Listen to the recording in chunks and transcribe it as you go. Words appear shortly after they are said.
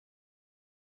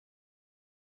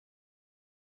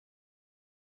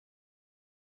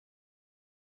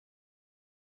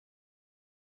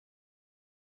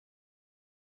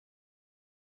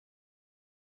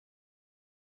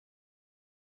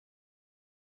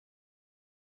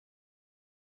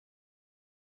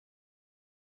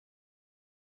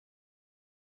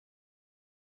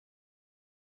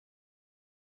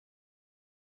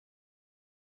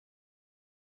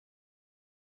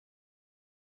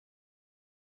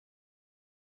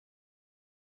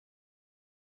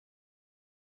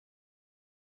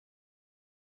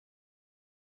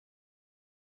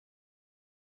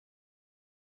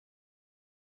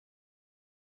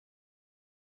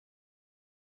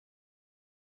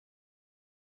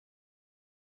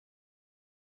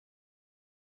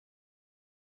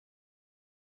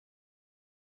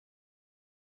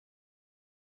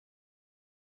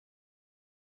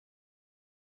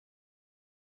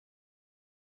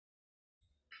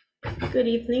Good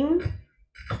evening.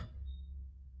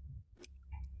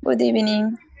 Good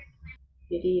evening.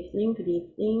 Good evening. Good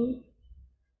evening.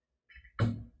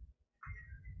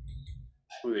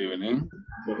 Good evening.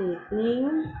 Good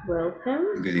evening.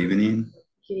 Welcome. Good evening.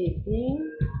 Good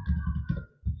evening.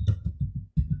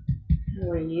 How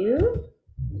are you?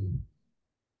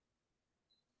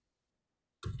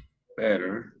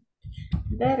 Better.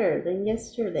 Better than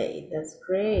yesterday. That's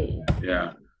great.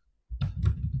 Yeah.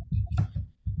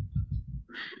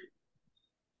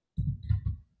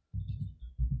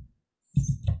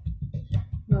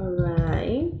 All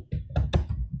right.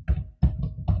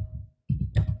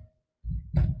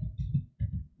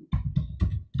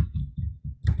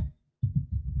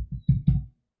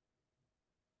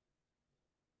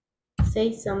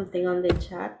 Say something on the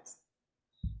chat.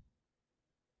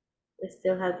 We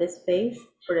still have the space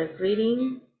for a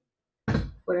greeting,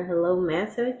 for a hello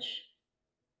message.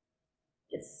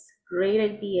 It's a great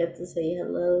idea to say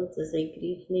hello, to say good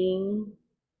evening,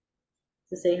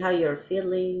 to say how you're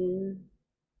feeling.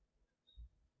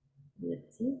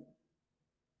 Let's see.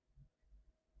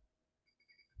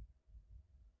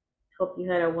 Hope you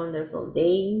had a wonderful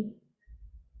day.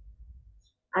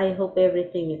 I hope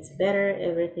everything is better,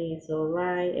 everything is all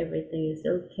right, everything is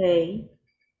okay.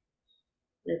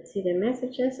 Let's see the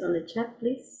messages on the chat,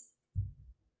 please.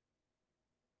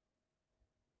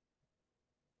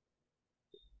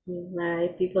 All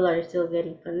right, people are still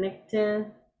getting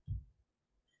connected.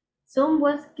 Zoom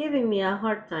was giving me a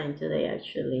hard time today,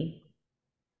 actually.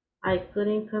 I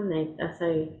couldn't connect as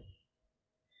I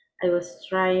was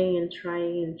trying and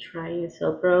trying and trying,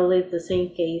 so probably it's the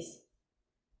same case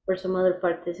for some other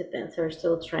participants who are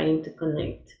still trying to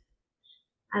connect.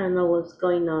 I don't know what's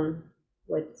going on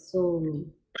with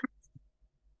Zoom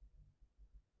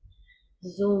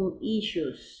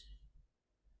issues,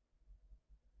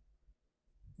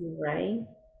 right?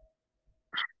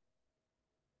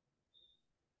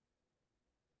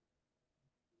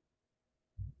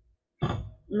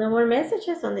 No more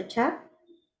messages on the chat.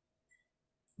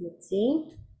 Let's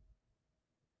see.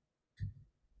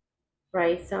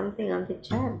 Write something on the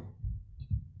chat.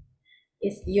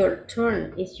 It's your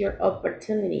turn, it's your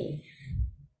opportunity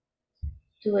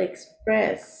to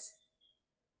express,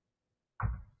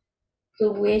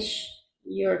 to wish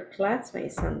your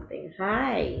classmates something.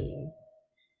 Hi,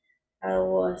 how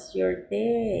was your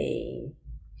day?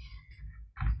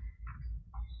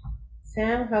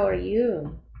 Sam, how are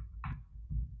you?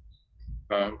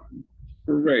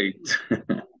 Great.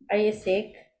 Are you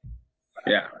sick?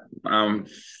 Yeah.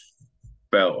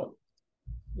 Fell.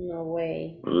 No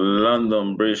way.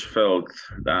 London Bridge fell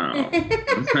down.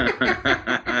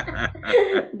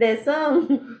 The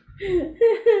song.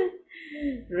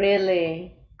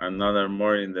 Really? Another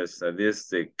more in the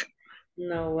statistic.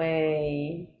 No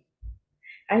way.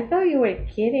 I thought you were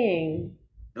kidding.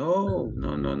 No.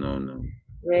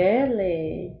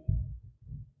 Really?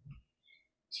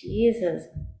 Jesus.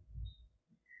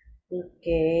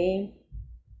 Okay.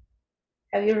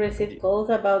 Have you received calls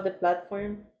about the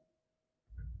platform?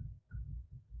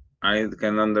 I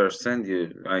can understand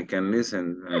you. I can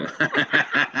listen.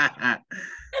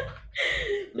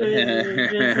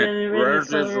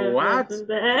 Versus what?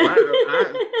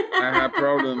 I have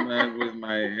problem with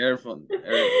my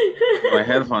my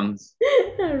headphones.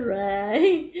 All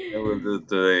right. I will do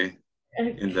today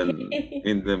Okay.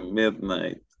 in the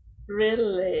midnight.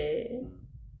 Really?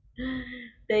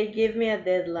 They give me a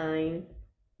deadline.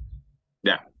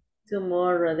 Yeah.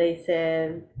 Tomorrow, they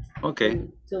said. Okay.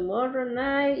 Tomorrow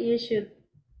night, you should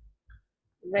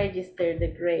register the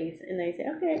grades. And I said,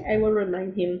 okay, I will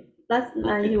remind him. Last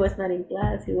night, he was not in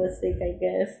class. He was sick, I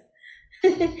guess.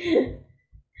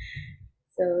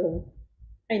 So,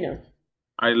 I know.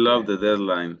 I love the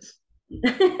deadlines.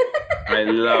 I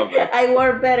love it. I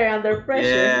work better under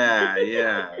pressure.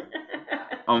 Yeah.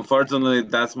 Unfortunately,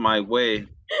 that's my way.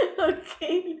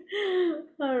 Okay.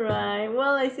 All right.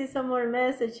 Well, I see some more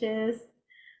messages.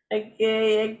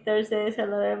 Okay, Hector says,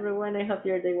 hello everyone. I hope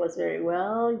your day was very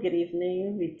well. Good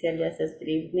evening. Vitelia says, good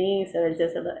evening. Isabel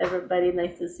says, hello everybody.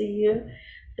 Nice to see you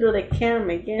through the cam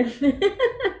again.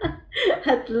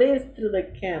 At least through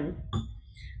the cam.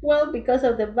 Well, because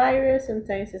of the virus,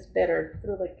 sometimes it's better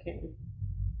through the cam.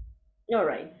 All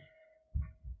right.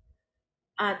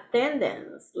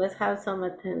 Attendance. Let's have some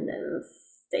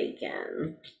attendance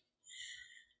taken.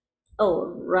 All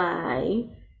right.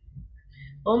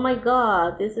 Oh my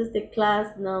God, this is the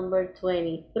class number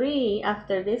 23.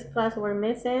 After this class, we're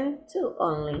missing 2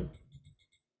 only.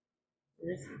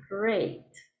 That's great.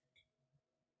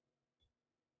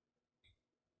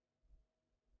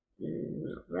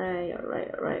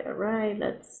 All right.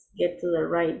 Let's get to the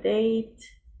right date.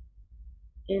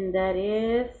 And that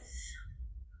is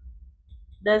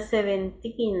the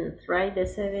 17th, right? The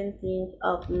 17th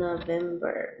of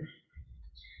November.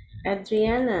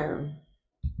 Adriana.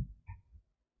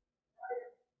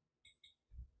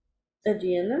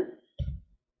 Adriana?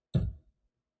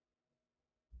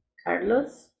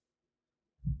 Carlos?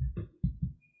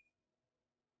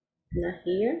 Not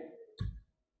here?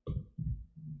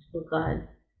 Oh God.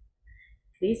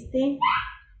 Christy?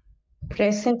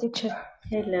 Present, teacher.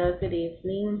 Hello, good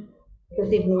evening.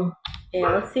 Good evening.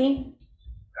 Elsie?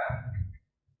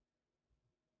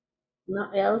 No,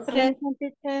 Elsie? Present,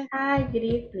 teacher. Hi, good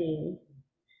evening.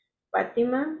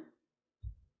 Fatima?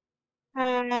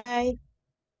 Hi.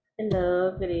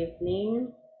 Hello, good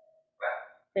evening.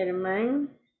 Herman?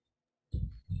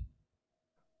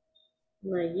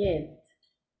 Not yet.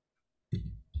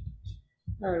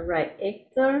 All right,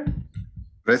 Hector?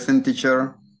 Present,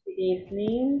 teacher. Good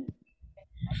evening.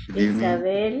 Good evening.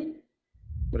 Isabel?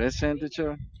 Present,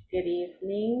 teacher. Good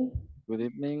evening. Good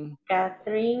evening.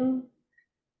 Catherine?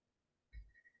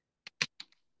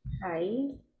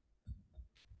 Hi.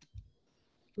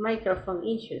 Microphone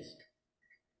issues.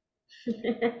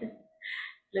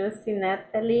 Lucy,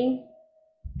 Natalie?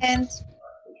 And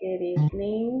Good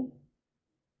evening.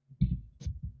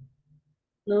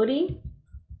 Nuri?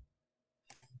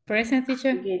 present,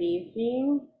 teacher. Good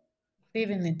evening. Good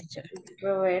evening, teacher.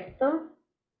 Roberto?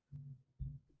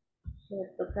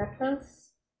 Roberto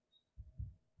Carlos?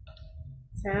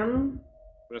 Sam?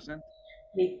 Present.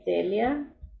 Vitelia?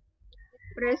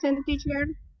 Present, teacher.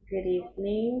 Good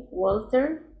evening.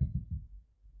 Walter?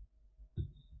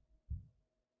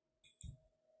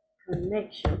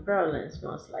 Connection problems,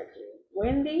 most likely.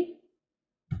 Wendy?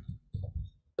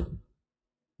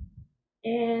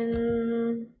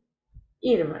 And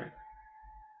Irma?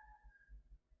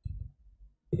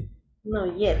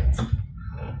 No, yet.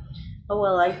 Oh,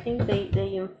 well, I think they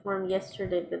informed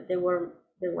yesterday that they were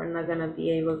not gonna be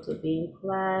able to be in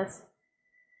class.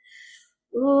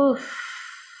 Oof,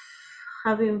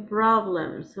 having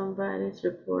problems. Somebody's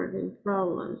reporting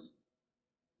problems.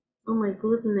 Oh my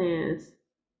goodness.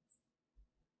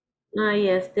 Ah,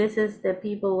 yes, this is the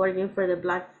people working for the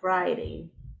Black Friday.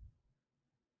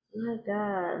 Oh my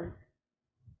God.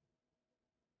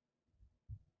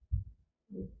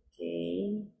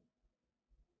 Okay.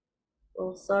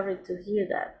 Well, sorry to hear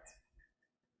that.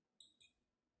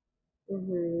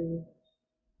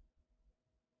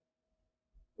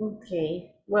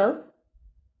 Okay. Well,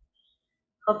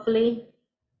 hopefully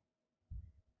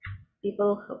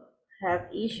people who have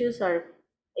issues are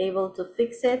able to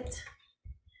fix it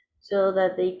so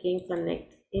that they can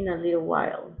connect in a little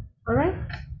while. All right?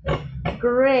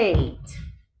 Great.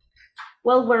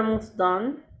 Well, we're almost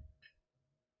done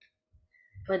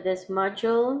with this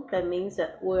module. That means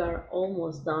that we are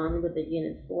almost done with the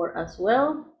unit 4 as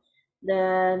well.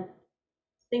 That's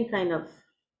been kind of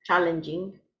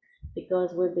challenging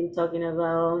because we've been talking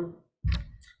about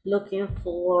looking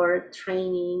for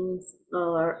trainings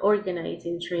or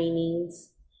organizing trainings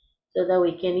so that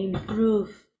we can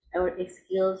improve our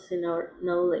skills and our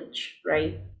knowledge,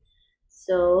 right?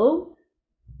 So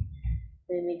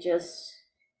let me just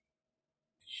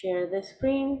share the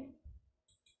screen.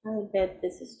 I bet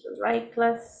this is the right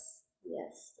class.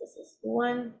 Yes, this is the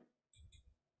one.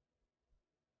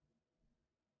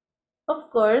 Of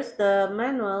course, the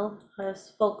manual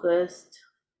has focused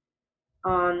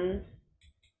on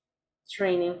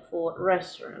training for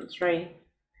restaurants, right?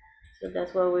 So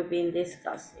that's what we've been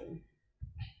discussing.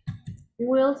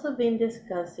 We also been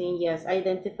discussing, yes,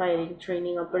 identifying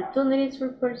training opportunities for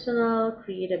personnel,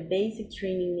 create a basic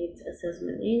training needs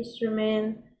assessment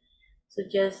instrument,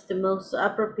 suggest the most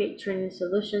appropriate training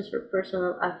solutions for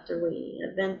personnel after weighing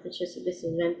advantages and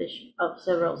disadvantages of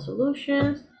several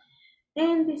solutions,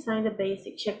 and design a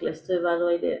basic checklist to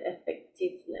evaluate the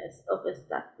effectiveness of a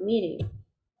staff meeting.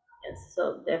 Yes,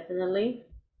 so definitely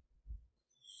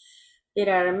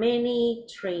there are many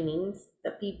trainings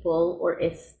that people or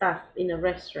a staff in a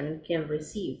restaurant can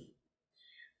receive.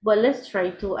 But let's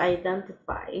try to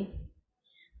identify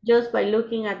just by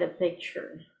looking at the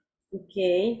picture.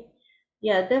 Okay,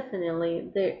 yeah,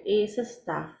 definitely there is a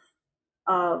staff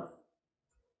of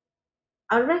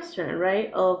a restaurant,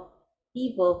 right? Of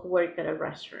people who work at a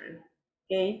restaurant.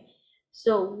 Okay,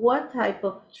 so what type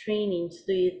of trainings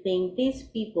do you think these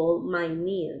people might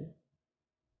need?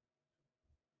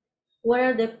 What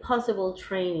are the possible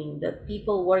training that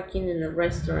people working in a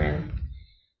restaurant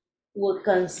would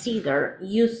consider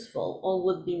useful or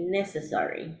would be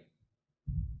necessary?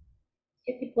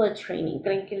 ¿Qué tipo de training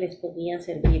creen que les podrían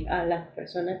servir a las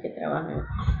personas que trabajan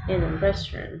en un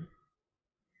restaurant?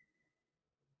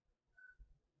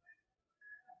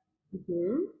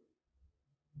 Mhm.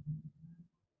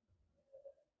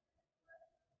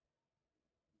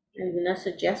 ¿Alguna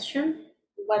suggestion?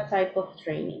 What type of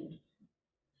training?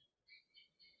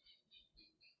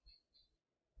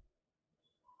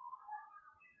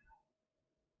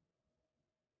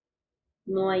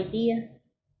 No idea.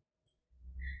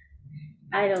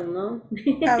 I don't know.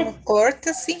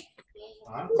 Courtesy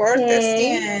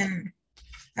Okay. and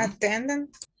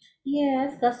attendance.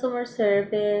 Yes, customer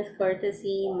service,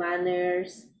 courtesy,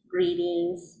 manners,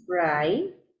 greetings,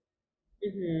 right?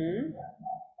 Mm-hmm.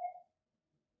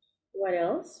 What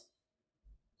else?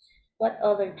 What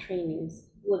other trainings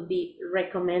would be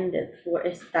recommended for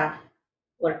a staff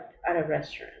work at a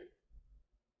restaurant?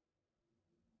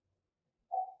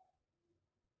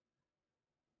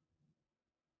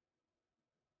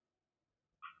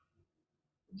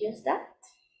 Just that?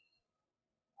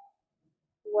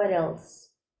 What else?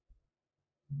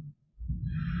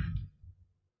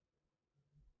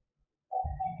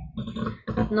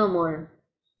 No more.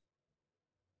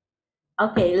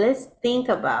 Okay, let's think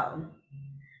about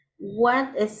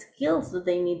what skills do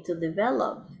they need to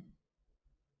develop?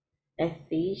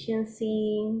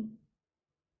 Efficiency,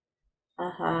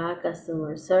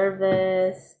 customer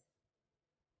service,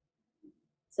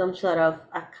 some sort of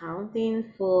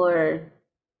accounting for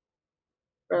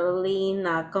probably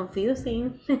not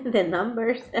confusing the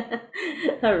numbers.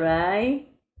 All right.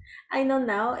 I know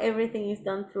now everything is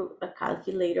done through a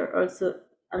calculator, also,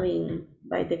 I mean,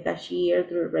 by the cashier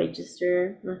through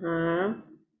register.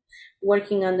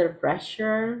 Working under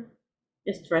pressure,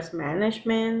 stress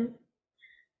management,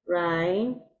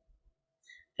 right?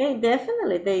 Okay,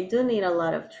 definitely. They do need a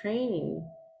lot of training.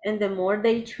 And the more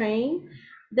they train,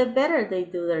 the better they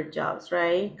do their jobs,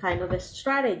 right? Kind of a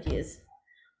strategies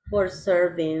for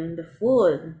serving the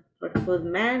food, for food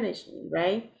management,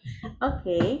 right?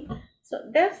 Okay, so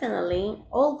definitely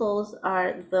all those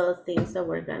are the things that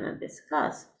we're gonna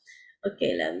discuss.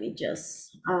 Okay, let me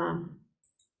just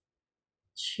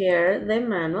share the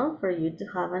manual for you to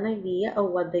have an idea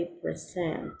of what they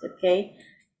present, okay,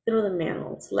 through the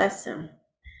manual's lesson.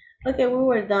 Okay, we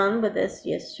were done with this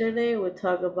yesterday. We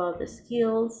talked about the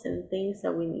skills and things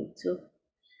that we need to,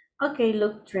 okay,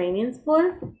 look trainings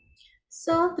for.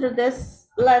 So through this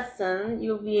lesson,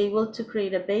 you'll be able to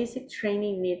create a basic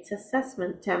training needs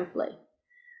assessment template.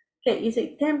 Okay, you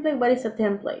say template, what is a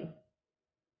template?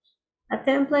 A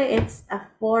template, it's a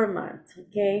format,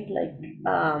 okay, like,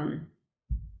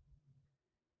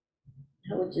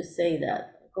 how would you say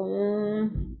that?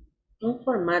 Un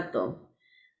formato.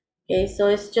 Okay, so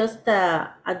it's just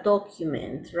a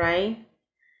document, right?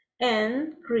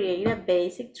 And create a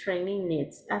basic training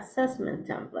needs assessment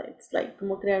template. It's like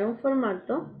como crear un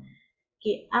formato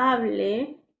que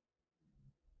hable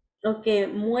o que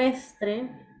muestre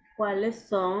cuáles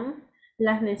son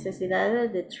las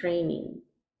necesidades de training,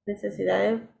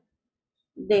 necesidades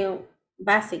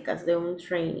básicas de un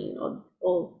training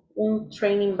o un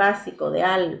training básico de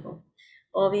algo.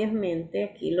 Obviamente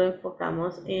aquí lo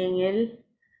enfocamos en el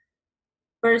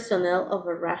personnel of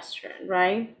a restaurant,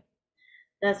 right?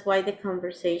 That's why the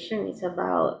conversation is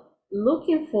about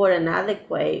looking for an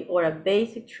adequate or a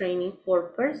basic training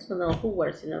for personnel who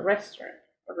works in a restaurant,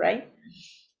 all right?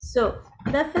 So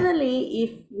definitely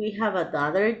if we have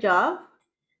another job,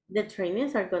 the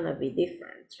trainings are gonna be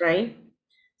different, right?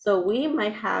 So we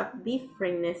might have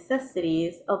different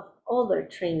necessities of other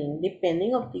training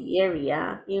depending of the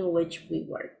area in which we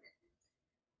work.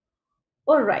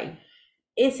 All right,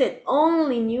 is it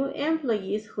only new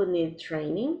employees who need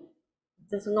training?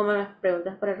 Estas son como las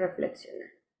preguntas para reflexionar.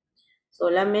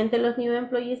 ¿Solamente los new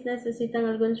employees necesitan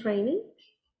algún training?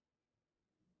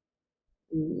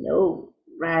 No,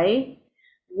 right?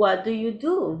 What do you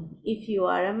do if you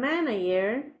are a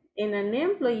manager and an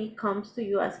employee comes to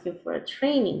you asking for a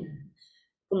training?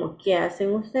 Como, ¿qué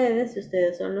hacen ustedes si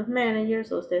ustedes son los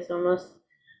managers o ustedes son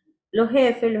los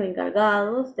jefes, los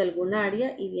encargados de algún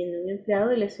área y viene un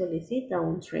empleado y le solicita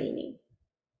un training?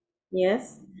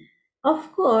 Yes.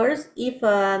 Of course, if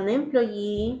an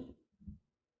employee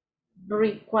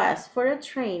requests for a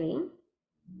training,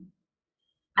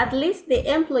 at least the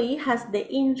employee has the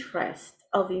interest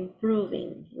of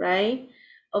improving, right?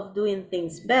 Of doing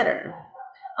things better,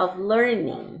 of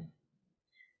learning,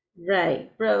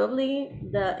 right? Probably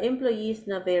the employee is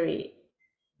not very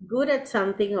good at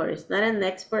something or is not an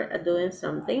expert at doing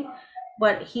something,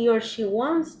 but he or she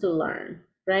wants to learn,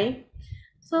 right?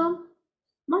 So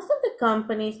most of the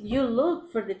companies, you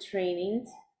look for the trainings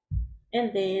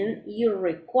and then you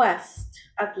request,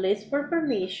 at least for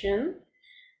permission,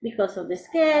 because of the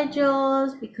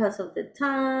schedules, because of the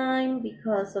time,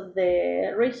 because of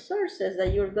the resources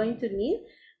that you're going to need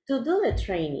to do the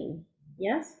training.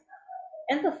 Yes.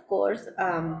 And of course,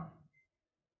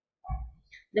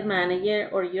 the manager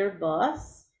or your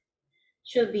boss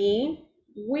should be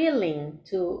willing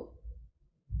to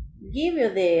give you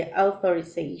the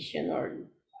authorization or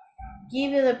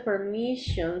give you the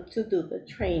permission to do the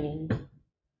training.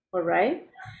 All right.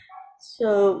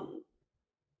 So,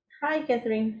 hi,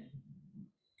 Catherine.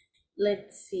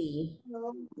 Let's see.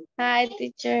 Hi,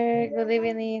 teacher. Good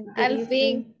evening. Good Al fin,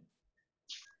 evening.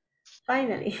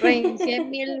 Finally.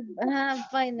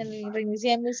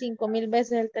 reinicié mis 5000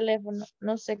 veces el teléfono.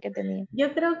 No sé qué tenía.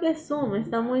 Yo creo que Zoom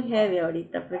está muy heavy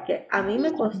ahorita porque a mí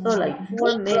me costó like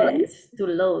 4 minutes to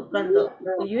load cuando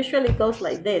usually goes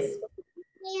like this.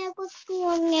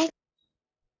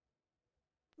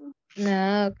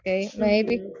 No, okay,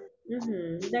 maybe.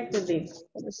 That could be.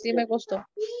 Pero sí me costó.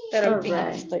 Pero al fin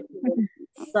aquí estoy.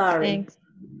 Sorry. Thanks.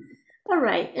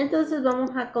 Alright, entonces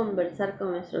vamos a conversar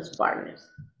con nuestros partners.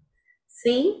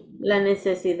 Sí, la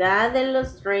necesidad de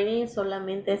los trainings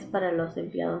solamente es para los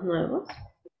empleados nuevos.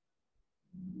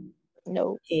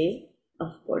 No. Okay,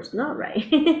 of course not, right?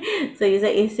 So you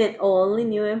say, is it only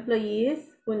new employees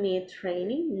who need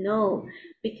training? No,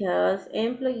 because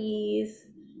employees,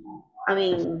 I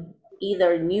mean,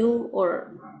 either new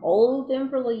or old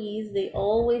employees, they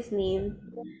always need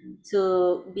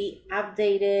to be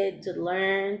updated, to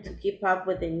learn, to keep up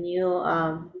with the new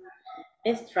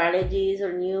strategies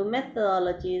or new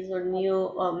methodologies or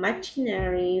new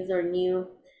machineries or new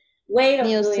way of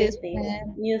New doing system.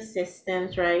 things, new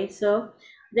systems, right? So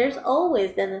there's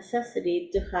always the necessity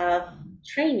to have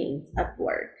trainings at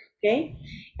work, okay?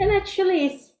 And actually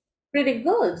it's pretty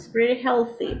good, it's pretty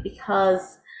healthy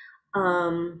because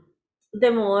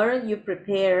the more you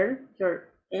prepare your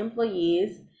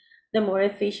employees, the more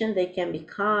efficient they can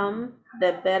become,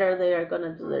 the better they are going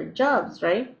to do their jobs,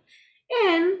 right?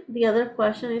 And the other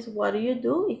question is, what do you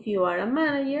do if you are a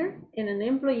manager and an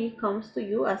employee comes to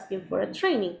you asking for a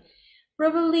training?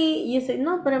 Probably you say,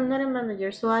 no, but I'm not a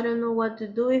manager, so I don't know what to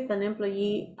do if an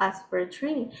employee asks for a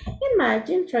training.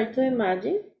 Try to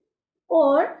imagine,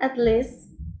 or at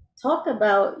least talk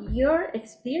about your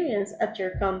experience at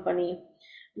your company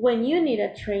when you need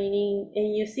a training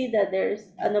and you see that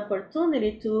there's an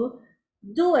opportunity to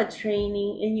do a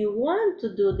training and you want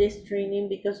to do this training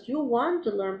because you want to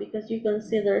learn, because you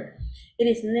consider it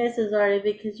is necessary,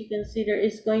 because you consider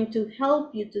it's going to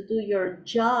help you to do your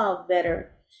job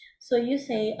better. So you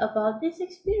say about this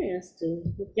experience too,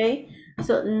 okay?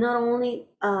 So not only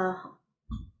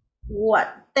what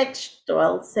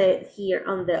textual said here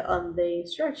on the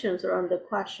instructions or on the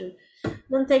question,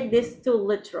 don't take this too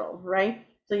literal, right?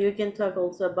 So you can talk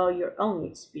also about your own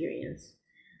experience.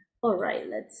 All right,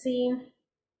 let's see.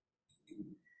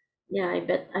 Yeah, I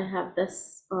bet I have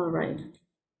this. All right.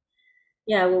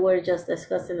 Yeah, we were just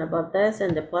discussing about this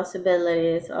and the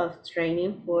possibilities of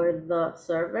training for the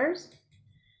servers.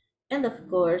 And of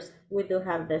course, we do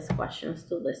have these questions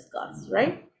to discuss,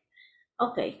 right?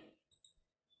 Okay.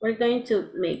 We're going to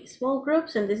make small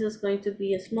groups, and this is going to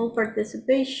be a small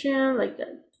participation, like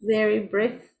a very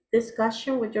brief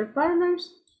discussion with your partners,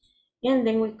 and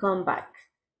then we come back.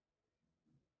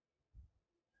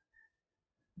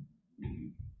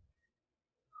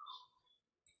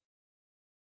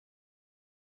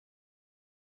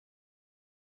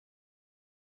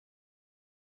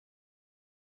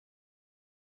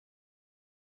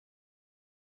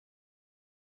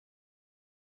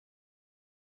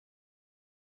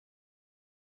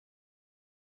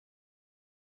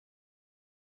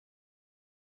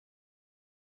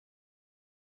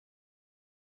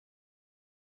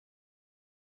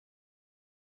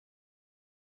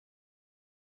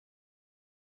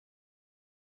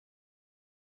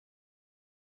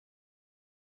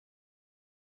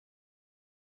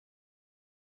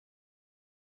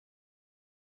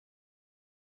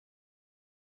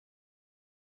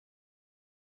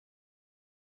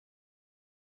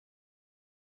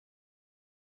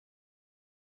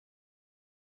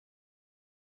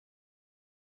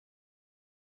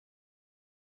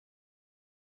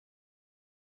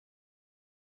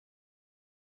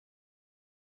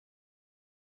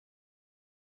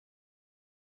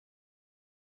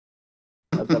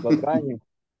 Hasta el otro año.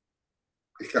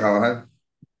 Cabal.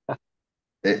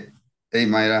 Hey,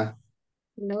 Mayra.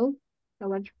 No. How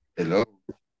about you? Hello.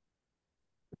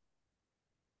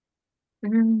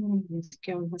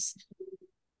 ¿Qué vamos a hacer?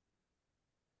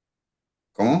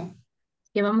 ¿Cómo?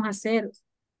 ¿Qué vamos a hacer?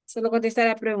 Solo contestar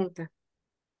la pregunta.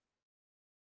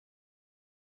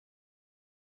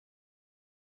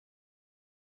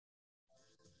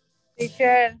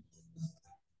 Teacher,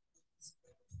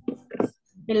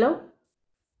 Hello?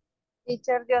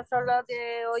 Teacher, yo solo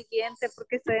de oyente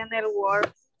porque estoy en el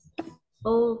Word.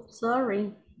 Oh,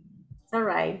 sorry. It's all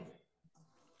right.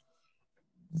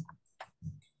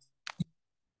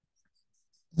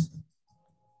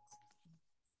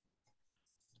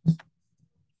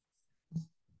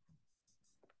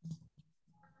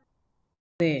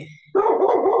 Training,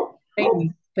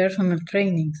 personal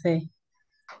training, say.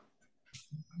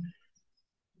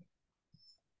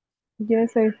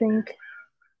 Yes, I think.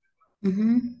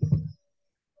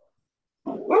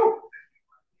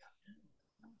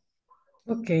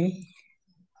 Okay.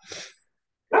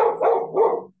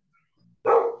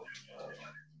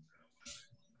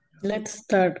 Let's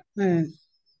start.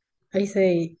 I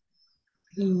say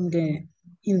in the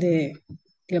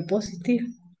diapositive.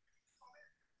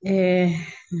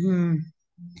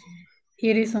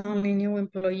 Here is only new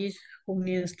employees who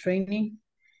needs training.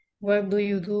 What do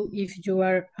you do if you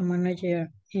are a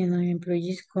manager and an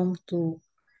employees come to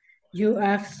you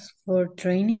ask for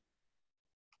training?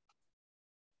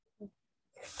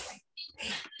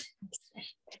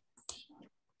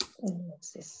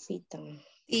 Necesitan.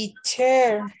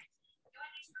 Teacher,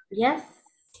 Yes.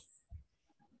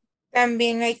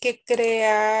 también hay que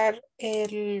crear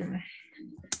el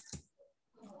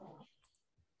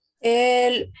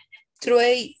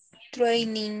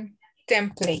training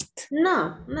template.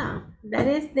 No. That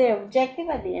is the objective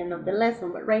at the end of the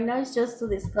lesson. But right now it's just to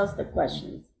discuss the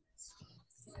questions.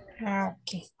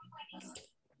 Okay.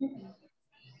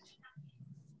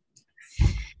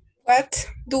 What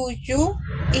do you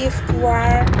if you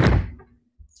are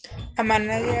a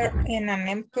manager and an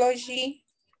employee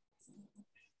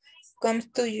comes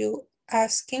to you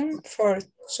asking for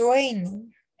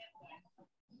training?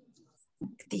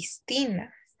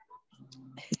 Cristina.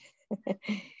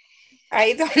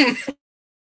 I don't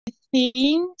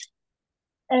think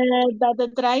that the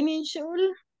training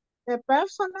should, the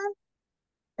personal,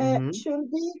 should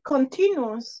be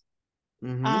continuous.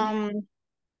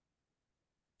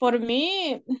 For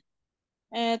me,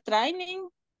 training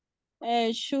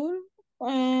should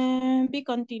be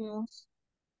continuous.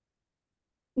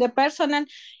 The personal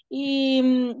y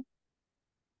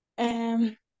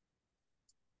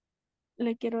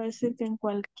le quiero decir que en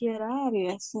cualquier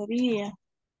área sería.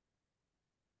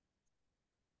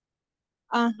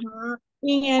 Ajá.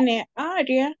 En el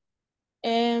área,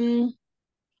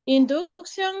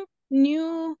 induction,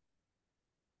 new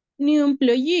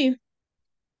employee.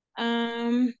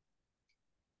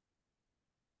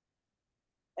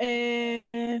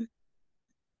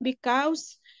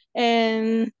 Because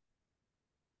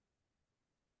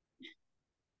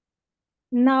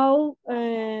now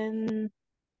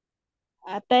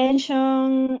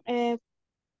attention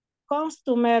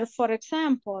customer, for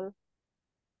example.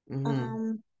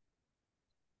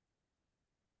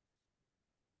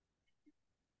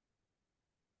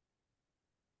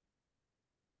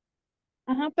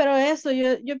 Ajá, pero eso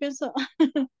yo pienso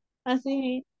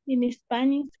así en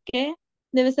español que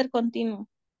debe ser continuo.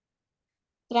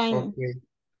 Training.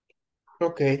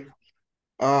 Okay.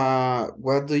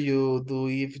 What do you do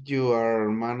if you are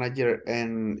manager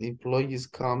and employees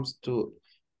comes to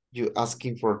you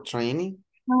asking for training?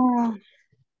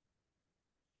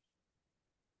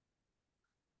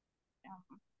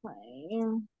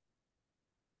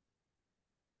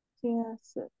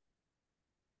 Yes.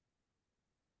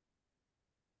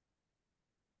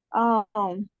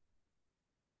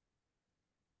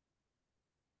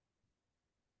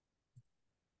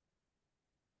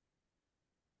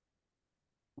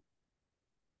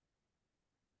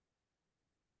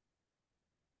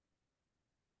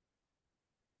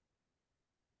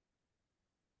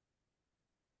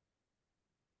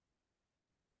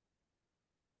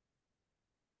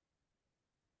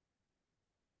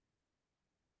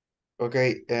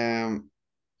 Okay.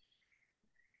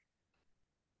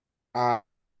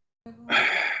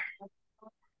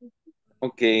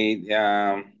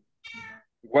 Okay.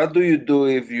 What do you do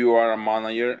if you are a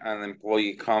manager and an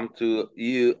employee come to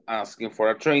you asking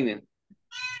for a training?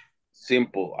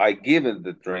 Simple. I give it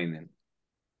the training.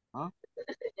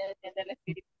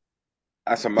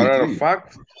 As a matter of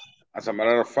fact,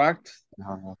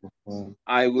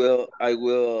 I will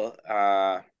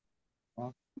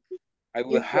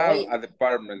have a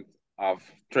department of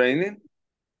training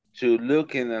to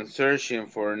looking and searching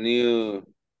for new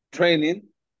training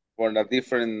for the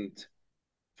different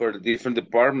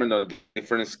department or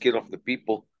different skill of the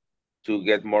people to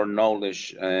get more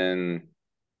knowledge and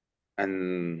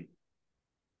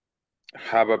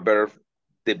have a better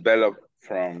develop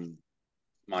from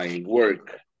my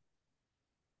work.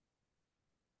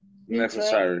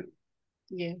 Necessary.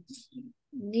 Yeah.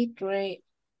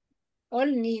 All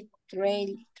need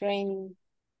train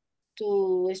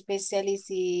to specialize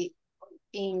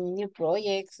in new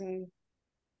projects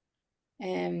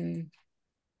and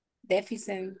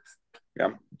deficits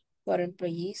Yeah. for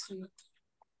employees,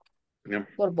 Yeah.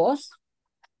 por vos.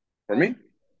 For me?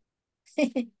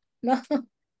 No,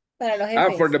 para los Ah,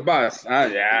 jefes. for the boss. Ah,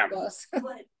 yeah. Boss.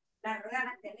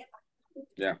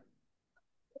 Yeah.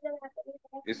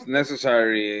 It's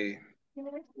necessary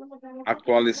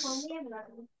actualize.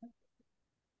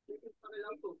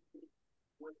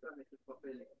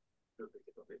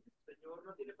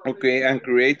 Okay, and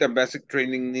create a basic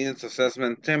training needs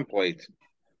assessment template.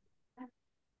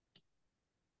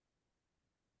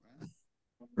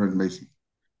 Very basic.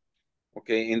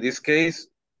 Okay, in this case,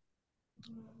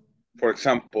 for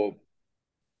example,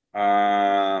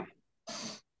 from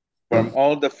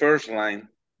all the first line,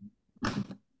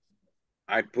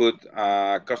 I put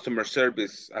customer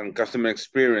service and customer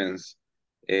experience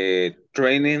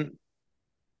training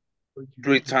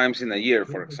 3 times in a year,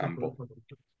 for example.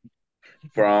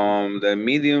 From the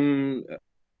medium.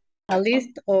 A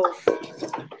list of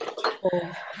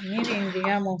needing,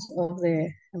 digamos, of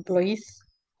the employees.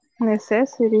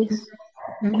 Necessities.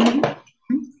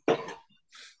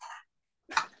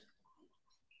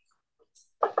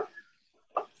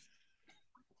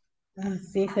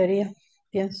 Sí, sería.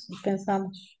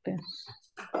 Pensamos.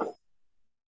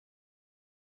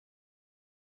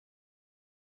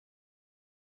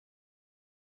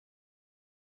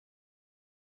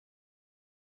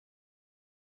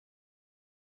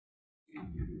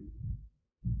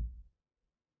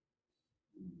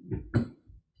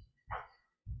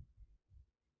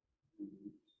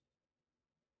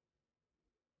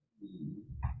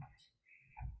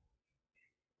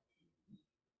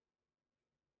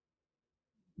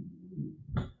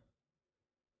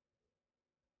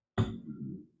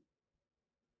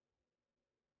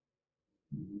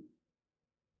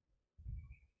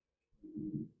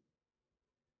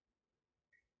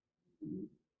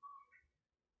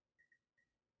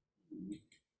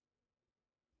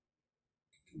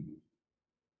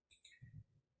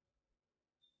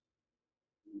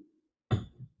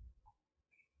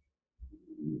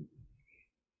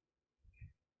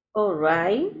 All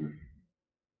right.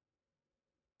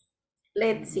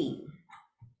 Let's see.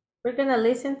 We're gonna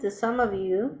listen to some of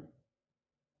you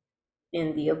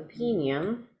in the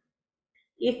opinion.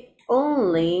 If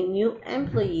only new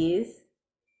employees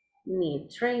need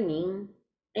training,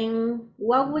 and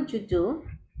what would you do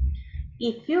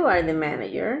if you are the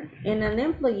manager and an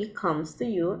employee comes to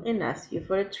you and asks you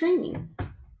for a training?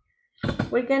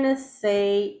 We're gonna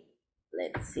say,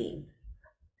 let's see.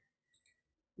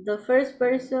 The first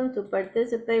person to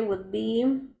participate would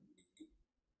be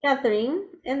Catherine,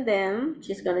 and then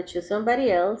she's gonna choose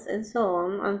somebody else, and so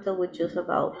on until we choose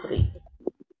about 3.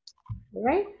 All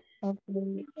right?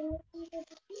 Okay.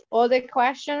 All the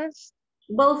questions?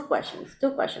 Both questions,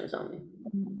 2 questions only.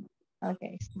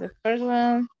 Okay, so the first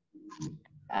one,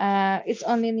 it's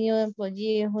only new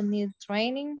employee who need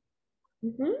training.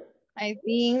 I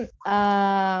think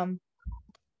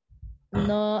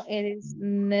no, it is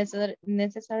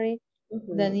necessary.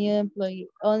 The new employee,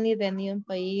 only the new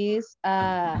employees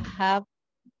have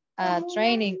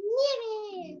training,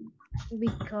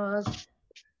 because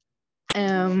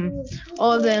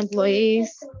all the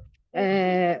employees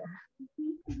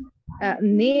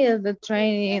need the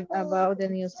training about the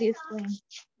new system.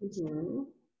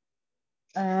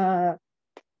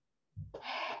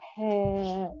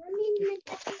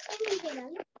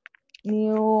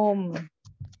 New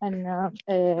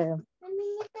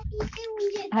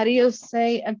how do you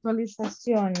say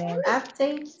actualizaciones?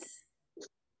 Updates.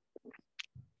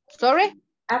 Sorry?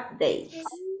 Updates.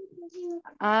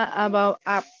 About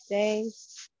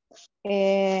updates,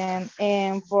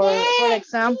 and for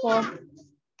example,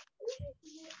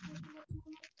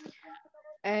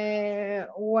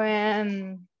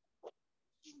 when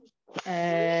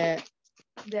the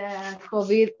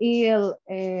COVID ill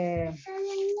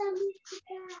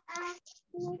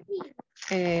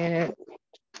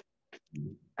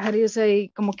how do you say,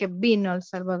 como que vino El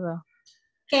Salvador?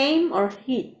 Came or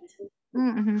hit?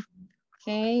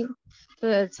 Came to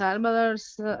El Salvador.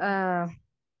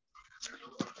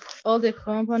 All the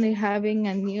company having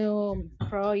a new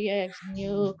project,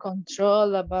 new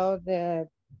control about the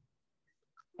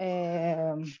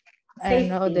I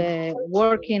know the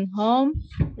working home,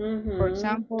 for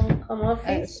example. Home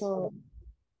office. So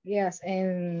yes,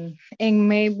 and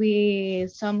maybe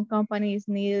some companies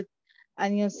need a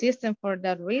new system for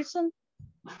that reason,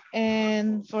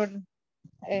 and for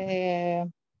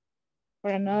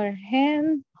another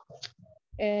hand,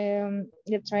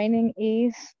 the training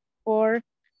is for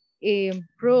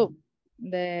improve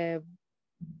the,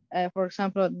 for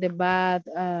example, the bad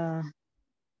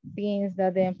things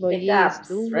that the The employees gaps,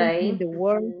 do in right? the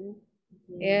work.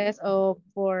 Yes, or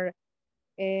for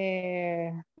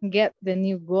get the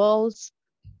new goals,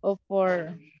 or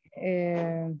for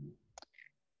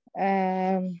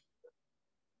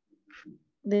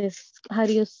this, how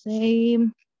do you say,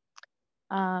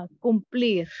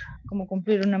 cumplir, como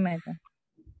cumplir una meta.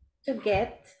 To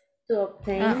get, to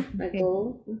obtain a Okay.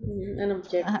 goal, an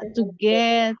objective.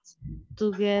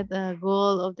 To get a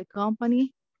goal of the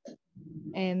company,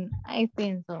 and I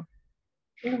think so. All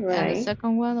And the right.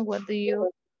 second one, what do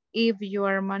you, if you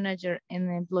are a manager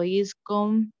and employees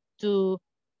come to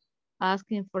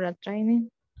asking for a training?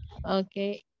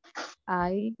 Okay,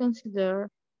 I consider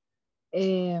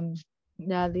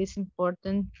that it's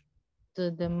important to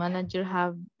the manager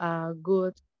have a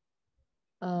good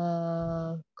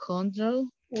control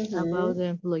about the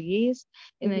employees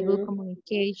and a good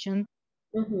communication,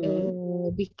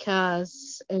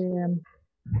 because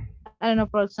I don't know,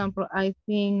 for example, I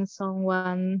think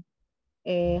someone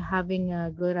having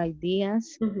good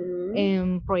ideas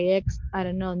and projects, I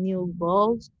don't know, new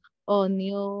goals or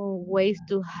new ways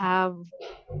to have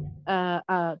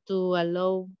to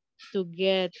allow to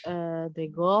get the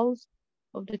goals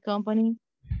of the company.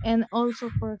 And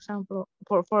also, for example,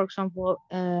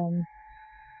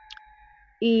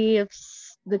 if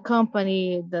the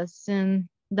company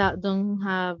don't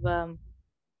have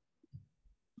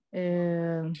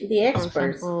The for experts.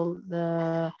 example,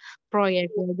 the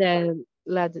project,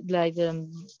 like the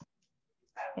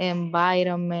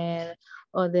environment,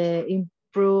 or the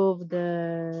improve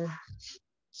the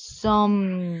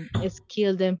some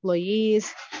skilled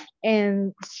employees,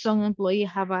 and some employees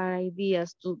have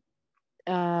ideas to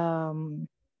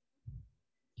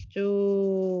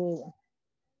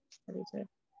what is it?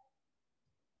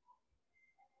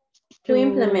 To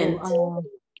implement.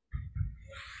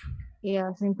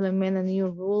 Yes, implement a new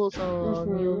rules or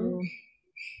new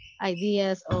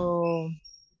ideas, or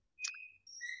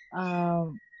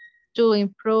to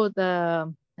improve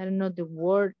the, I don't know, the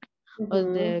work or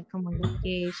the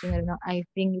communication. I don't know, I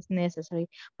think it's necessary.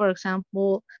 For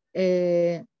example,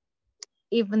 even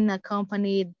a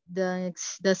company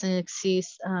doesn't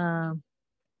exist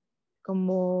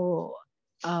como,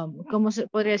 ¿cómo se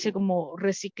podría decir? Como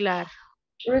reciclar.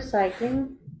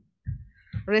 Recycling.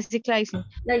 Recycling.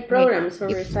 Like programs for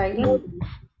recycling.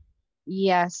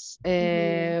 Yes.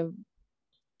 And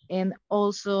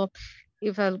also,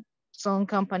 if some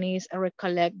companies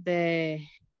recollect the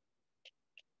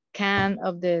can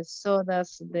of the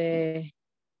sodas, the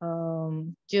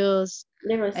juice,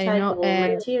 The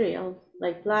recyclable material,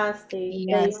 like plastic,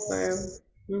 yes.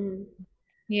 paper.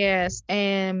 Yes,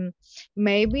 and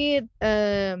maybe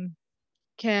the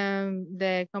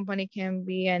company can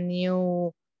be a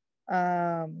new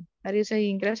how do you say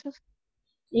ingresos?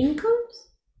 Incomes?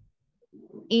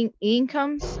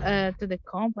 Incomes to the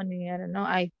company. I don't know.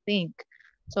 I think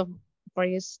so. For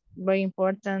you, it's very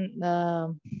important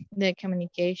the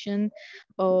communication,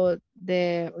 or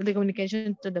the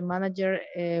communication to the manager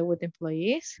with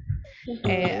employees.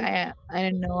 I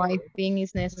don't know. I think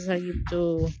it's necessary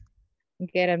to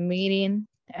get a meeting.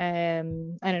 I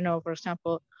don't know. For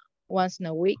example, once in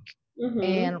a week,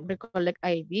 and recollect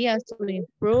ideas to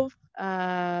improve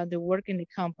the work in the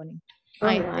company.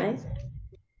 All right.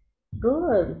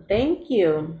 Good. Thank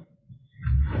you.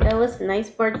 That was nice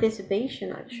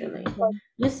participation, actually.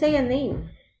 Just say a name.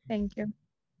 Thank you.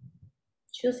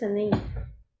 Choose a name.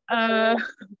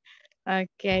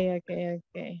 Okay.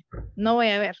 No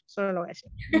voy a ver, solo lo voy a decir.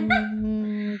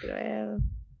 Quiero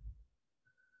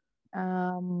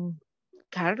ver.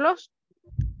 Carlos.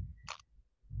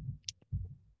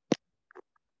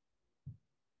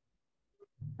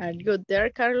 Are you there,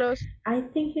 Carlos? I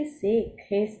think he's sick.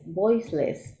 He's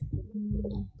voiceless.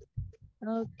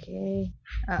 Okay.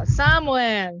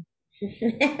 Samuel.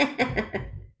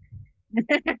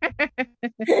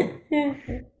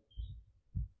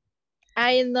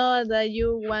 I know that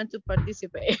you want to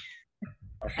participate.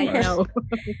 I know.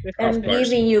 I'm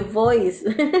giving you voice.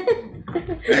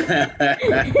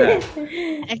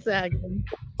 Exactly.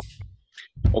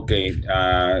 Okay,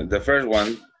 the first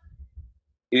one.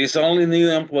 It is only new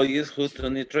employees who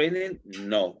don't need training?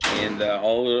 No, and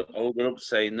all groups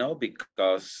say no,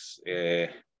 because the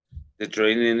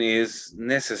training is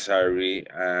necessary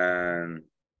and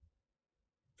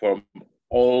for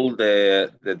all the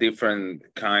different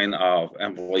kind of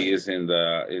employees in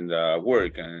the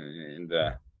work and in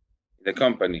the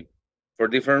company for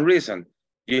different reasons.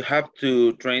 You have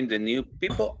to train the new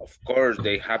people. Of course,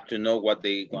 they have to know what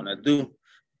they're gonna do,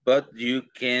 but you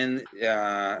can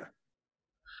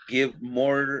give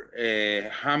more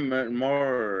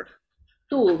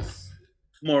tools.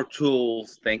 More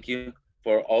tools, thank you,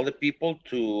 for all the people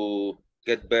to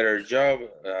get better job.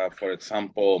 For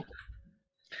example,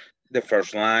 the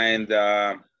first line,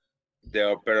 the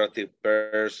operative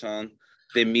person,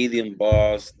 the medium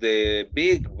boss, the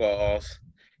big boss,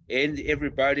 and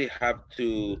everybody have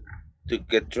to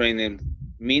get training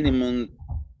minimum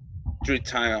 3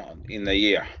 times in a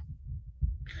year.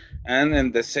 And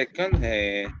then the second,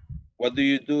 what do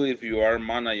you do if you are a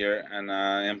manager and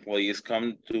employees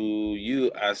come to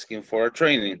you asking for a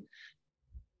training?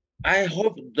 I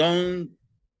hope don't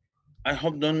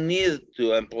need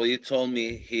to employee told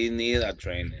me he need a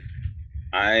training.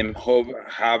 I hope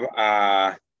have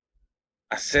a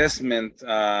assessment,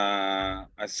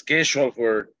 a schedule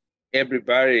for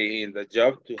everybody in the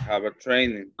job to have a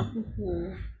training.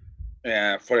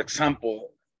 For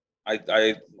example,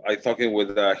 I talking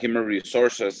with human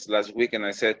resources last week, and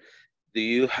I said, do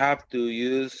you have to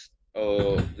use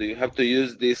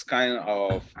this kind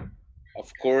of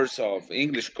course, of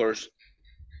English course,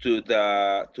 to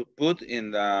put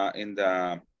in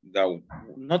the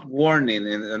not warning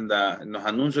en los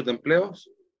anuncios de empleos?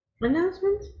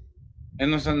 Announcements?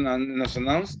 En los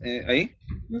ahí,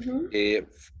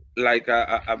 like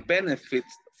a benefit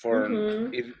for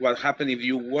if what happened if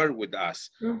you work with us.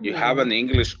 You have an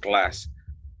English class,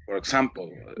 for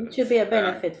example. It should be a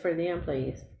benefit for the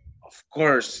employees. Of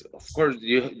course,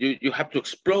 you have to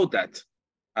explore that.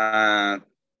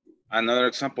 Another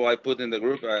example I put in the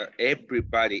group,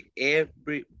 everybody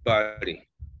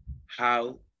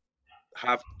have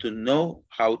to know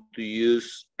how to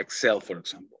use Excel, for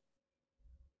example.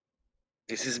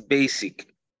 This is basic.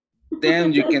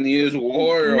 Then you can use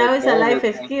Word. Now it's a life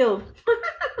skill.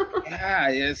 Yeah,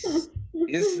 yes.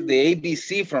 It's the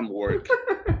ABC from work.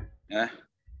 Yeah.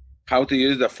 How to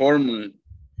use the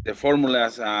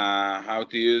formulas, how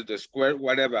to use the square,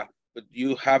 whatever. But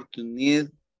you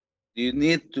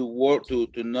need to work to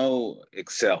know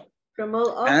Excel. From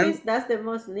all office, that's the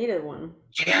most needed one.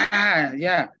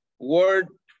 Yeah. Word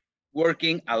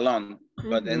working alone.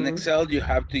 But in Excel, you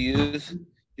have to use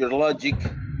your logic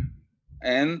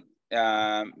and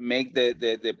make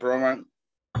the program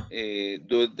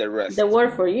do the rest. The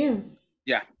work for you.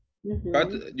 Yeah.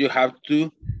 But you have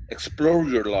to explore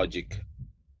your logic.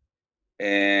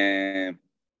 And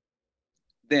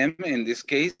then in this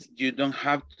case, you don't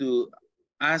have to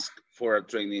ask for a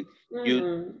training.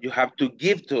 You have to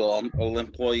give to all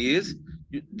employees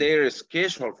their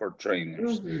schedule for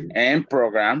trainers and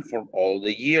program for all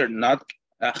the year. Not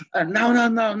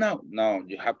no.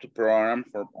 You have to program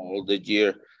for all the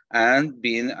year, and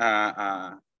being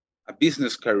a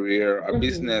business career, a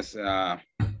business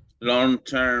long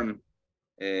term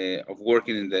of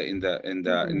working in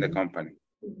the company.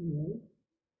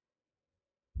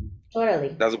 Totally.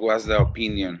 That was the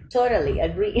opinion. Totally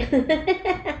agree.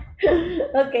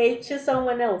 Okay, choose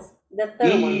someone else. The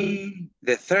third one.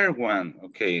 The third one.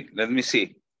 Okay, let me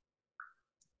see.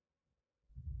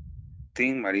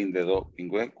 Tim, Marín, Dedo,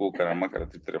 Pingüe, Cucaramaca,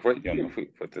 Títere fue, yo no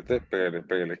fui, fue Tete,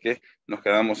 pégale, que nos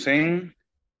quedamos en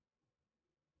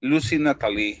Lucy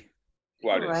Natalie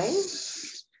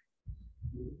Juárez.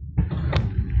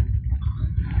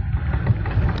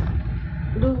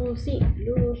 Lucy.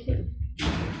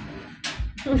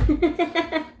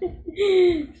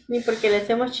 Ni porque le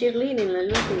hacemos cheerleading, la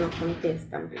Lucy nos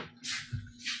contesta.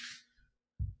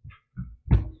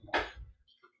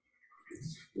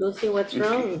 Lucy, what's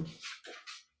wrong?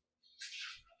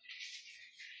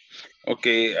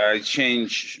 Okay, I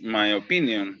changed my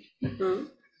opinion.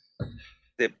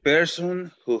 The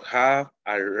person who have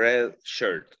a red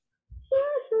shirt.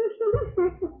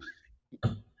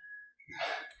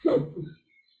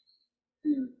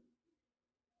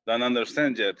 Don't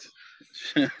understand yet.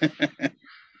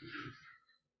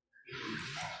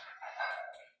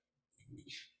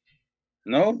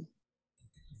 No?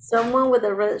 Someone with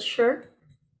a red shirt?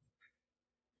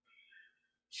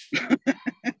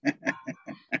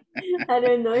 I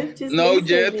don't know if she's no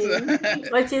yet.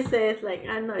 What she says, like,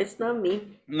 I know it's not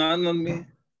me. No, not me.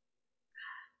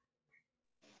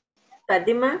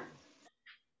 Fatima?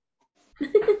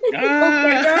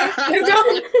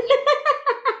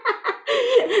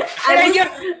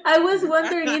 I was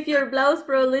wondering if your blouse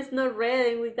probably is not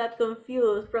red and we got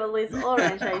confused. Probably it's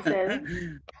orange, I said.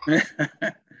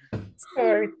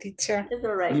 Sorry, teacher. It's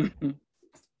all right.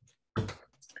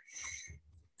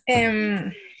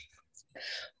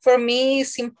 For me,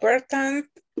 it's important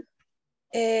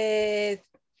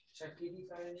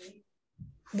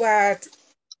but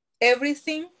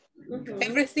everything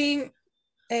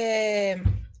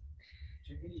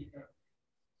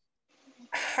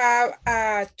have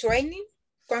a training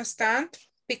constant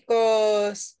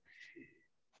because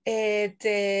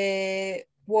the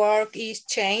work is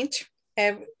changed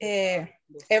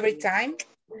every time.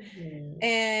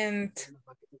 And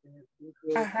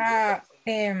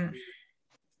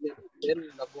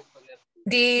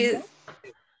these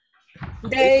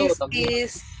days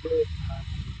is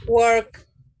work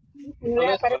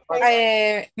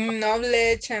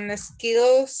knowledge and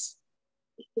skills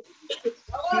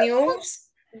news.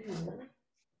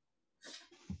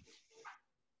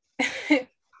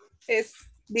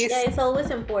 Yeah, it's always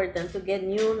important to get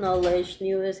new knowledge,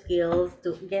 new skills,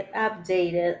 to get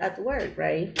updated at work,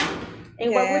 right?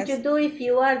 And what would you do if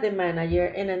you are the manager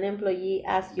and an employee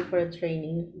asks you for a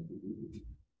training?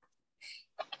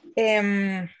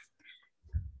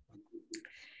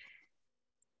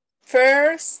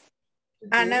 First,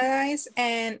 analyze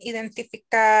and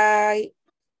identify,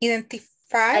 yes.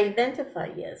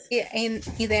 And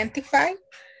identify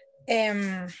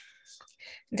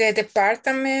the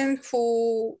department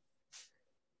who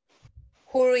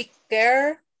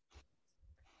require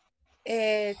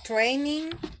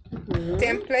training,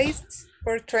 templates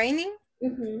for training,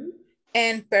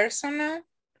 and personnel,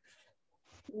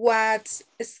 what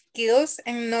skills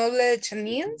and knowledge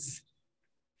needs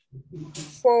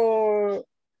for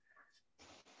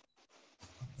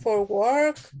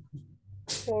work,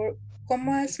 for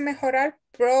 ¿cómo es mejorar?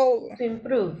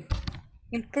 Improve.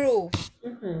 Improve.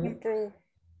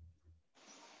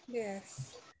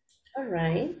 Yes. All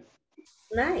right.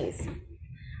 Nice.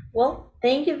 Well,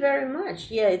 thank you very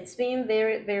much. Yeah, it's been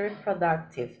very, very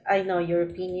productive. I know your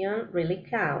opinion really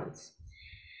counts.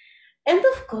 And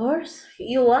of course,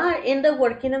 you are in the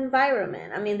working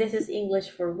environment. I mean, this is English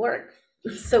for work.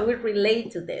 So we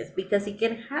relate to this because it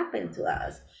can happen to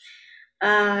us.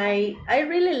 I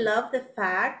really love the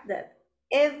fact that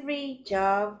every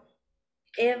job,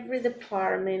 every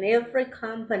department, every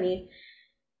company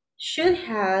should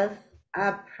have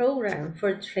a program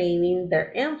for training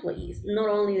their employees, not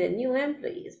only the new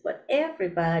employees, but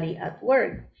everybody at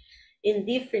work in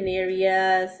different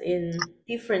areas, in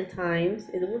different times.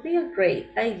 It would be a great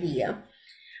idea.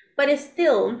 But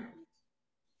still,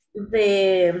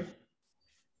 the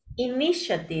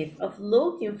initiative of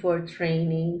looking for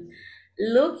training,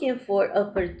 looking for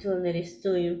opportunities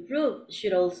to improve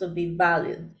should also be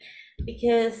valued.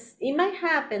 Because it might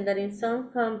happen that in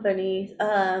some companies,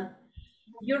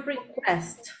 you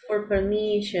request for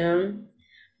permission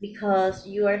because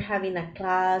you are having a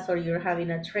class or you're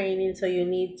having a training, so you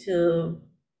need to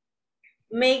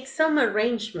make some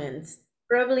arrangements.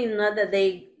 Probably not that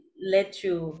they let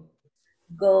you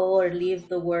go or leave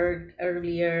the work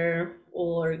earlier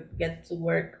or get to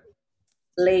work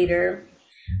later,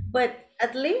 but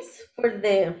at least for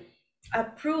the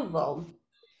approval,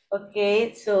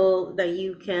 okay, so that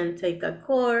you can take a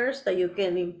course, that you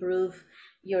can improve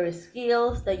your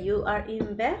skills, that you are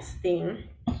investing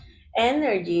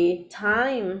energy,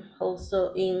 time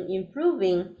also in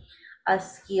improving a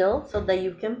skill so that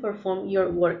you can perform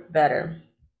your work better.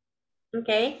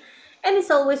 Okay, and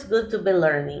it's always good to be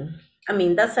learning. I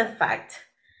mean, that's a fact.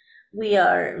 We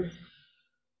are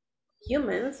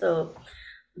human, so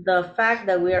the fact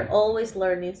that we are always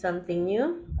learning something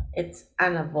new, it's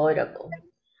unavoidable.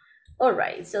 All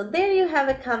right, so there you have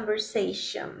a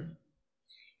conversation.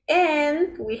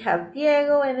 And we have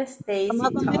Diego and Stacy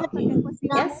talking.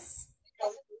 Yes?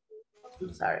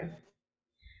 I'm sorry.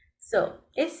 So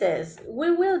it says,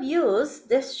 we will use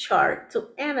this chart to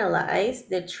analyze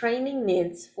the training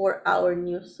needs for our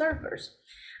new servers.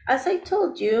 As I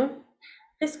told you,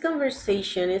 this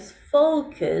conversation is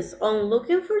focused on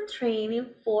looking for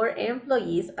training for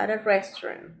employees at a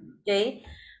restaurant, okay?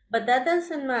 But that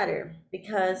doesn't matter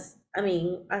because, I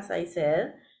mean, as I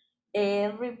said,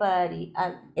 everybody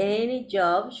at any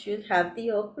job should have the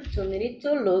opportunity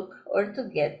to look or to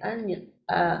get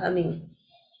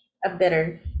a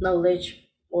better knowledge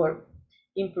or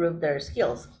improve their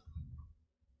skills.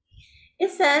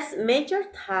 It says major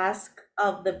task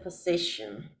of the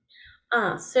position.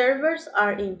 Servers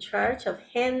are in charge of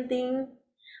handling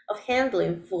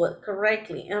food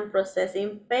correctly and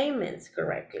processing payments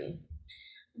correctly.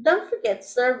 Don't forget,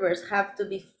 servers have to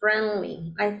be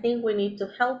friendly. I think we need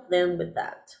to help them with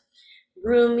that.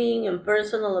 Grooming and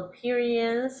personal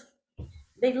appearance,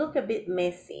 they look a bit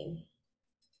messy.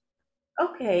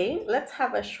 Okay, let's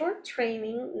have a short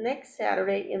training next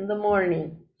Saturday in the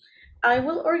morning. I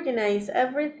will organize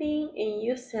everything and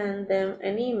you send them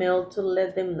an email to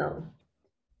let them know.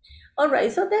 All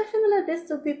right, so definitely these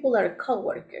two people are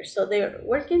co-workers. So they're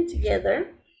working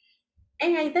together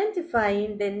and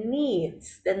identifying the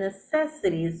needs, the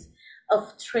necessities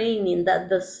of training that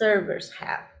the servers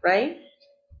have, right?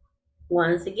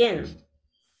 Once again,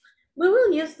 we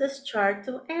will use this chart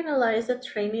to analyze the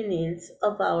training needs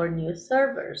of our new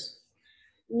servers.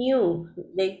 New,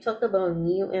 they talk about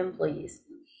new employees.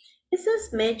 This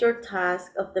is major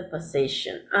task of the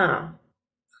position.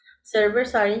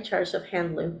 Servers are in charge of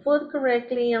handling food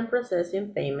correctly and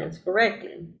processing payments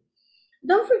correctly.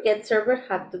 Don't forget, servers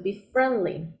have to be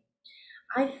friendly.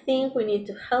 I think we need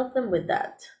to help them with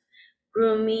that.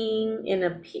 Grooming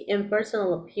and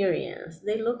personal appearance.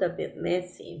 They look a bit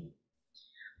messy.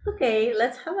 Okay,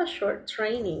 let's have a short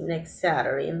training next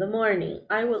Saturday in the morning.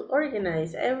 I will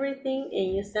organize everything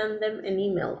and you send them an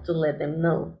email to let them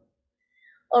know.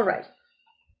 All right.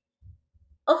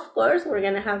 Of course, we're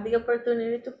going to have the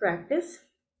opportunity to practice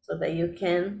so that you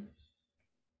can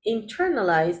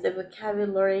internalize the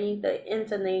vocabulary, the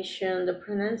intonation, the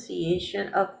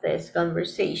pronunciation of this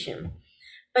conversation.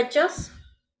 But just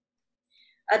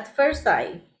at first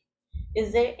sight,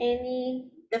 is there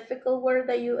any difficult word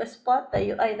that you spot, that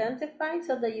you identify,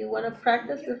 so that you want to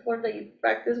practice before that you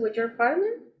practice with your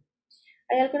partner?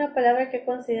 ¿Hay alguna palabra que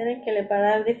consideren que le va a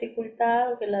dar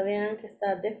dificultad o que la vean que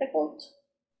está difficult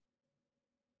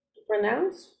to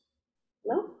pronounce?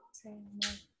 ¿No?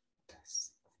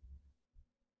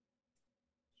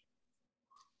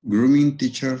 Grooming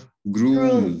teacher.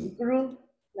 Groom.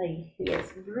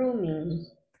 Yes, grooming.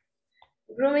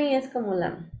 Grooming es como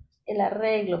el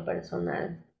arreglo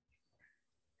personal.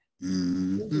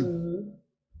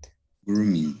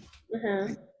 Grooming.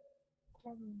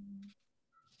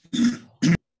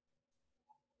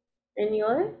 Any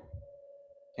other?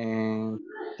 And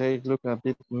they look a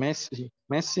bit messy.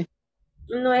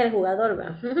 No es el jugador,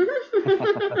 ¿va?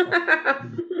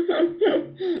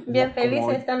 Bien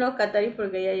felices están los cataríes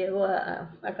porque ya llegó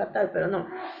a Qatar, pero no.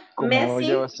 Como Messi.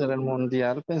 ya va a ser el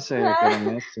mundial, pensé que era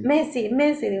Messi.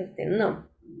 Messi de usted, no.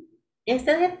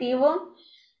 Este adjetivo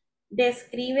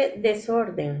describe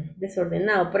desorden,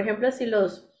 desordenado. Por ejemplo, si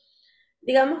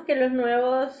digamos que los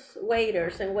nuevos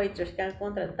waiters and waiters que han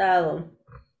contratado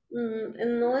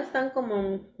no están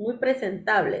como muy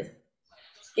presentables.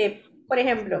 Que, por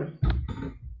ejemplo,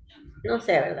 no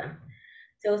sé, ¿verdad?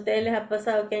 Si a ustedes les ha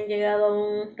pasado que han llegado a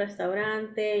un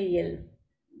restaurante y el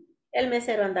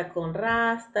mesero anda con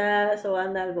rastas o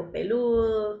anda algo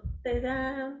peludo, usted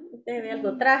ve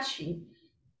algo trashy,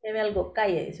 usted ve algo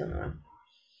calle, dice uno, ¿no?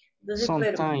 Entonces,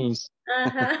 Sometimes.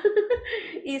 Ajá.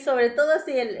 Y sobre todo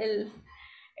si el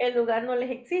lugar no les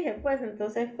exige, pues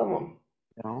entonces como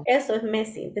eso es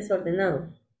messy,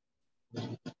 desordenado.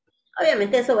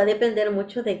 Obviamente eso va a depender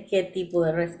mucho de qué tipo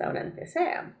de restaurante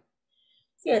sea.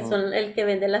 Si es el que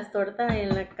vende las tortas en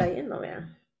la calle, no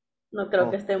vean. No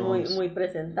creo que esté muy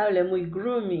presentable, muy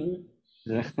grooming.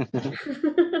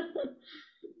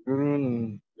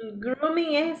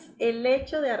 Grooming es el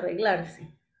hecho de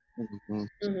arreglarse.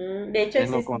 De hecho, es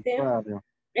lo contrario.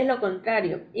 Es lo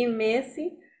contrario. Y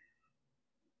messy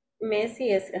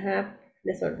es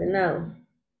desordenado.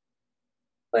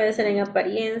 Puede ser en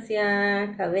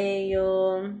apariencia,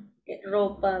 cabello,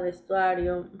 ropa,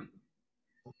 vestuario.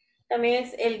 También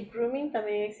es el grooming,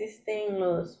 también existe en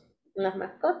las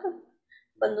mascotas.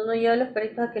 Cuando uno lleva a los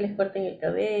perritos a que les corten el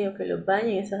cabello, que los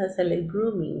bañen, eso es hacer el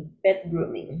grooming, pet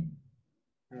grooming.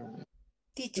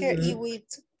 Teacher, y with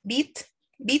bit,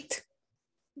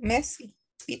 messy.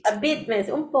 A bit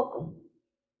messy, un poco.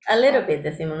 A little bit,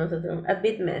 decimos nosotros, a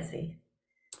bit messy.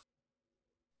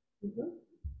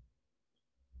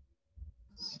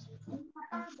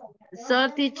 So,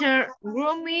 teacher,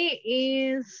 grooming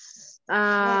is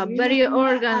very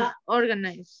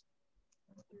organized.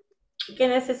 Que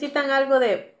necesitan algo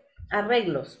de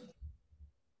arreglos,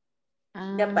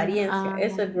 de apariencia.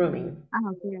 Eso es grooming.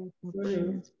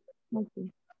 Okay.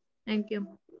 Thank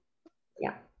you.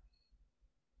 Yeah.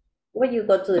 When you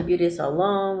go to the beauty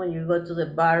salon, when you go to the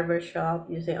barber shop,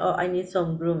 you say, oh, I need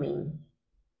some grooming.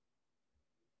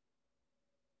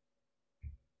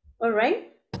 All right?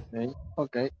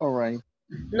 Okay, all right.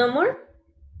 No more?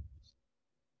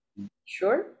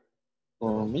 Sure?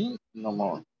 For me, no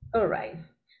more. All right.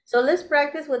 So let's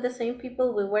practice with the same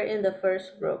people we were in the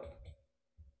first group.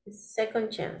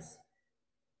 Second chance.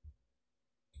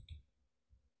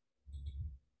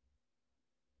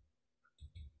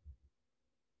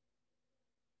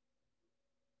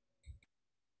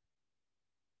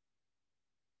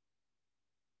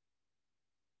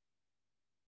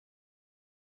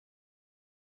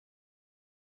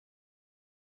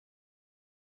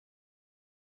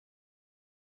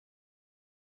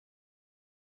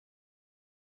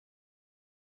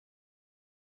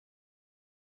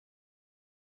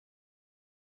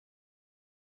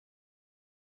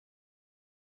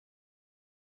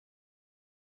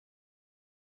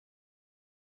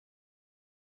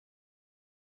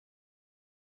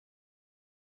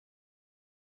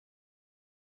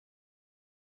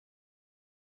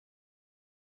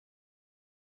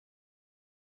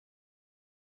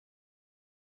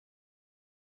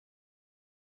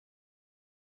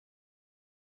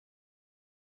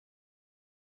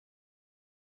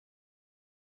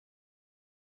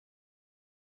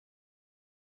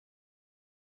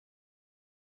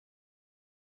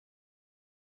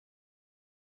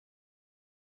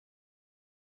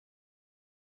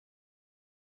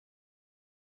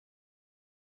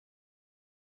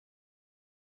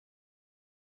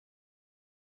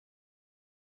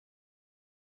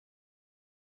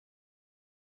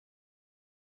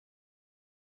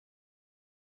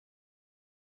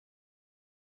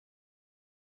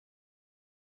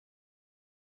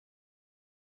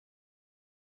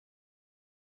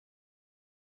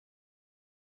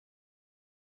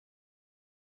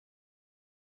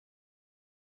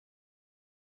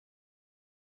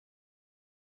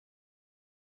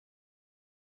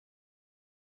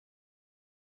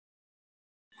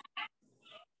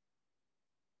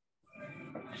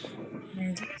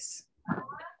 Yes.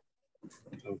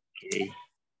 Okay.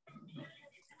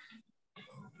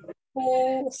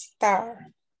 Who start?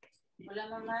 Hola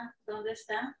mamá, ¿dónde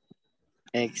está?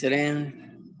 Excelente.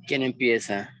 ¿Quién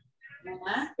empieza?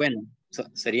 Mamá. Bueno,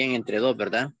 serían entre dos,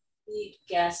 ¿verdad? ¿Y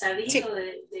qué ha sabido Sí.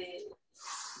 de...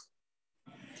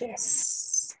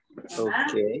 Yes. Mamá?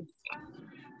 Ok.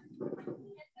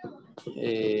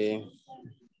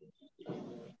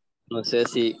 No sé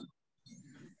si...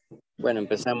 Bueno,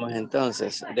 empezamos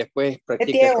entonces. Después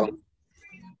practica Diego. con...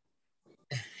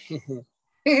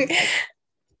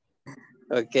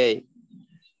 Ok.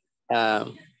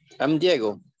 I'm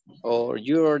Diego. Or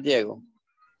you're Diego.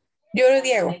 Yo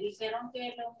Diego. Me dijeron que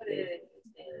el nombre de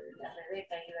la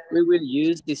Rebeca iba a... We will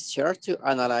use this chart to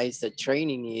analyze the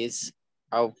training needs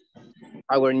of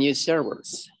our new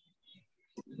servers.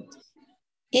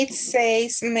 It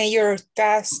says major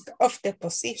task of the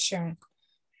position.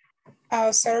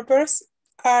 Our servers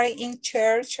are in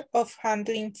charge of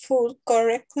handling food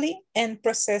correctly and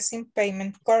processing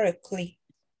payment correctly.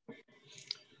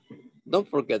 Don't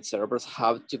forget, servers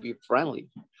have to be friendly.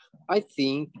 I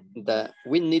think that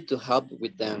we need to help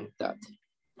with them that.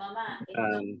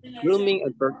 Grooming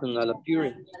and personal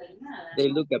appearance. They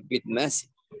look a bit messy.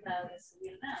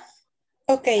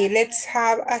 Okay, let's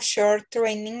have a short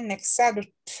training next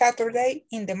Saturday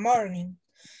in the morning.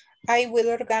 I will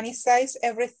organize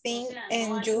everything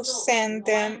and you send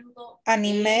them an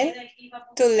email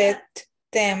to let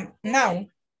them know.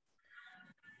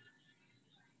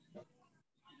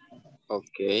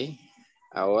 Ok,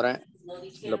 ahora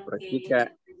lo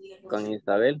practica con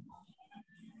Isabel.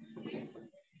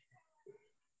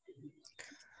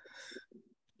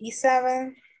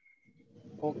 Isabel.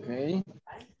 Ok.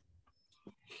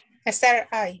 Esther,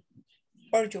 I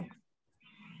or you.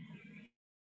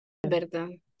 ¿Verdad?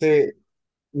 Sí.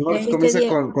 No, Dijiste comienza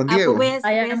Diego. con Ah, Diego. pues I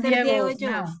voy a am ser Diego Diego yo.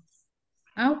 now.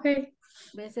 Ah, okay.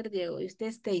 Voy a ser Diego y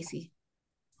usted Stacy.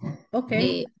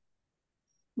 Okay.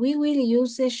 We will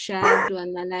use a chart to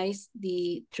analyze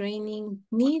the training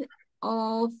need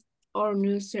of our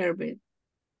new server.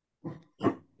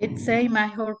 It's a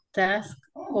major task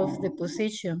of the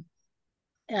position.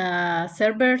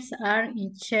 Servers are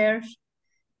in charge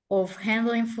of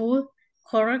handling food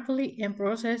correctly and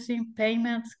processing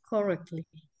payments correctly.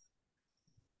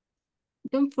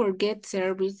 Don't forget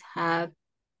servers have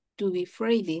to be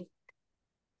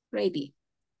ready.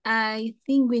 I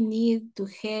think we need to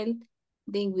help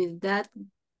them with that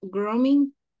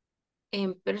grooming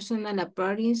and personal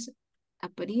appearance.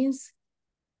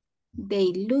 They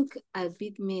look a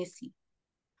bit messy.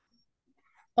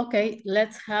 Okay,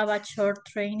 let's have a short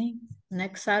training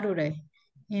next Saturday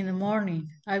in the morning.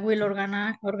 I will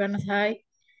organize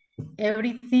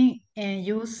everything and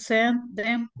you send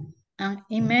them an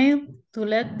email to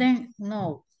let them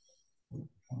know.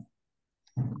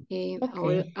 Okay.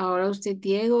 Ahora usted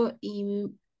Diego y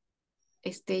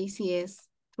Stacy es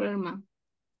Firma.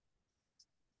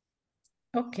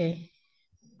 Okay.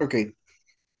 Okay.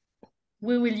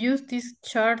 We will use this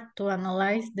chart to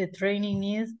analyze the training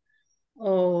needs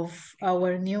of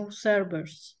our new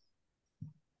servers.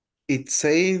 It's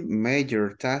a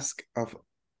major task of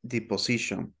the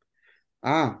position.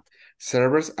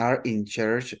 Servers are in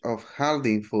charge of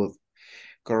handling food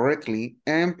correctly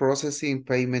and processing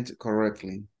payment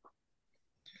correctly.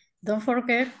 Don't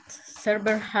forget,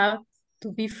 servers have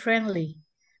to be friendly.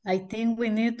 I think we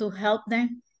need to help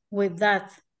them with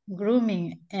that,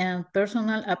 grooming and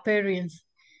personal appearance.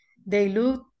 They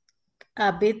look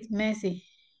a bit messy.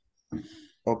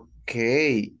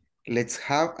 Okay, let's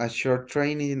have a short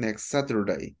training next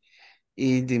Saturday.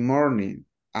 In the morning,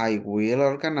 I will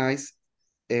organize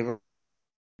every...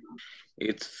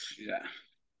 It's, yeah.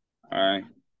 All right.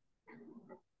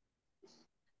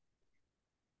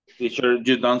 Teacher,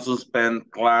 you don't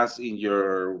suspend class in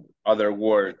your other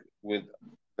work with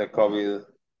the COVID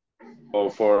or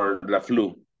for the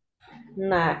flu?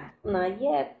 Not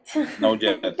yet. Not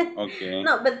yet, okay.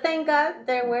 No, but thank God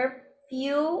there were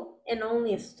few and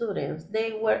only students.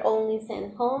 They were only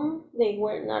sent home. They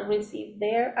were not received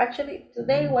there. Actually,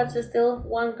 today was still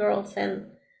one girl sent,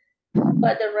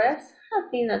 but the rest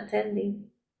have been attending.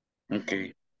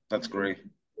 Okay, that's great.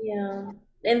 Yeah.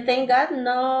 And thank God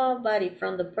nobody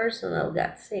from the personnel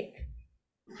got sick.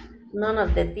 None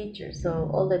of the teachers. So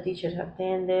all the teachers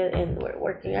attended and were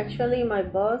working. Actually, my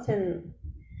boss and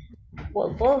well,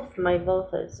 both my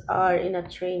bosses are in a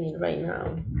training right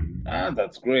now.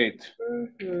 That's great.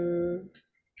 Mm-hmm.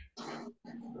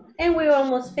 And we're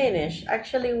almost finished.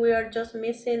 Actually, we are just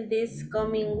missing this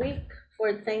coming week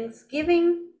for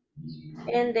Thanksgiving.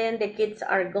 and then the kids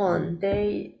are gone.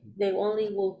 They only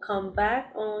will come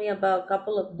back only about a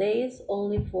couple of days,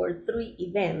 only for 3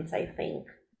 events, I think.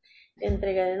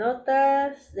 Entrega de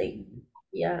notas,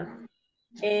 yeah.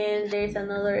 And there's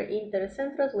another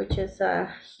Intercentros, which is a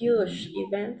huge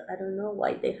event. I don't know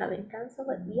why they haven't canceled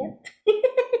it yet.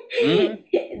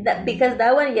 Because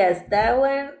that one, yes, that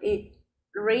one, it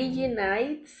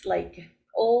reunites like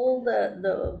all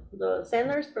the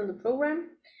centers from the program.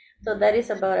 So that is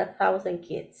about 1,000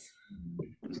 kids.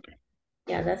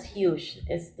 Yeah, that's huge.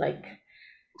 It's like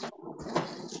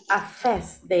a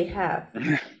fest they have.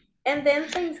 And then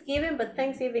Thanksgiving, but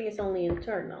Thanksgiving is only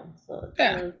internal. So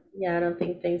I don't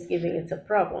think Thanksgiving is a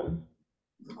problem.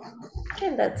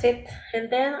 And that's it. And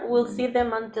then we'll see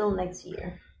them until next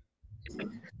year.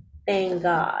 Thank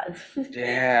God.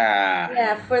 Yeah.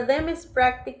 Yeah, for them it's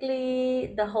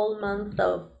practically the whole month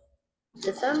of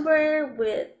December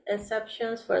with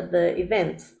exceptions for the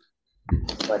events.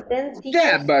 But then teachers,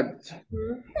 Yeah, but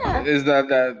is that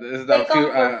they come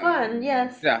few, for fun,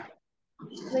 yes. Yeah.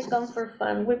 They come for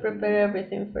fun. We prepare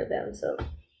everything for them, so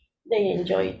they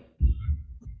enjoy it.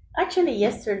 Actually,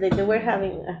 yesterday they were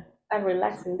having a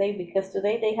relaxing day because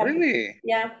today they have Really?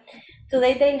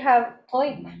 today they have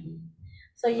toy.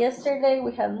 So yesterday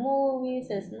we had movies,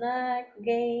 snacks,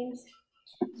 games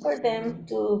for them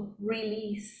to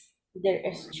release their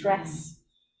stress.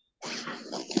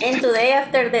 And today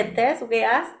after the test, we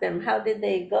asked them how did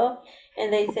they go,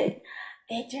 and they said,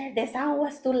 "Teacher, the sound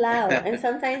was too loud." And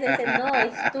sometimes they say, "No,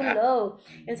 it's too low."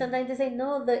 And sometimes they say,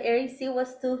 "No, the AC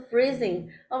was too freezing."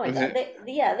 Oh my God,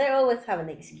 they always have an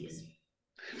excuse.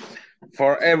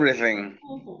 For everything.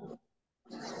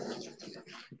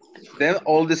 Then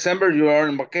all December you are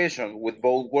on vacation with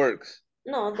both works.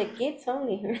 No, the kids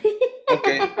only.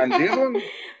 Okay, and this one?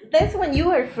 That's when you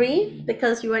are free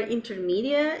because you are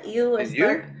intermediate. You will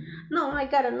start. No, I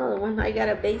got another one. I got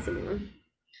a basic one.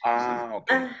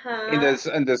 Okay.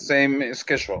 In the same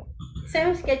schedule.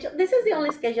 Same schedule. This is the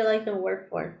only schedule I can work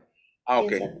for.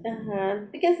 Okay.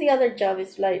 Because the other job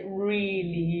is like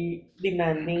really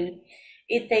demanding.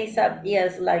 It takes up,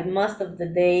 yes, like most of the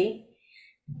day.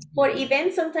 For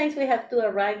events, sometimes we have to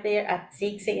arrive there at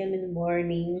 6 a.m. in the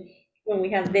morning when we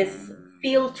have this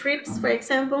field trips, for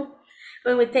example.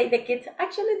 When we take the kids,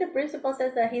 actually, the principal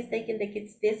says that he's taking the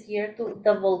kids this year to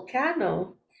the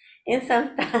volcano in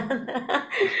Santa Ana.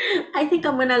 I think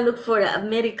I'm gonna look for a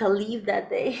medical leave that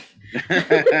day.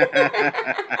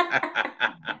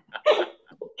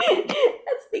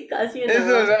 That's because, you know. This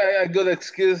is a good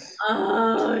excuse.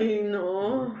 I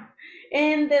know.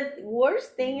 And the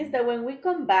worst thing is that when we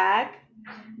come back,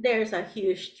 there's a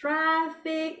huge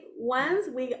traffic once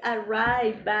we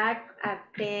arrive back at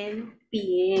 10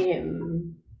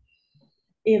 p.m.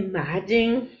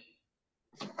 Imagine.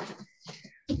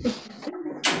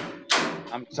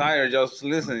 I'm tired just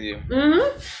listening to you.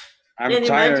 Mm-hmm. I'm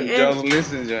tired just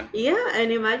listening to you. Yeah,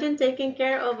 and imagine taking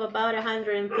care of about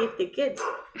 150 kids.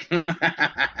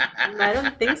 I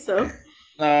don't think so.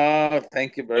 No,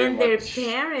 thank you very much.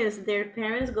 And their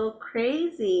parents go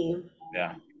crazy.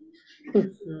 Yeah.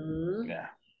 Yeah.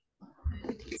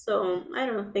 So I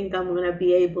don't think I'm gonna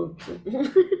be able to.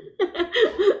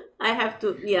 I have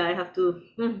to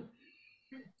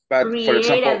but create for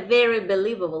example, a very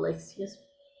believable excuse.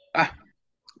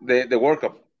 The World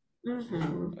Cup.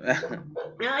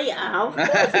 Oh yeah, of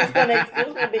course he's gonna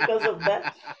excuse me because of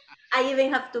that. I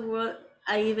even have to work.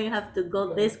 I even have to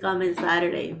go this coming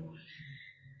Saturday.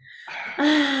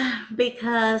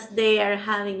 Because they are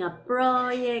having a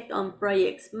project on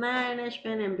projects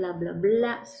management and blah blah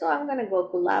blah. So I'm gonna go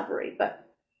collaborate. But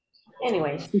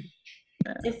anyways,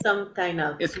 it's some kind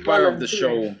of it's part of the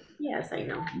show. Yes, I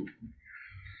know.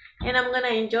 And I'm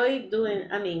gonna enjoy doing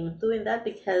that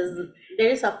because there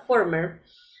is a former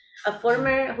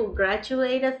who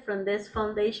graduated from this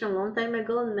foundation a long time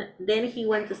ago. And then he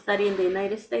went to study in the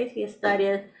United States. He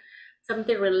studied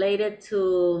something related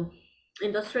to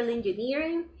industrial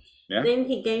engineering. Yeah. Then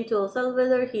he came to El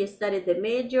Salvador. He studied the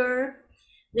major.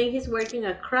 Then he's working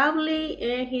at Crowley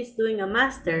and he's doing a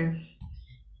master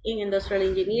in industrial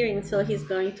engineering. So he's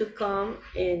going to come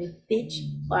and teach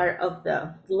part of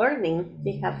the learning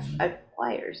they have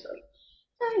acquired. So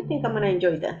I think I'm gonna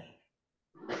enjoy that.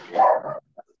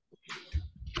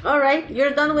 All right,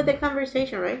 you're done with the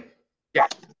conversation, right? Yeah.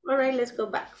 All right, let's go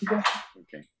back. Okay.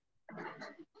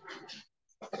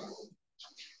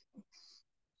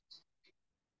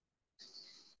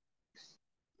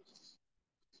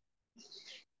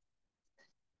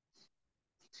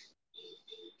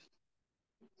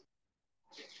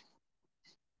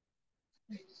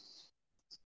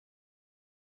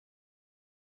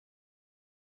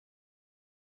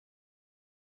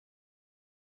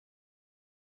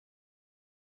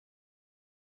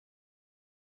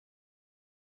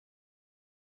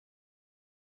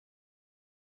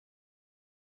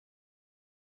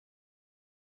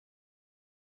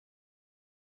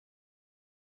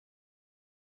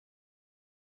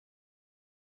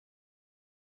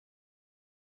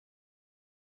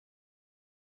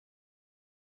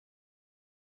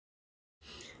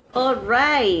 All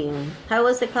right. How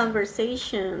was the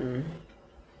conversation?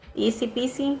 Easy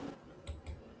peasy?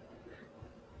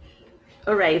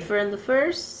 All right, for the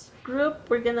first group,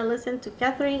 we're gonna listen to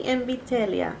Catherine and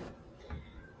Vitelia.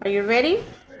 Are you ready?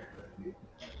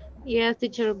 Yes,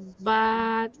 teacher,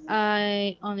 but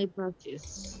I only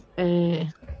practice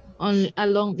only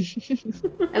alone.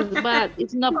 But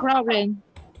it's no problem.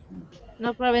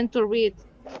 No problem to read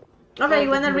All right, all you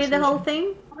the wanna read the whole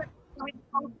conversation.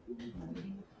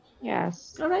 thing?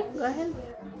 Yes. All right, go ahead.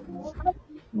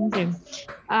 Okay.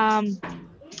 Um,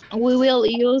 we will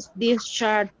use this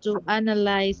chart to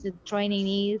analyze the training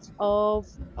needs of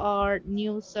our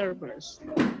new servers.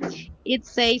 It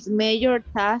says major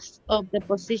tasks of the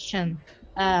position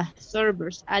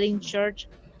servers are in charge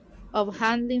of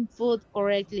handling food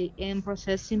correctly and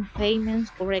processing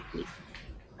payments correctly.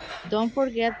 Don't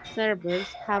forget servers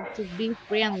have to be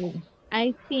friendly.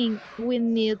 I think we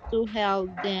need to help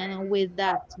them with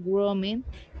that grooming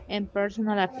and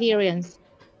personal appearance.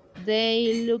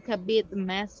 They look a bit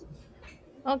messy.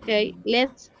 Okay,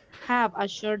 let's have a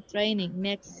short training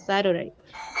next Saturday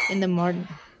in the morning.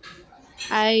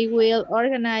 I will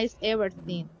organize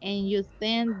everything and you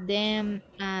send them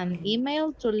an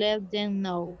email to let them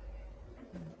know.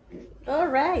 All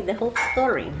right, the whole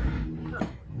story.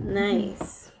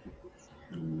 Nice.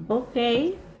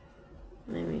 Okay,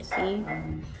 let me see.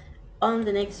 On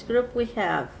the next group, we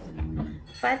have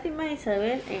Fatima,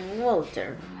 Isabel, and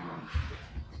Walter.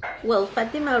 Well,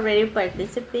 Fatima already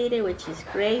participated, which is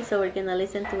great, so we're gonna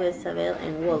listen to Isabel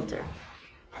and Walter.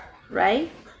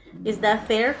 Right? Is that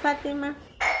fair, Fatima?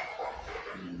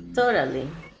 Totally.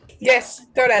 Yes,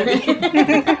 totally.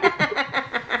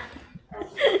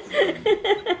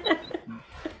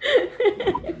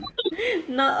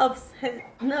 No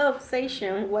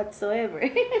obsession whatsoever.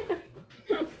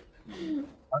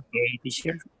 Okay,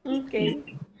 teacher. Okay.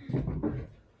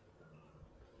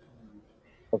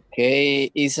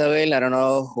 Okay, Isabel, I don't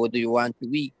know, who do you want to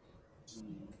be?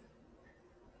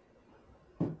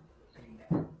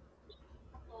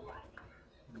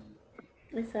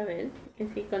 Isabel, is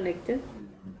he connected?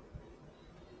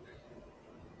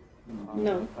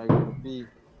 No. I will be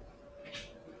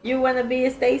You wanna be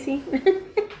Stacy?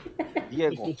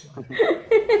 Diego.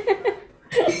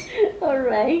 All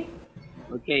right.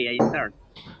 Okay, I start.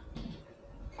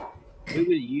 We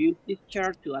will use this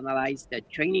chart to analyze the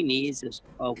training needs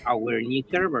of our new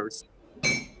servers.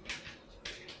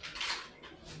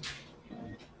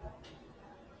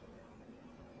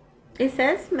 It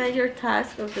says major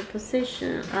task of the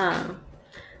position.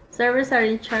 Servers are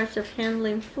in charge of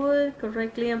handling food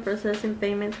correctly and processing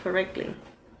payments correctly.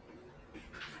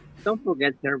 Don't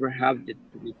forget servers have to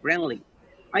be friendly.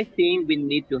 I think we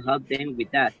need to help them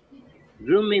with that.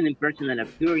 Grooming and personal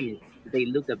appearance, they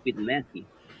look a bit messy.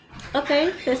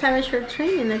 Okay, let's have a short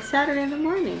training next Saturday in the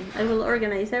morning. I will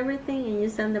organize everything and you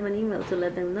send them an email to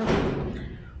let them know.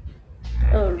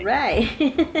 All right.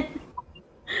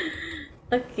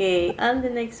 Okay, and the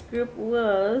next group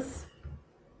was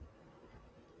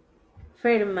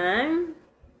Ferman,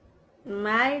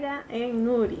 Mayra, and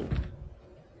Nuri.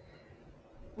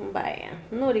 Vaya,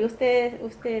 Nuri, usted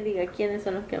diga quiénes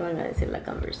son los que van a decir la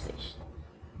conversation.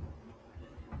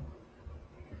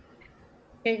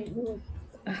 Okay.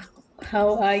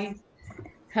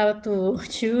 How to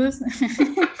choose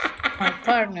my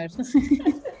partners.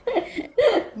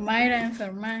 Mayra and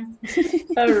Ferman.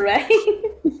 All right.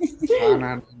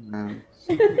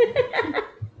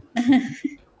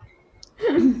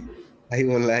 I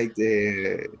would like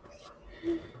the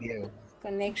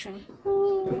Connection.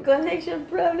 Connection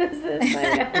problems.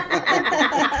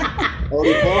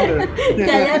 Oliver.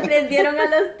 Ya le aprendieron a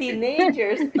los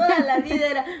teenagers. Toda la vida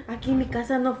era, aquí en mi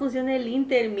casa no funciona el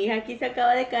Inter, mija, aquí se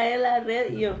acaba de caer la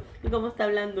red. Y yo, ¿cómo está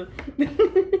hablando?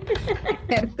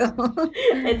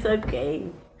 It's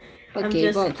okay. I'm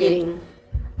just kidding.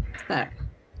 Start.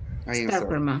 I am Start,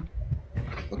 sorry. Ferman.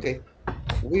 Okay.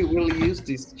 We will use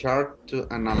this chart to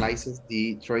analyze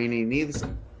the training needs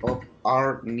of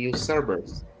our new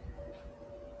servers.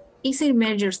 Is a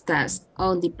major task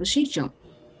on the position.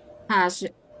 As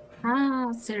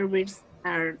servers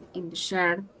are in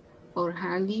charge of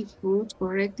handling food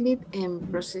correctly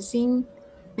and processing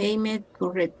payment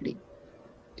correctly.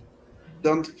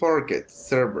 Don't forget,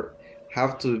 server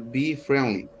have to be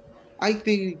friendly. I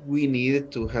think we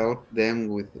need to help them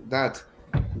with that.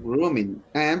 Grooming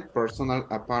and personal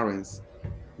appearance.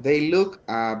 They look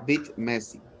a bit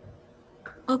messy.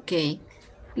 Okay,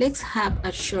 let's have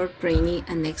a short training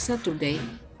next Saturday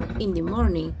in the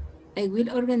morning. I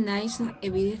will organize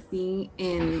everything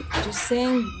and to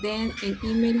send them an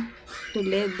email to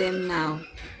let them know.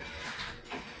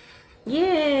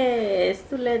 Yes,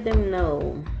 to let them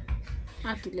know.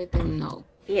 To let them know.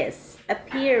 Yes,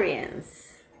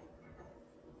 appearance.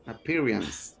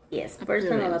 Appearance. Yes,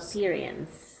 personal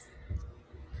appearance.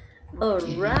 All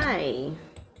right.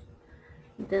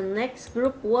 The next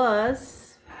group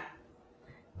was,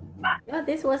 oh,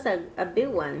 this was a big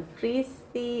one.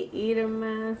 Christy,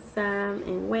 Irma, Sam,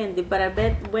 and Wendy. But I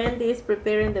bet Wendy is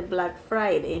preparing the Black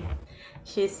Friday.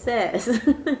 She says.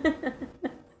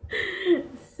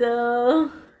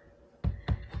 So,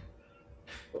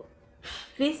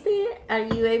 Christy, are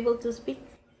you able to speak?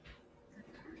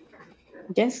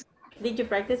 Yes. Did you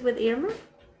practice with Irma?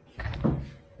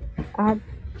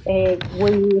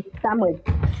 With Samuel.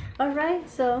 All right,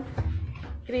 so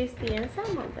Christy and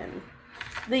Samuel then.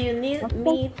 Do you need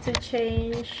me to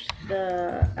change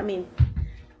the,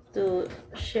 to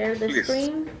share the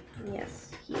screen?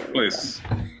 Yes, here please.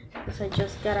 Because I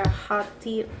just got a hot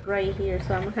tea right here,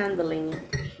 so I'm handling it.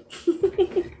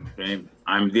 Okay,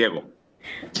 I'm Diego.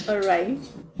 All right.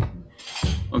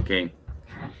 Okay.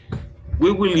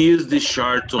 We will use this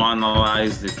chart to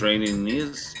analyze the training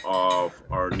needs of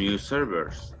our new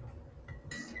servers.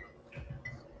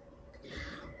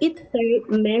 It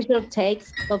measure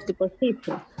takes of the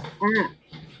position.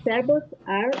 Servers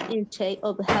are in charge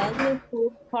of handling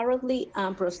food correctly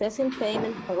and processing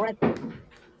payment correctly.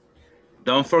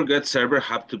 Don't forget servers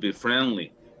have to be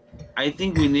friendly. I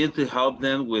think we need to help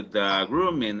them with the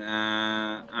grooming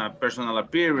and personal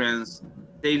appearance.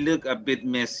 They look a bit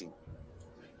messy.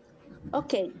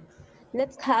 Okay,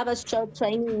 let's have a short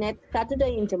training next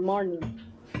Saturday in the morning.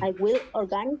 I will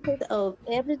organize it of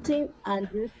everything and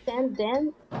you send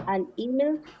them an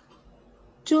email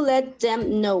to let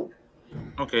them know.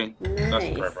 Okay, nice. That's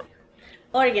perfect.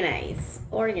 Organize.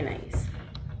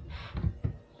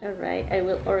 All right, I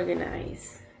will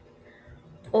organize.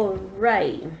 All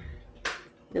right.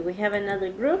 Do we have another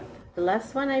group? The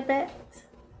last one, I bet.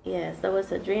 Yes, that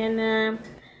was Adriana,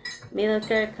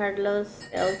 Milker, Carlos,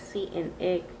 Elsie, and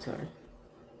Hector.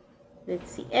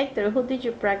 Let's see, Hector, who did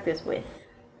you practice with?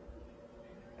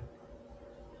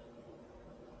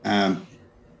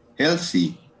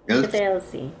 Elsie. With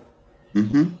Elsie.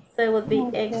 So it would be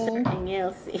Hector and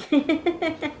Elsie.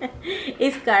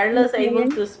 Is Carlos able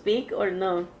to speak or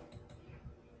no?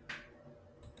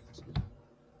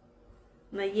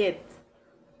 Not yet.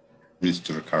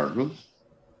 Mr. Carlos.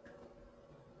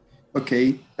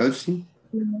 Okay, Elsie.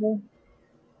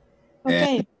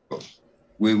 Okay.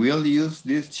 We will use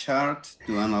this chart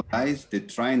to analyze the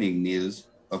training needs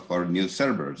of our new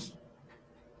servers.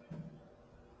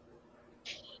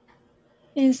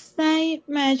 Inside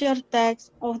major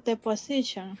text of the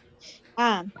position.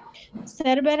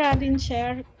 Servers are in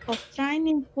charge of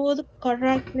training food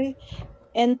correctly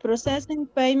and processing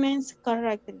payments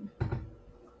correctly.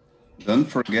 Don't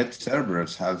forget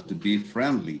servers have to be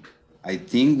friendly. I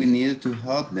think we need to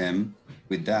help them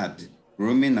with that,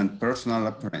 grooming and personal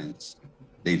appearance.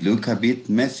 They look a bit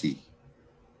messy.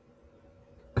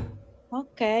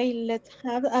 Okay, let's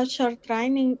have a short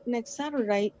training next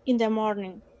Saturday in the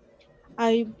morning.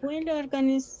 I will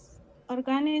organize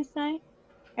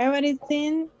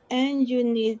everything and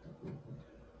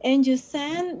you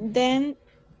send them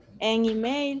an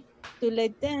email to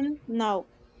let them know.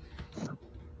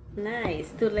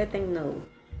 Nice, to let them know.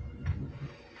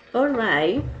 All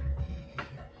right.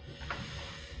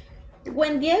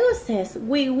 When Diego says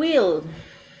we will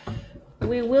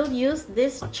use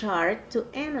this chart to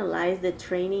analyze the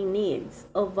training needs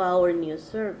of our new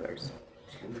servers.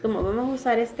 Como vamos a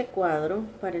usar este cuadro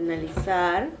para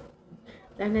analizar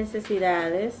las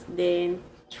necesidades de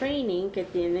training que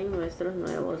tienen nuestros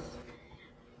nuevos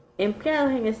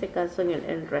empleados, en este caso en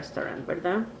el restaurante,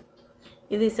 ¿verdad?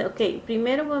 Y dice, ok,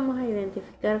 primero vamos a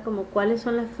identificar como cuáles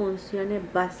son las funciones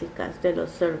básicas de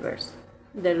los servers,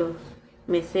 de los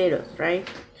meseros, right?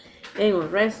 En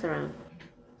un restaurant.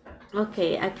 Ok,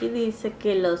 aquí dice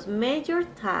que los major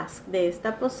tasks de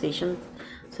esta position,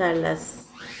 o sea, las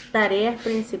tareas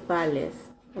principales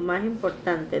o más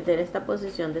importantes de esta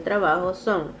posición de trabajo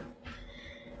son,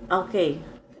 ok,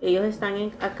 ellos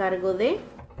están a cargo de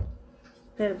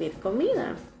servir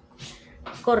comida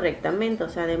correctamente, o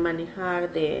sea, de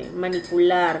manejar, de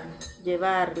manipular,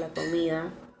 llevar la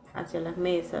comida hacia las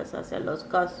mesas, hacia los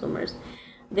customers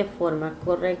de forma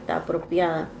correcta,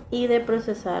 apropiada, y de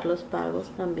procesar los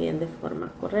pagos también de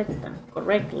forma correcta,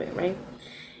 correctly, right?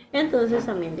 Entonces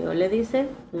también Diego le dice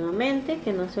nuevamente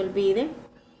que no se olvide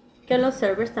que los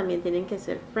servers también tienen que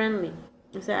ser friendly,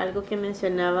 o sea, algo que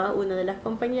mencionaba una de las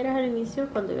compañeras al inicio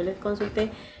cuando yo les consulté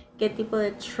qué tipo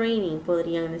de training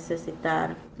podrían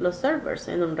necesitar los servers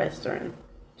en un restaurant.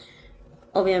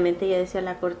 obviamente ya decía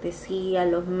la cortesía,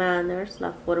 los manners,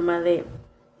 la forma de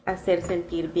hacer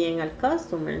sentir bien al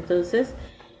customer. Entonces,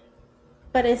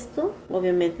 para esto,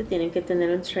 obviamente tienen que tener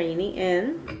un training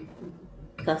en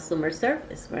customer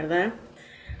service, ¿verdad?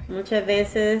 Muchas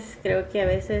veces, creo que a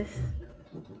veces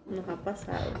nos ha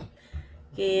pasado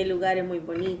que el lugar es muy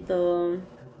bonito,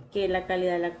 que la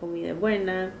calidad de la comida es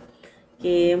buena,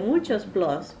 que muchos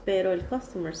plus, pero el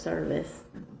customer service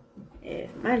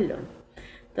es malo.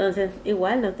 Entonces,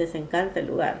 igual nos desencanta el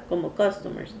lugar como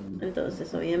customers.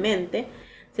 Entonces, obviamente,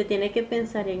 se tiene que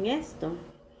pensar en esto.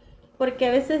 Porque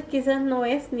a veces quizás no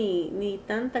es ni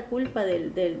tanta culpa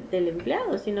del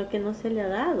empleado, sino que no se le ha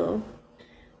dado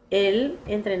el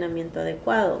entrenamiento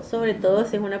adecuado. Sobre todo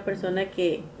si es una persona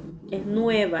que es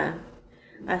nueva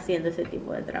haciendo ese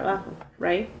tipo de trabajo,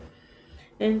 right?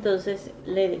 Entonces,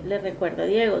 le recuerdo a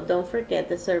Diego, don't forget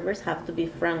the servers have to be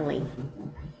friendly.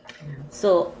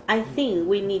 So, I think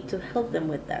we need to help them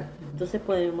with that. Entonces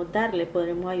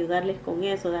podremos ayudarles con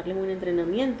eso, darles un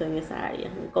entrenamiento en esa área,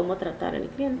 en cómo tratar al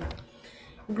cliente.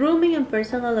 Grooming and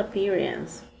personal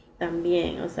appearance,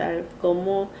 también, o sea,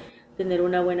 cómo tener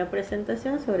una buena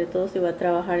presentación, sobre todo si va a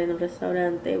trabajar en un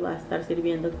restaurante, va a estar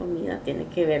sirviendo comida, tiene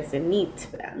que verse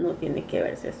neat, ¿verdad? No tiene que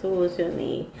verse sucio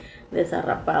ni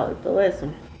desarrapado y todo eso.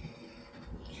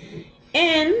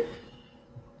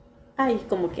 Ahí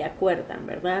como que acuerdan,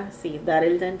 ¿verdad? Sí, dar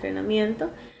el entrenamiento,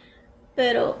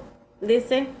 pero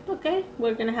dice, ok,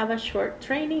 we're gonna have a short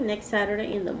training next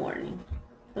Saturday in the morning.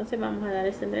 Entonces vamos a dar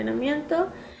este entrenamiento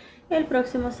el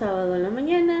próximo sábado en la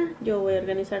mañana. Yo voy a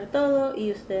organizar todo y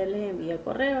usted les envía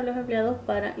correo a los empleados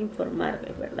para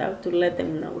informarles, ¿verdad? To let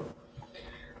them know.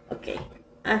 Ok,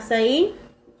 hasta ahí,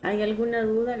 ¿hay alguna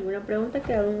duda, alguna pregunta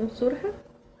que aún surja?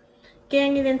 ¿Qué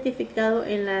han identificado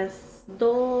en las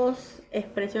dos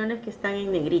expresiones que están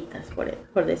en negritas,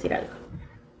 por decir algo?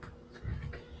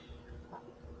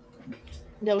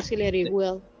 The auxiliary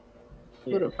will.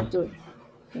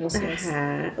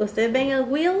 Ajá. Ustedes ven el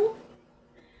will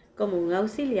como un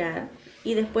auxiliar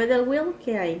y después del will,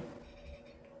 ¿qué hay?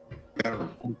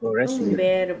 Un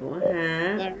verbo,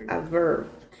 ajá, a verb.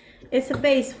 Es a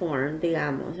base form,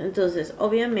 digamos. Entonces,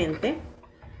 obviamente,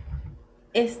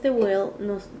 este will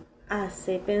nos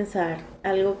hace pensar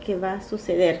algo que va a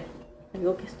suceder,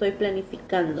 algo que estoy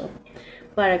planificando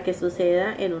para que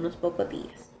suceda en unos pocos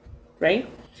días, right?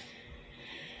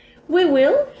 We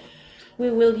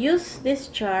will use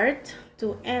this chart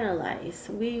to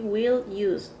analyze. We will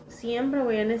use. Siempre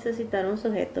voy a necesitar un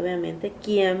sujeto, obviamente.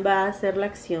 ¿Quién va a hacer la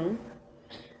acción?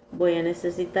 Voy a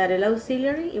necesitar el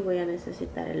auxiliary y voy a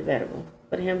necesitar el verbo.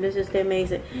 Por ejemplo, si usted me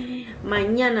dice,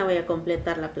 mañana voy a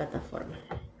completar la plataforma.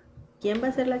 ¿Quién va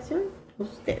a hacer la acción?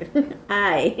 Usted.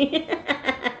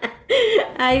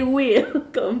 I will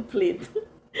complete.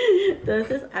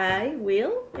 Entonces, I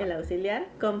will, el auxiliar,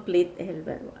 complete es el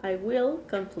verbo. I will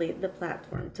complete the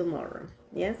platform tomorrow.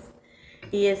 Yes.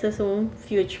 Y eso es un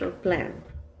future plan.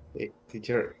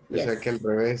 Teacher, Yes. O sea que al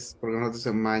revés, porque nosotros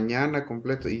decimos mañana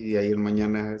completo y ahí el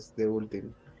mañana es de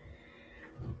último.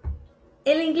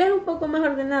 El inglés es un poco más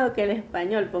ordenado que el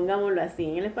español, pongámoslo así.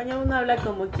 En el español uno habla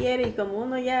como quiere y como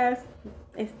uno ya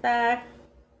está,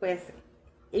 pues,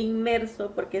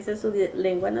 inmerso, porque esa es su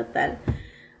lengua natal.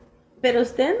 Pero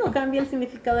usted no cambia el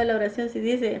significado de la oración si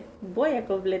dice, voy a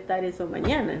completar eso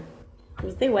mañana.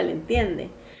 Usted igual entiende.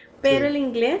 Pero el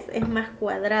inglés es más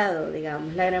cuadrado,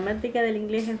 digamos. La gramática del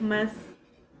inglés es más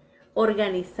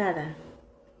organizada,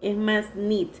 es más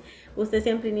neat. Usted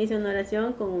siempre inicia una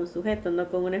oración con un sujeto, no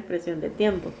con una expresión de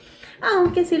tiempo.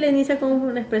 Aunque si le inicia con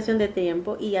una expresión de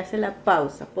tiempo y hace la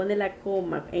pausa, pone la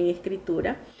coma en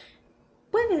escritura,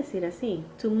 puede decir así,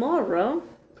 tomorrow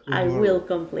I will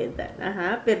complete that.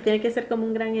 Ajá, pero tiene que ser como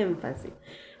un gran énfasis.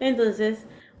 Entonces,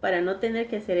 para no tener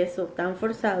que hacer eso tan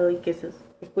forzado y que se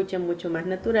escuche mucho más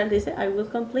natural, dice I will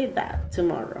complete that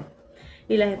tomorrow.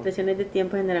 Y las expresiones de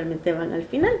tiempo generalmente van al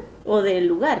final o del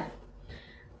lugar.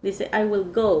 Dice I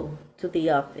will go to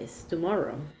the office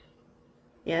tomorrow.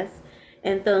 Yes.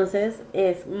 Entonces,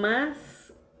 es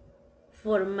más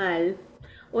formal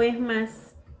o es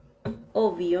más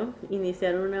obvio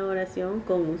iniciar una oración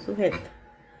con un sujeto.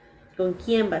 ¿Con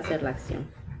quién va a ser la acción?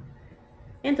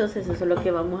 Entonces eso es lo que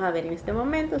vamos a ver en este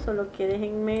momento. Solo que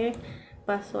déjenme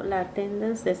paso la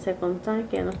attendance de second time,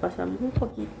 que ya nos pasamos un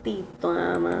poquitito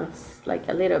nada más, like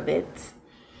a little bit.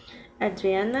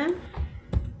 Adriana,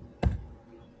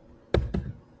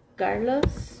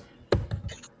 Carlos,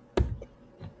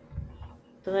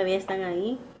 todavía están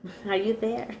ahí. Are you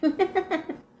there?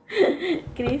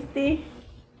 Christy,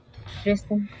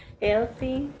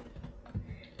 Elsie,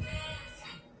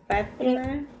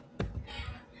 Fátima,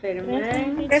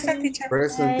 Fermán, Present, teacher.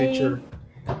 Present, teacher.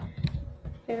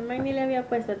 Germán ni le había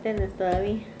puesto attendance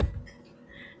todavía.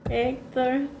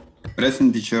 Héctor.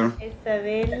 Present, teacher.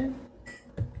 Isabel.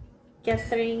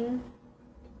 Catherine.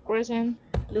 Present.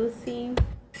 Lucy.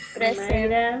 Present.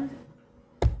 Mayra.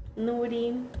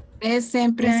 Nuri.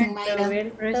 Present, Mayra.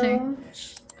 Roberto. Present.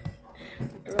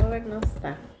 Robert no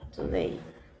está today.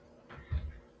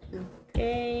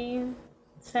 Okay.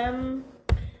 Sam.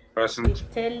 Present.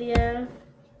 Vitelia.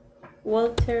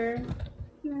 Walter.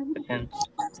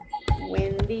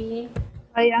 Wendy.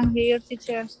 I am here,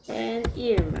 teacher. And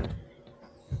Irma.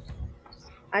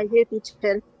 I here,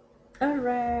 teacher. All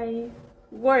right.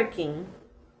 Working.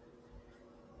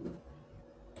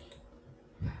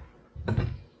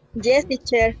 Yes,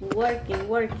 teacher.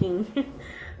 Working.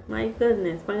 My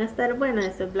goodness. Van a estar buenas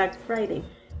ese Black Friday.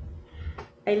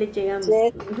 Ahí le llegamos.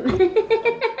 Yes.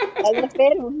 Ahí lo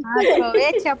espero.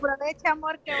 Aprovecha,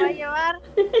 amor, que va a llevar.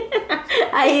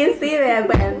 Ahí sí, vea,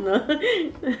 bueno.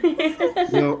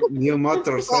 New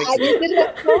motorcycle. Ahí sí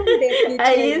responde, teacher.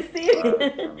 Ahí sí.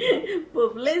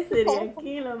 Publicity,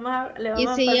 aquí le vamos Y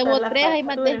a si pasar llevo la 3 hay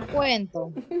más factura.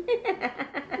 descuento.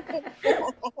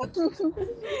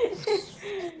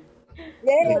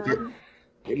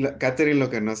 Catherine, lo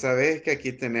que no sabes es que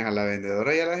aquí tenés a la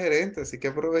vendedora y a la gerente, así que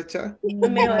aprovecha.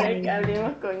 Mejor que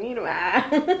hablemos con Irma.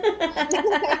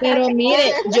 Pero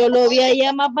mire, yo lo vi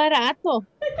allá más barato.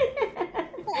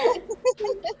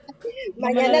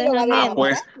 Mañana lo van a ver.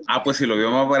 Pues si lo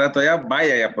vio más barato ya,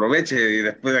 vaya y aproveche y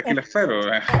después de aquí lo espero.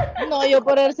 No, yo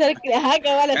por el ser que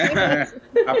vale.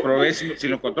 Aproveche, si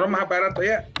lo encontró más barato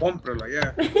ya, cómprelo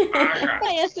ya.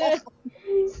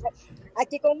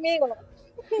 Aquí conmigo.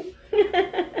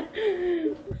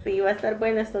 Sí, va a estar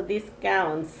bueno estos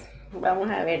discounts.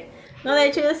 Vamos a ver. No, de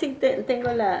hecho yo sí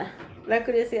tengo la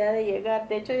curiosidad de llegar.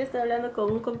 De hecho yo estoy hablando con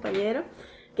un compañero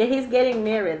que he's getting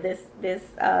married this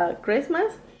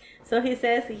Christmas. So he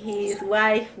says his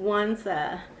wife wants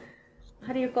a,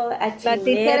 how do you call it? A La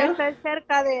tijera chinero. está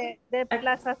cerca de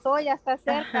Plaza Soya, está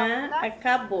cerca. Ajá, a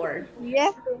cupboard.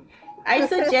 Yes. I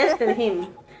suggested him.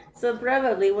 So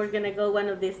probably we're gonna go one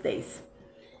of these days.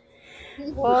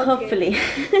 Okay. Hopefully.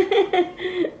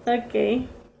 Okay.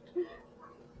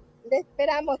 Le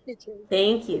esperamos, teacher.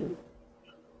 Thank you.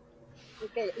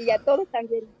 Okay. Y a todos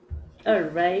también. All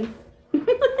right.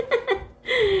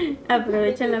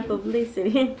 Aprovechen la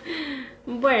publicity.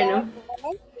 Bueno.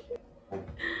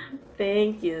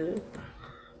 Thank you.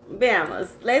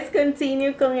 Veamos. Let's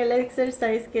continue con el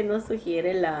exercise que nos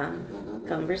sugiere la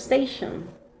conversation.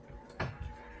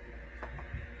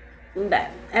 Va.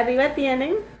 Arriba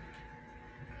tienen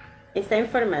esta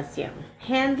información.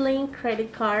 Handling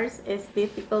credit cards is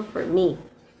difficult for me.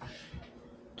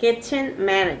 Kitchen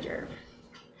manager.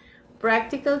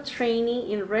 Practical training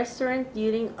in restaurant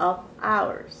during off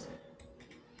hours.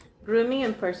 Grooming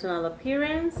and personal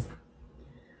appearance.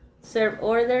 Serve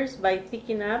orders by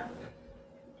picking up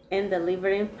and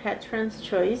delivering patron's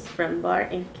choice from bar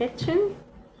and kitchen.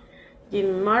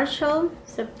 Jim Marshall,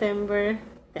 September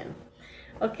 10.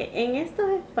 Ok, en estos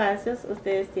espacios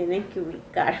ustedes tienen que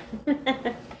ubicar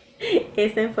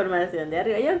esta información de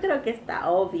arriba. Yo creo que está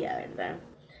obvia, ¿verdad?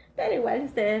 Pero igual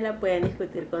ustedes la pueden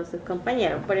discutir con sus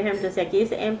compañeros. Por ejemplo, si aquí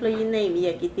dice Employee Name y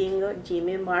aquí tengo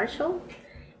Jimmy Marshall,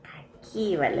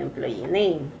 aquí va el Employee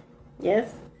Name.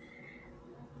 ¿Yes?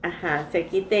 Ajá, si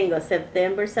aquí tengo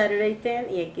September Saturday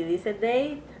 10 y aquí dice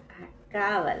Date,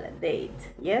 acá va la Date.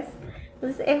 ¿Yes?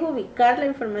 Entonces es ubicar la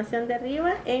información de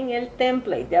arriba en el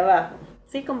template de abajo.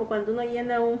 ¿Sí? Como cuando uno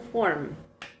llena un form.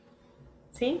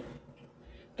 ¿Sí?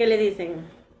 ¿Qué le dicen?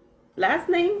 Last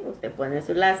name, usted pone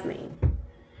su last name.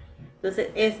 Entonces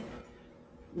es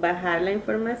bajar la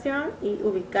información y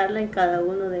ubicarla en cada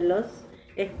uno de los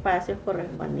espacios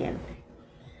correspondientes.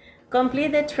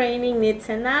 Complete the training needs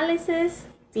analysis,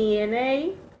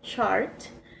 DNA, chart,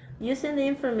 using the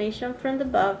information from the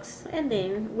box, and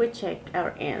then we check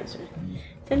our answer.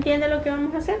 ¿Se entiende lo que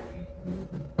vamos a hacer?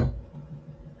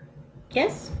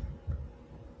 Yes?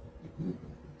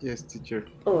 Yes, teacher.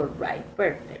 All right,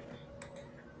 perfect.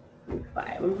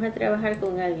 Bye. Vamos a trabajar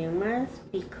con alguien más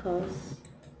because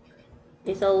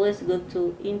it's always good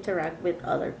to interact with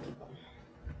other people.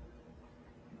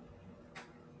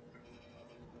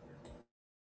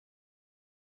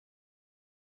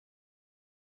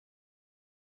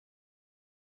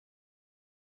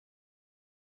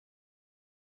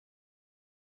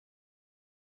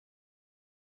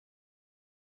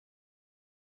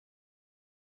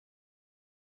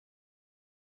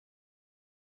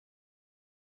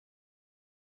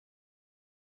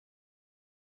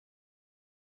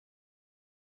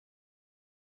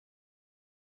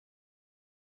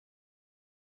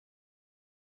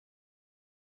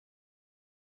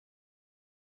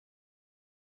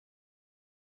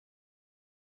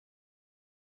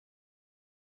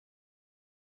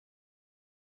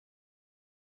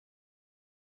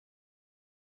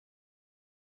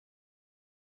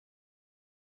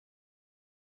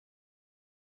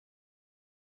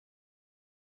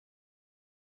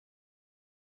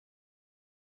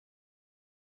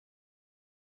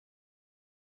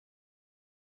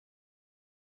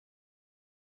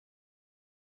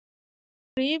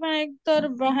 arriba,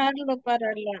 Héctor, bajarlo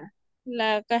para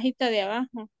la cajita de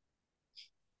abajo.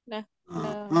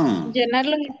 Llenar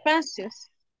los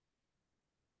espacios.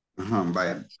 Ajá,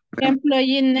 vaya.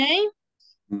 Employee name.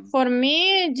 For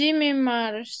me, Jimmy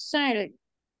Marshall.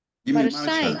 Jimmy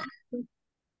Marshall.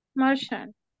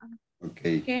 Marshall.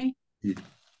 Okay. Okay.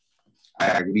 I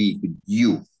agree with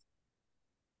you.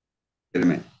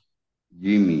 Espérame.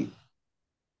 Jimmy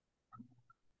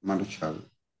Marshall.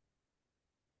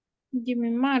 Jimmy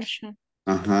Marshall.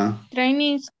 Ajá.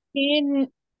 Training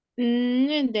skill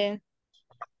needed.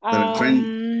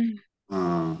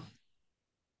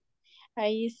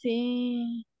 Ahí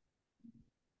sí.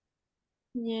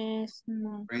 Yes,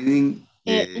 no. Training.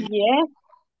 Yes.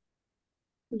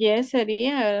 Yes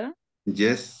sería, ¿verdad?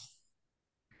 Yes.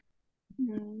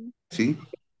 Sí.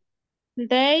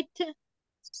 Date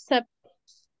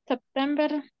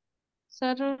September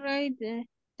Saturday the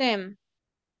 10th.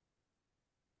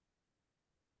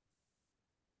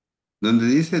 Donde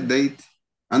dice date.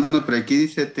 Ah, no, pero aquí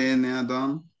dice TNA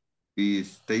Don y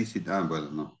Stacy. Ah, bueno,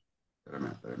 no.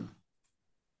 Espérame.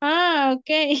 Ah, ok.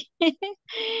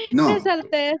 No. Me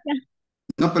salté esa.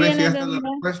 No, pero aquí Tiene está la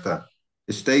respuesta.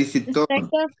 Stacy Tom.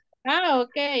 Ah,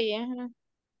 ok.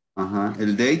 Ajá.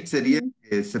 El date sería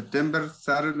September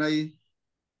Saturday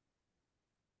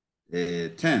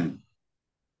 10.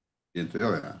 Siento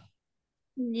yo, ¿verdad?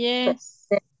 Yes.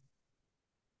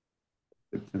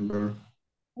 September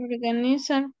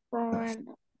Organizer for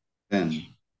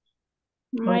 10.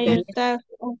 major task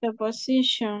of the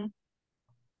position.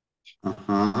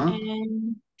 Ajá.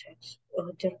 And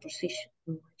Other position.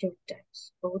 Major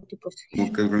task of the position.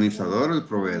 Como que el organizador o el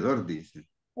proveedor dice.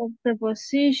 of the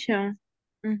position.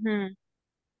 El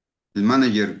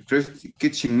manager,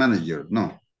 kitchen manager,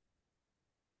 no.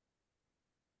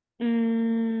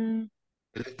 Él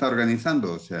está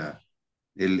organizando, o sea,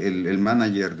 el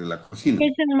manager de la cocina.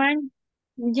 Kitchen man.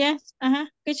 Yes,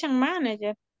 kitchen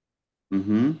manager.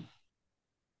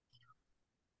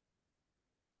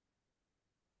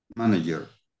 Manager.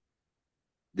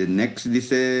 The next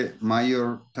dice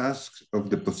major tasks of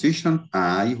the position.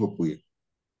 Ah, hijo puya.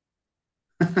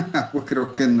 Pues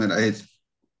creo que no era eso.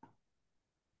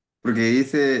 Porque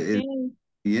dice el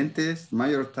siguiente es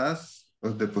major tasks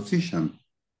of the position.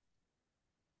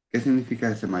 ¿Qué significa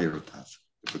ese major task?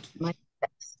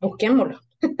 Busquémoslo.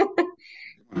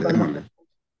 Démosle.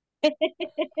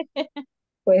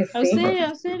 Pues sí.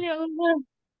 Auxilio.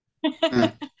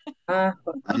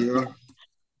 Mayor.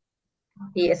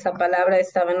 Y esa palabra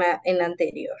estaba en la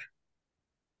anterior.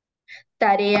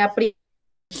 Tarea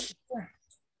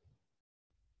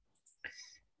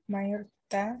Major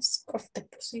task of the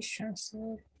position.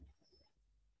 So,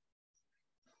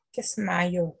 ¿qué es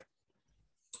mayor?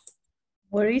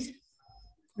 What is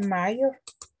Mayor.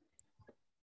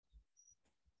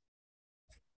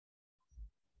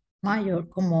 mayor?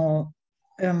 Como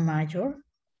el mayor,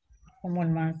 como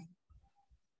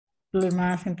lo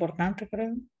más importante,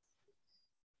 creo.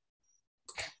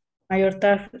 Mayor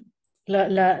task,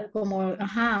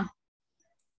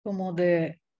 como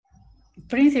de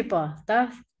principal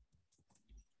task,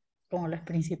 como las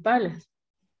principales.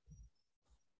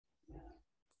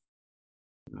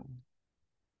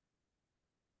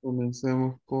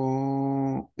 Comencemos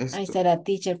con esto. Ahí será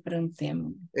teacher,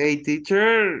 preguntemos. Hey,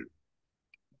 teacher.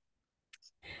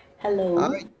 Hello.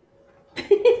 Ay.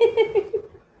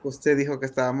 Usted dijo que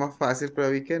estaba más fácil, pero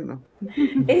vi que no.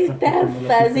 Está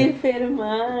fácil,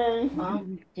 Fermán.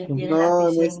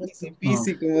 No, no es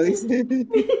difícil, como dice.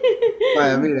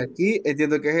 Vaya, mira, aquí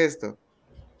entiendo qué es esto.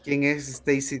 ¿Quién es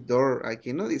Stacy Dorr?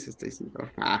 Aquí no dice Stacy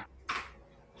Dorr.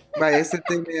 Vaya, este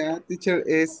TMA, teacher,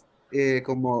 es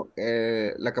como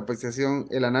la capacitación,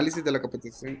 el análisis de la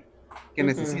capacitación que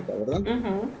necesita, ¿verdad?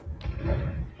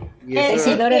 Y eso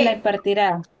Decidores la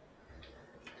impartirá.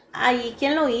 Ay,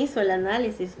 ¿quién lo hizo el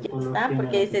análisis? Ya está,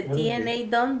 porque dice TNA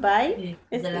done by.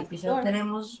 De la pizarra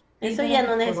tenemos. Eso ya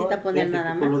no necesita poner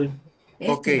nada más.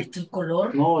 Ok. El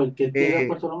color. No, el que tiene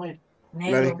puesto la mayor.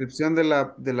 La descripción del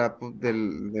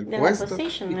puesto. La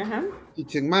position,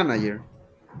 Kitchen manager.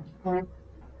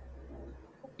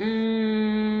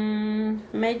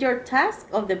 Major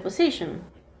task of the position.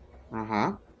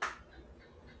 Ajá.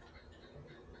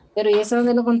 Pero ¿y eso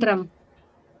dónde lo encontramos?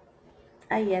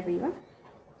 Ahí arriba.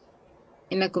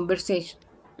 En la conversation.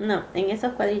 No, en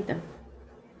esos cuadritos.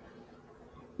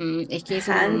 Es que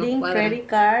eso Handing no cuadra. credit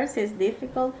cards is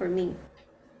difficult for me.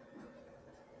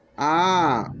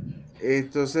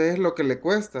 Entonces es lo que le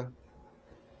cuesta.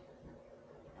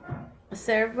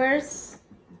 Servers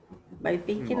by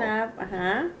picking up,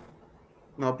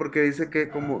 No, porque dice que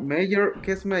como major,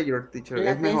 ¿qué es major, teacher?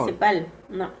 La es mejor. principal,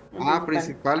 no.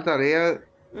 Principal tarea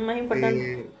Más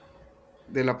importante.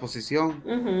 de la posición,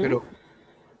 Ujú. pero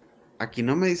aquí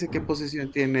no me dice qué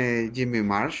posición tiene Jimmy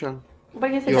Marshall.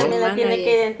 Porque se Yo, también la tiene que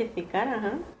Manager. identificar,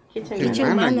 ajá. Kitchen Kitchen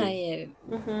Kitchen manager. manager.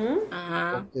 manager. Ujú.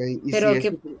 Ajá. Ok, y si Pero es,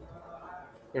 que,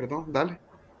 perdón, dale.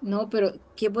 no, pero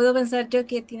 ¿qué puedo pensar yo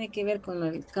que tiene que ver con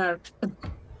el card?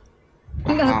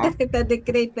 La Ajá, tarjeta de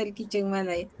crédito del kitchen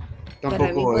manager. Para mí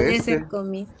tampoco puede ser este,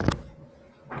 conmigo.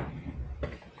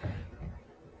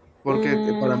 porque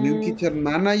para mí un kitchen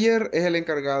manager es el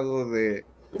encargado de,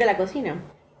 De la cocina.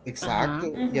 exacto,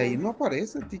 Ajá. y ahí Ujú. no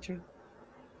aparece, teacher.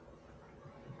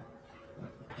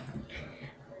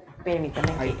 Permítame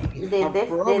I que have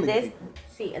problem.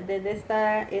 sí, desde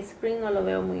esta screen no lo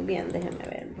veo muy bien. Déjeme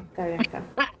ver. Carga acá.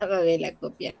 A ver la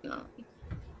copia, no.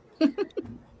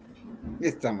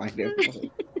 Está mal.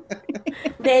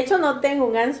 De hecho, no tengo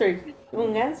un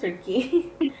answer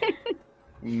key.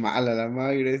 Mala la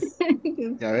madre.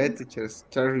 Ya ves, teacher, es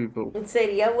terrible.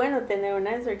 Sería bueno tener un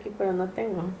answer key, pero no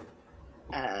tengo.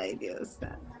 Ay, Dios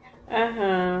santo.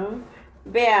 Ajá.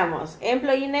 Veamos.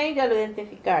 Employee name ya lo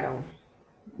identificaron.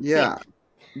 Yeah,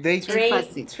 they, Es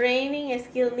fácil. Training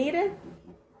skill needed.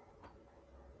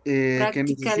 que Practical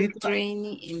necesita,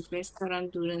 training in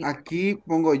restaurant during. aquí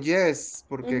pongo yes,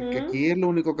 porque que Ujú. aquí es lo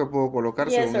único que puedo colocar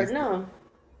Yes según or esto. no.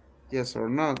 Yes or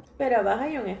not. Pero abajo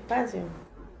hay un espacio.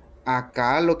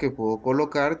 Acá lo que puedo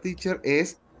colocar, teacher,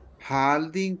 es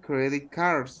holding credit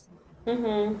cards,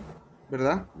 Ujú,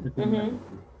 ¿verdad? ujú.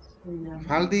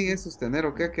 Holding es sostener,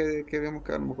 ¿o qué? ¿Qué habíamos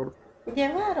quedado? No me acuerdo.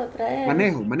 Llevar o traer.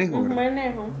 Manejo, ¿verdad?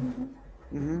 Manejo.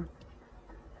 Ujú.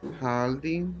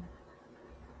 Holding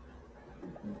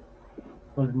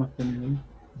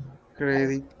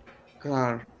credit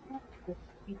card.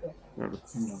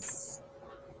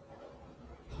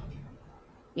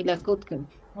 Y la code.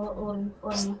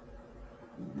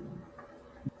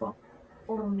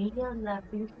 Hormigas, la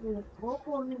pinche de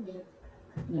coco, hormigas.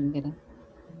 Negra.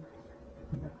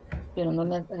 Pero no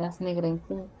las negras.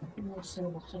 No sé,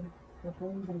 no sé. Me fue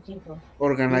un brinquito.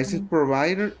 Organized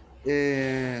provider.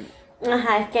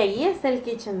 Ajá, es que ahí está el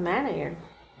kitchen manager.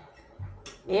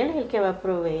 Él es el que va a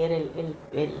proveer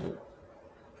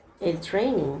el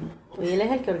training. Y él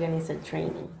es el que organiza el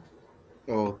training.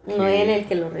 Ok. No él el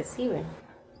que lo recibe.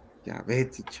 Ya ve,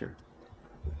 teacher.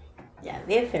 Ya,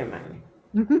 deje, hermano.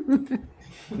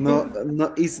 No,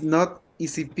 no, it's not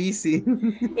easy peasy.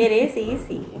 It is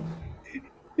easy.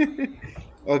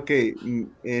 Ok,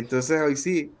 entonces hoy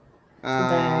sí.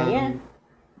 Ah, Vaya.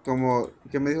 como,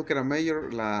 ¿qué me dijo que era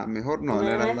mayor? La mejor, no,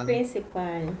 era No es la,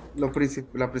 principal.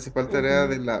 la principal tarea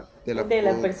Ujú. de la, De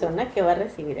la persona que va a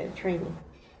recibir el training.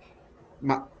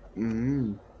 ma-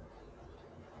 mm,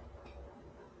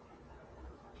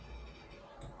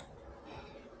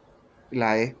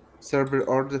 la E, server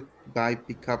ordered by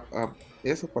pickup up.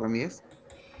 Eso para mí es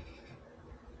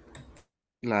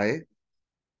la E,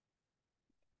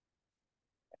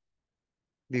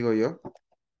 digo yo.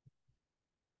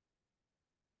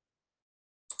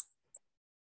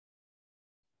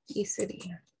 Y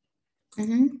sería.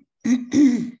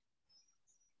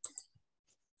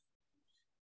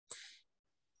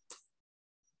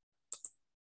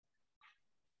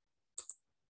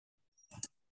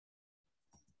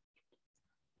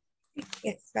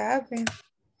 Ya saben.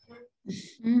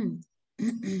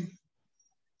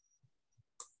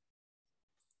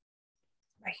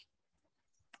 Bye.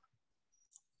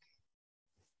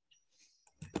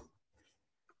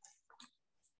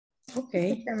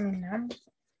 Okay, Terminamos.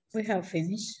 we have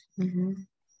finished.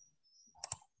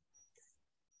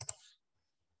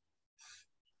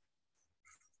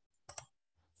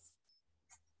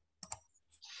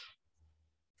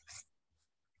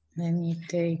 Let me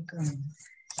take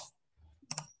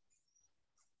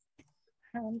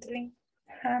Handling.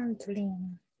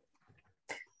 Handling.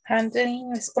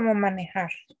 Handling es como manejar.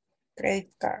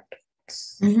 Credit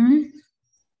cards.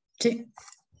 Sí.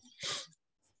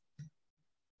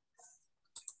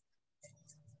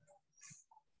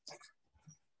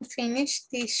 Finish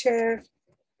t-shirt.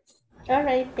 All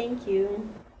right, thank you.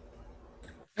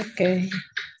 Okay.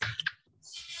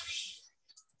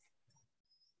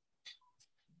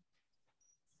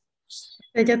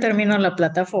 Ya terminó la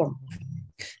plataforma.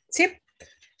 Sí.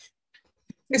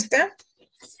 ¿Está?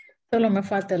 Solo me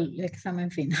falta el examen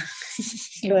final.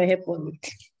 Lo dejé por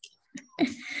último.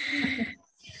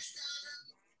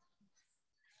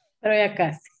 Pero ya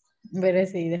casi. Veré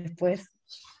si después.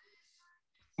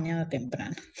 Mañana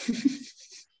temprano.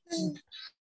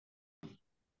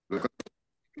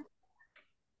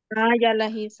 Ah, ya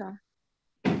las hizo.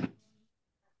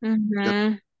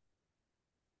 Ujú.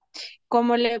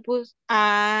 ¿Cómo le puse?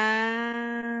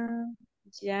 Ah,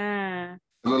 ya.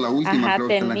 Solo la última Ajá, creo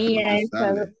que es la que no tenía me esa.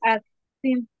 sale.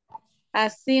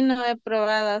 Así no he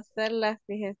probado hacerla,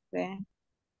 fíjese.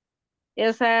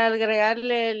 O sea,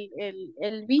 agregarle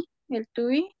el be, el to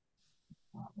be.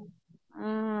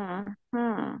 Ajá.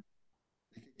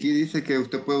 Aquí dice que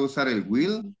usted puede usar el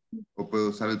will o puede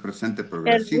usar el presente El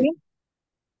progresivo. be,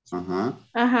 Ajá.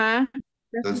 ajá.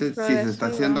 Entonces, si se está Progresivo,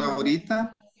 haciendo ajá.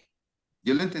 ahorita,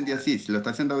 yo lo entendí así, si lo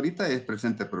está haciendo ahorita es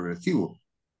presente progresivo,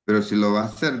 pero si lo va a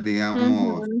hacer,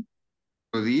 digamos, Ujú.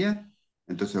 otro día,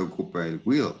 entonces ocupa el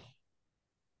will.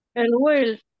 El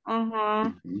will,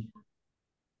 ajá. Ujú.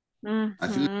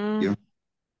 Así lo Ujú. entiendo yo.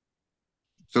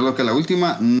 Solo que la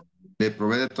última no le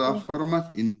probé de todas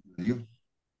formas y no me dio.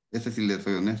 Ese sí le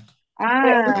soy honesto. Ah,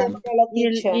 Pregúntale a la y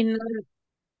teacher. no,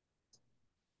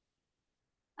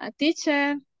 a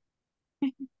teacher,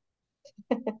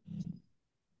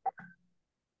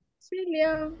 sí,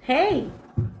 Leo. Hey,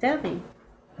 tell me.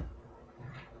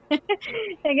 Es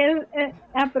que,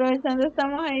 aprovechando,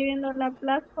 estamos ahí viendo la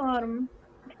plataforma.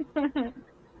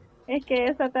 Es que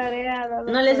esa tarea ha dado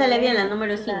No le sale bien la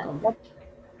problemas. número 5.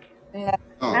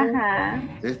 No, Ajá.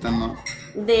 esta no.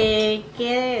 ¿De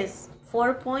qué es?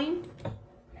 4 point?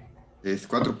 Es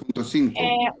 4.5.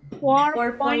 4.5.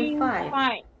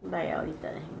 4.5. Vaya,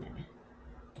 ahorita déjenme ver.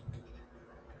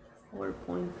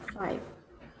 4.5.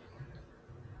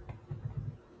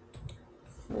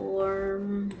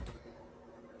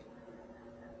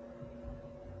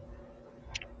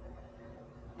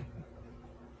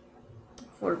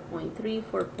 4.3,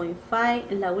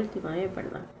 4.5, la última,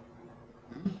 perdón.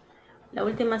 La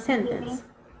última sentence.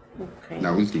 Okay.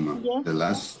 La última. Yes. The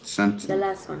last sentence. The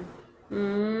last one.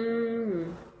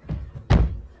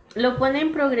 Lo pone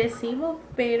en progresivo,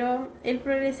 pero el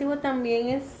progresivo también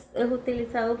es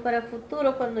utilizado para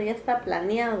futuro cuando ya está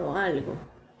planeado algo.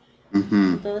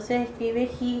 Entonces escribe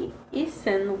he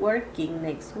isn't working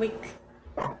next week.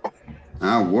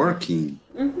 Ah, working.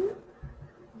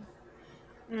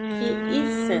 He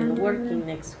isn't working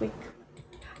next week.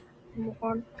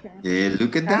 Okay.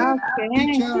 Look at that,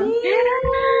 teacher.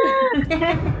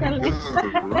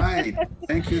 All right.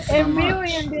 Thank you so En vivo y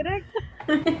much. en directo.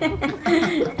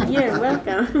 You're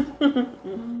welcome.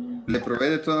 Le probé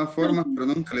de todas formas, pero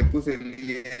nunca le puse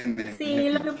bien. Sí,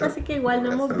 lo que pasa es que igual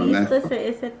no hemos visto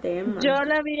ese tema. Yo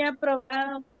la había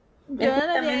probado. Yo Es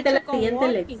la había justamente hecho la con siguiente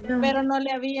working, lección. pero no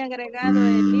le había agregado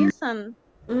el listen.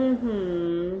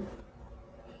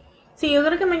 Sí, yo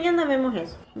creo que mañana vemos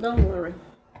eso. Don't worry.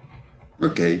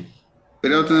 Ok.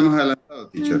 Pero lo tenemos adelantado,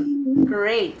 teacher.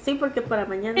 Great. Sí, porque para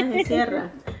mañana se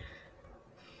cierra.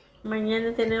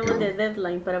 Mañana tenemos de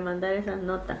deadline para mandar esas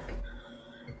notas.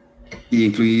 Y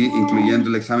incluyendo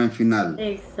el examen final.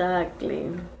 Exactly.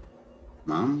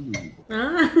 Mam.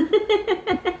 Ah.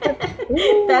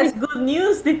 That's good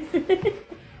news.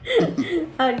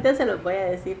 Ahorita se los voy a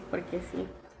decir porque sí.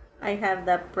 I have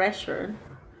that pressure.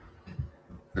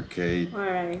 Ok.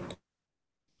 All right.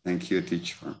 Thank you,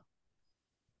 teacher.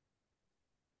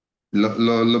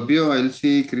 ¿Lo vio él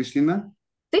sí, Cristina?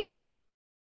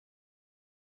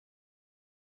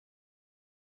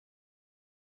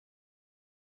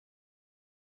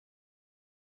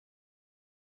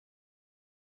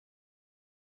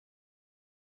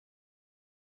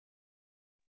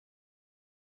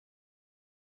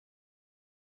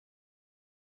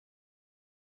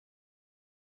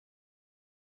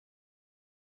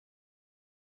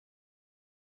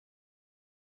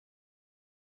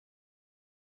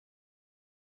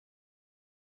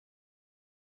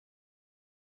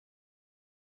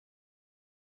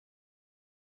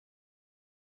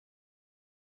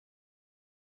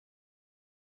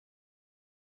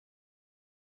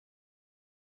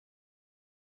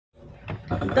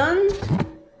 Done?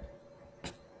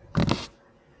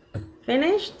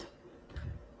 Finished?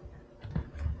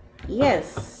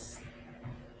 Yes.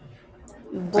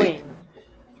 Bueno.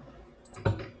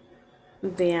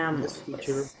 Veamos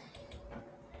pues,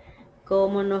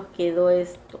 cómo nos quedó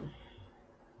esto.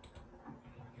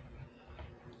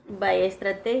 Vaya,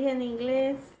 estrategia en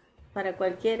inglés. Para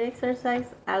cualquier exercise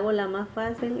hago la más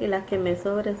fácil y las que me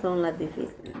sobran son las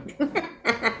difíciles.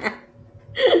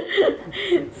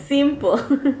 Simple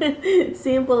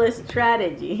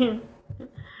strategy.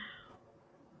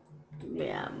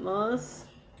 Veamos.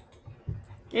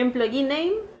 Employee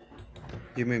name.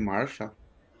 Jimmy Marshall.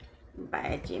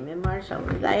 Vaya, Jimmy Marshall.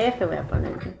 La F voy a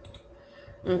poner.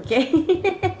 Ok.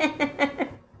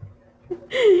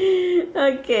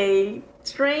 Ok.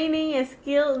 Training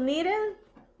skill needed.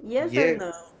 Yes or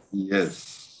no?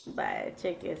 Yes. Vaya,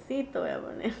 chequecito voy a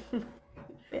poner.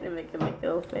 Espérenme que me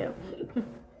quedó feo.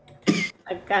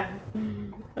 Acá.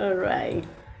 All right.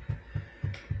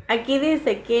 Aquí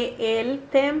dice que el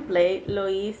template lo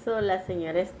hizo la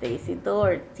señora Stacy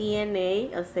Dorr,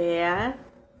 TNA, o sea,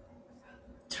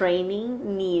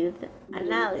 Training Need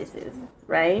Analysis,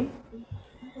 right?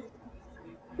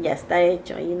 Ya está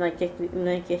hecho y no hay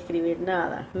que escribir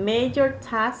nada. Major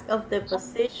task of the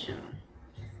position.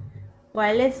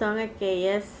 ¿Cuáles son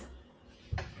aquellas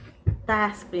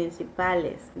tasks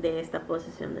principales de esta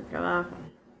posición de trabajo?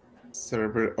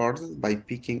 Server orders by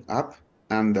picking up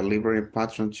and delivering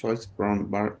patron choice from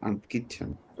bar and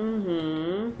kitchen.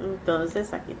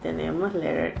 Entonces aquí tenemos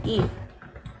letter E.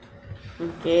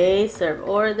 Okay, serve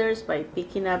orders by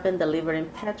picking up and delivering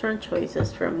patron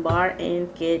choices from bar and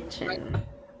kitchen.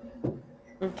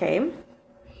 Okay.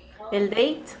 El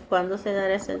date, ¿cuándo se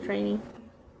dará ese training?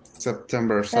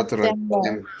 September, Saturday.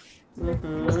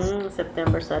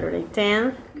 September, Saturday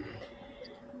 10th.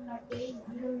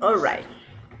 All right.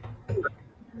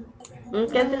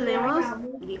 ¿Qué tenemos?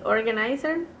 The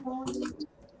organizer.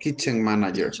 Kitchen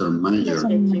manager. Kitchen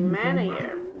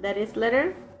manager. That is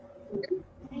letter?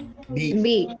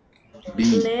 B.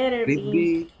 Letter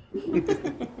B.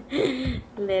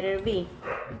 Letter B.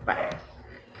 Right.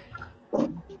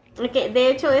 Ok, de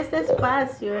hecho este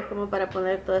espacio es como para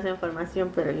poner toda esa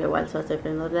información, pero yo igual solo estoy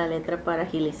poniendo la letra para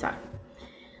agilizar.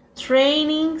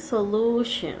 Training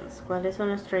solutions. ¿Cuáles son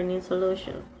los training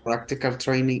solutions? Practical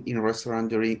training in restaurant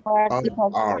during off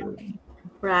hours.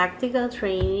 Practical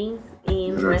training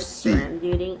in restaurant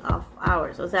during off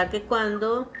hours. O sea que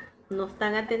cuando no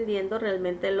están atendiendo,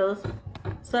 realmente los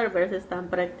servers están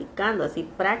practicando, así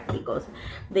prácticos,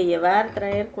 de llevar,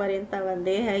 traer 40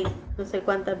 bandejas y no sé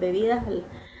cuántas bebidas,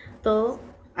 todo.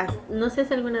 No sé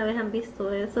si alguna vez han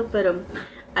visto eso, pero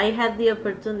I had the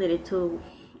opportunity to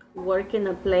work in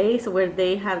a place where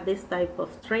they have this type of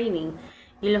training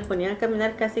y los ponían a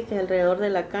caminar casi que alrededor de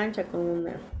la cancha con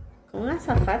un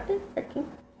azafate aquí.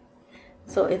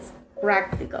 So it's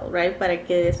practical, right? Para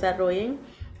que desarrollen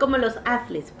como los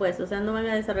athletes, pues, o sea, no van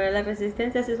a desarrollar la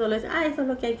resistencia si solo es, eso es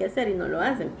lo que hay que hacer y no lo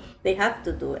hacen. They have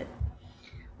to do it,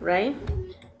 right?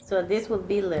 So this would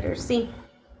be letter C.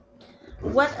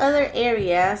 What other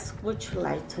areas would you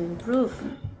like to improve?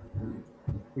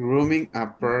 Grooming a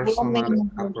personal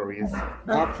appearance.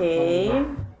 Okay,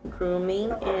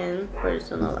 grooming and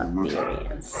personal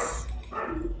appearance.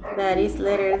 That is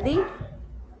letter D.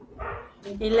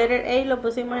 ¿Y letter A lo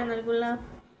pusimos en algún lado?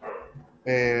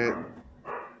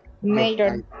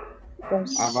 Major.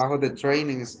 Abajo de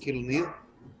training skill need.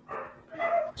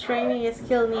 Training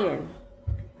skill needed.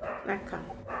 Acá.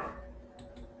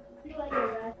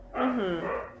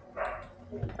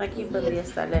 Aquí podría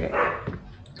estar letter A.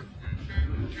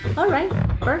 All right,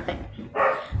 perfect.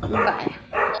 Bye.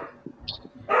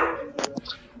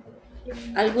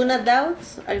 ¿Alguna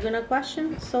doubts? ¿Alguna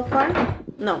question so far?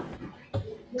 No.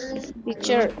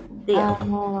 Teacher,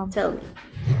 tell me.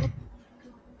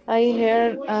 I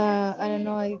heard, I don't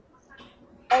know, I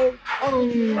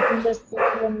the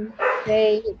second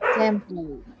say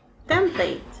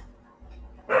template.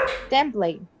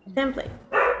 Template.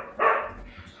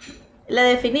 La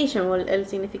definition o el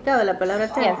significado de la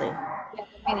palabra template.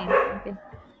 Okay.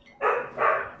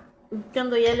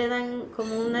 Cuando ya le dan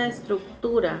como una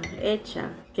estructura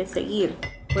hecha que seguir.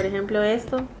 Por ejemplo,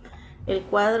 esto, el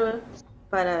cuadro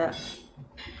para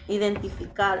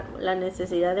identificar la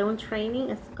necesidad de un training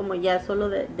es como ya solo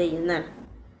de llenar.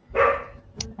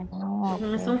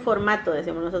 Okay. Es un formato,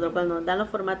 decimos nosotros, cuando nos dan los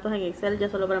formatos en Excel ya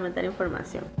solo para meter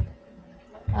información.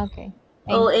 Okay.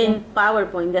 O en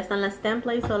PowerPoint ya están las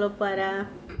templates solo para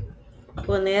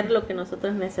poner lo que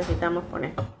nosotros necesitamos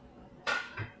poner.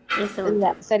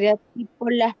 Sería tipo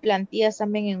las plantillas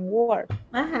también en Word.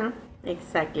 Ajá,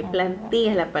 exacto.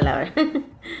 Plantilla es la palabra.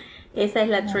 Esa es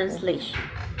la translation.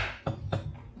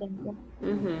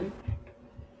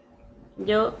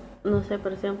 Yo no sé,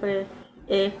 pero siempre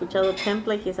he escuchado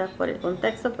template, quizás por el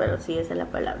contexto, pero sí esa es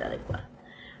la palabra adecuada.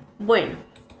 Bueno,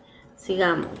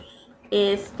 sigamos.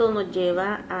 Esto nos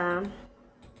lleva a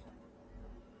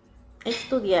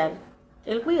estudiar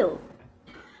el will.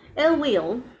 El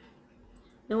will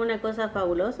es una cosa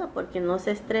fabulosa porque no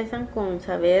se estresan con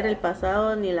saber el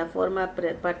pasado ni la forma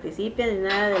participia ni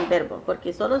nada del verbo,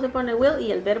 porque solo se pone will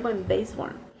y el verbo en base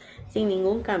form, sin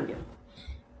ningún cambio.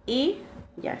 Y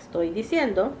ya estoy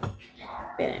diciendo,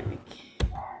 espérenme,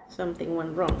 something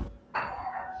went wrong.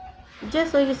 Ya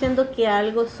estoy diciendo que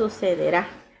algo sucederá,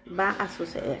 va a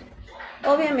suceder.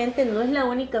 Obviamente no es la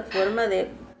única forma de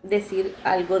decir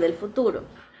algo del futuro.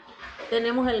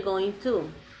 Tenemos el going to,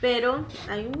 pero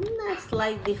hay una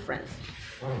slight difference.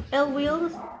 El will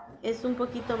es un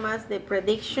poquito más de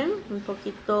prediction, un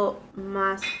poquito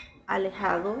más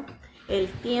alejado el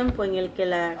tiempo en el que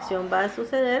la acción va a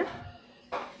suceder.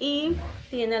 Y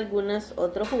tiene algunos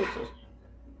otros usos.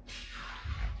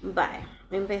 Vale,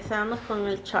 empezamos con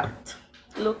el chart.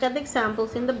 Look at the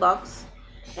examples in the box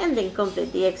and then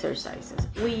complete the exercises.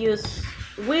 We use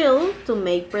will to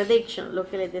make prediction, lo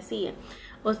que les decía.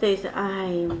 Usted dice,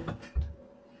 ay,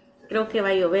 creo que va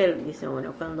a llover, dice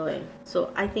uno cuando es.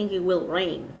 So, I think it will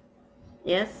rain.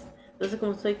 Yes. Entonces,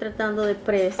 como estoy tratando de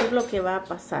predecir lo que va a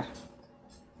pasar.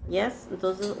 Yes.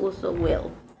 Entonces, uso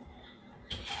will.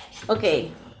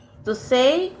 Okay. To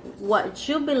say what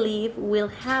you believe will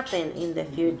happen in the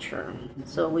future.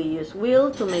 So we use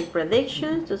will to make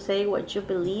predictions, to say what you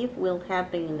believe will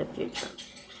happen in the future.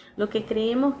 Lo que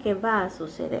creemos que va a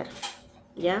suceder.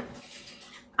 ¿Ya?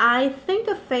 I think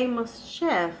a famous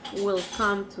chef will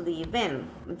come to the event.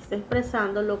 Está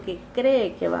expresando lo que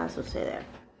cree que va a suceder.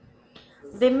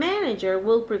 The manager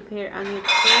will prepare a new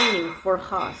training for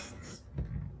hosts.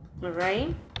 All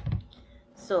right?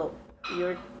 So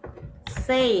you're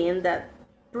saying that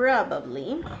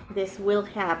probably this will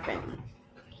happen.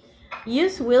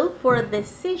 Use will for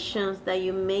decisions that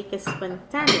you make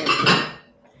spontaneously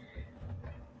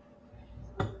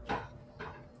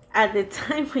at the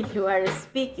time when you are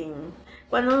speaking.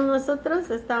 Cuando nosotros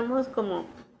estamos como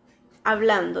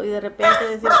hablando y de repente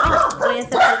decimos, oh, voy a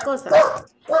hacer tal cosa,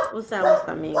 usamos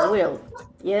también will.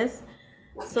 Yes.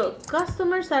 So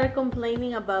customers are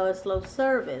complaining about a slow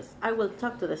service. I will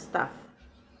talk to the staff.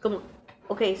 Como,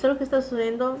 ok, eso es lo que está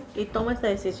sucediendo y tomo esta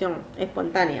decisión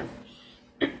espontánea.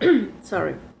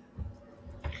 Sorry.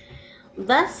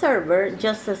 That server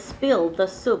just spilled the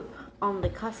soup on the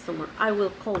customer. I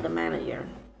will call the manager.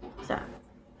 O sea,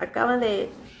 acaba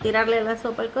de tirarle la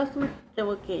sopa al customer.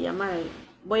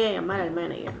 Voy a llamar al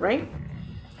manager, right?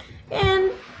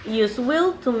 And use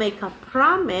will to make a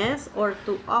promise or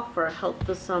to offer help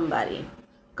to somebody.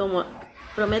 Como,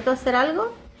 prometo hacer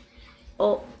algo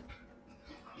o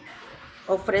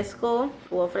ofrezco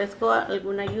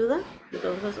alguna ayuda,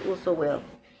 entonces uso will.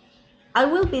 I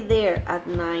will be there at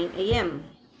 9 a.m.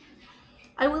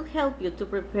 I will help you to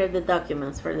prepare the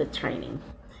documents for the training.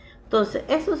 Entonces,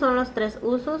 esos son los tres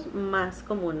usos más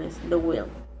comunes de will.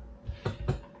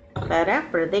 Para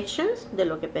predictions, de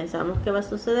lo que pensamos que va a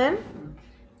suceder.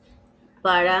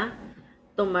 Para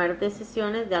tomar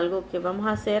decisiones de algo que vamos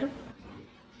a hacer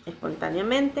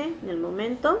espontáneamente, en el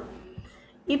momento.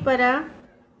 Y para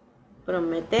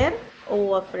prometer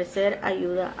o ofrecer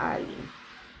ayuda a alguien.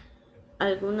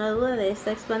 ¿Alguna duda de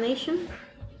esta explanation?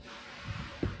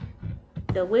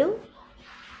 The will?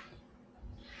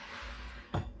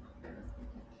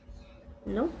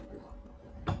 No.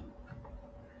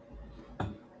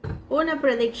 Una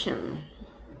prediction.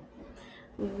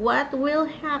 What will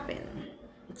happen?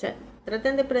 O sea,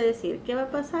 traten de predecir qué va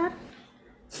a pasar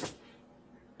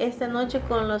esta noche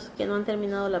con los que no han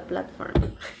terminado la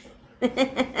plataforma.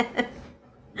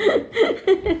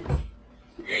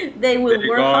 They will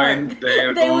work hard.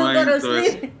 They will go to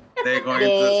sleep. They're going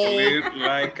to sleep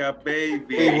like a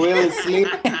baby. They will sleep.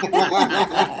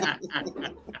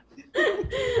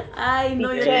 Ay,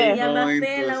 no, yo tenía más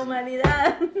fe en la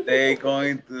humanidad. They're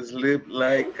going to sleep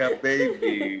like a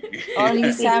baby.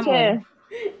 Only Samuel.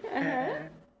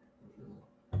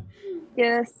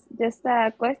 Just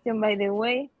a question, by the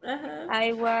way.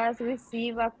 I was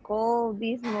received a call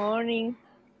this morning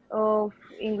of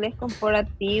Inglés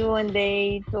Corporativo, and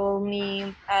they told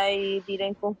me I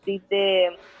didn't complete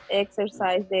the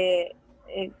exercise, the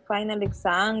final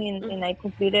exam, and I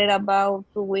completed about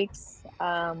 2 weeks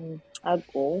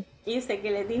ago. ¿Y usted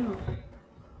qué le dijo?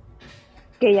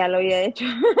 Que ya lo había hecho.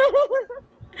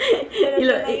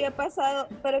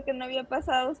 Pero que no había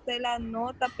pasado usted la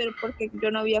nota, pero porque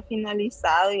yo no había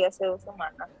finalizado y hace 2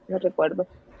 semanas, no recuerdo.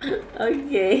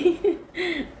 Ok,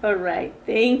 all right,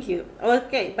 thank you.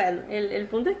 Ok, bueno, el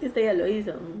punto es que usted ya lo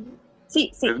hizo.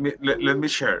 Sí, sí. Let me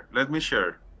share.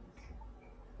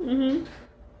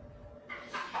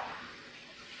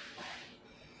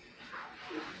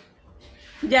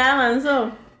 Ya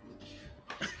avanzó.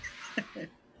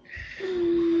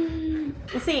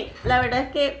 Sí, la verdad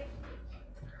es que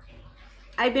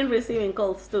I've been receiving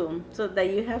calls too, so that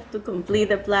you have to complete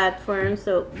the platform.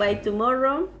 So by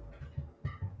tomorrow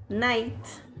night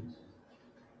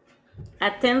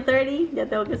at 10:30 ya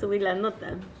tengo que subir la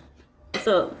nota.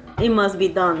 So it must be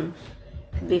done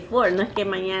before. No es que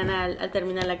mañana al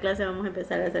terminar la clase vamos a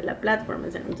empezar a hacer la plataforma.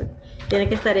 O sea, tiene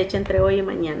que estar hecha entre hoy y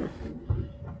mañana.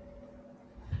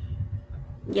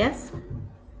 Yes.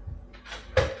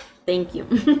 Thank you.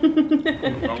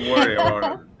 Don't worry about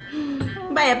it.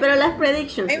 Vaya, pero las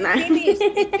predictions.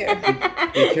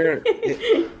 Teacher,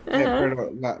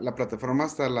 pero la plataforma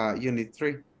hasta la Unit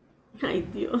 3. Ay,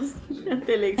 Dios,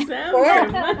 ante el examen,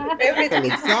 hermano. El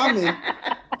examen.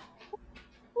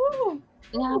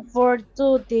 Yeah, for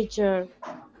two, teacher.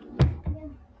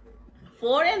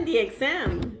 For in the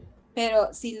exam.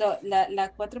 Pero si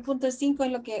la 4.5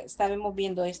 es lo que estábamos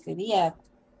viendo este día.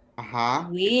 Ajá.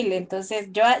 Will, entonces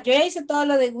yo ya hice todo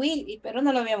lo de Will, pero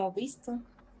no lo habíamos visto.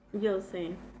 Yo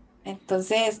sé.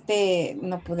 Entonces,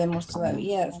 no podemos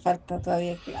todavía, falta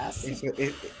todavía clase.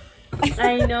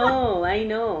 I know.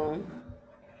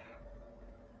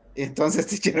 Entonces,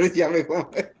 teacher, ya me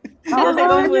No se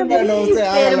confundí. Bueno, o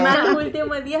sea, Mi hermano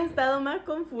último día ha estado más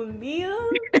confundido.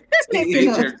 Sí.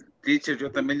 Teacher,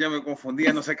 yo también ya me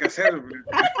confundía, no sé qué hacer.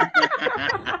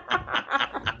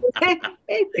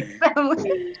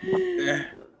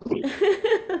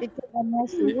 No me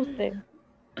asuste.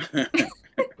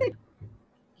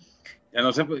 Ya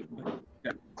no sé, pues.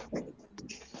 Ya.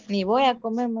 Ni voy a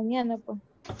comer mañana, pues.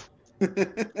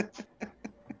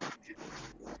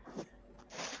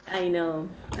 I know.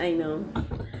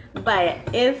 Vaya,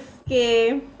 es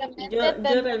que yo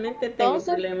realmente tengo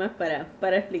problemas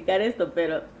para explicar esto,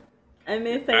 pero a mí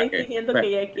me están exigiendo que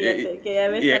ya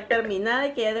debe estar terminada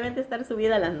y que ya deben de estar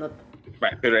subidas las notas.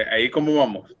 Vale, pero ahí cómo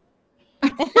vamos.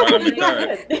 A la mitad.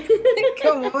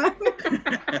 ¿Cómo va?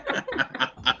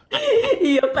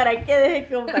 Y yo, ¿para qué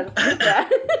dejé compartir?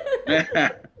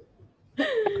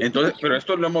 Entonces, pero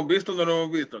esto lo hemos visto, no lo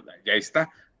hemos visto. Ya está.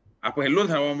 Ah, pues el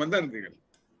lunes lo vamos a mandar, dígale.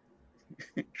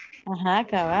 Ajá,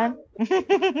 cabal.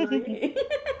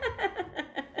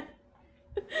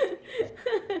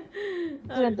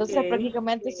 Pero entonces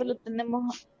prácticamente solo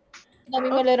tenemos, a mí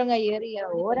me lo dieron ayer y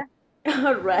ahora.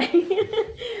 All right.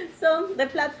 So the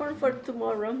platform for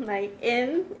tomorrow night,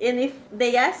 and if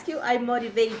they ask you, I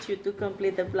motivate you to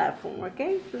complete the platform.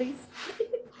 Okay, please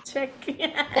check.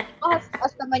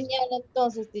 Hasta mañana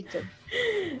entonces, teacher.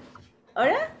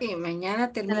 ¿Ahora? Sí,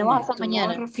 mañana tenemos hasta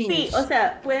mañana. Sí, o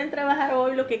sea, pueden trabajar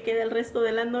hoy lo que quede el resto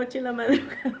de la noche y la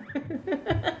madrugada.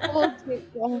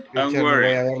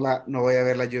 No voy a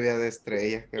ver la lluvia de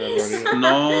estrellas. Qué barbaridad.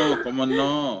 No, ¿cómo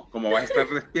no? Como vas a estar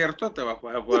despierto, te vas a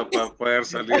poder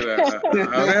salir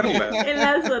a verla. En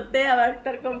la azotea va a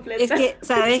estar completa. Es que,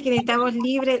 ¿sabes que necesitamos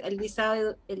libre el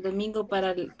sábado, el domingo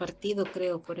para el partido,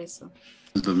 creo, por eso.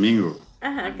 El domingo.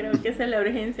 Ajá, creo que esa es la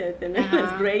urgencia de tener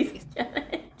las Grace.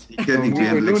 Y que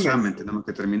incluyendo el examen, tenemos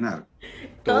que terminar.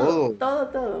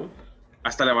 Todo.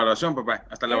 Hasta la evaluación, papá.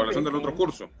 Hasta la evaluación del otro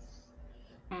curso.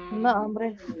 No,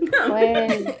 hombre.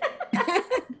 Bueno.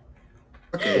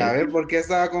 A ver, ¿por qué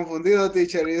estaba confundido,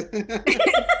 teacher?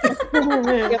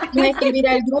 Tienes que escribir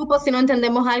al grupo si no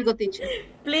entendemos algo, teacher.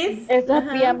 Please. Esas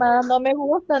pijamadas no me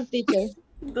gustan, teacher.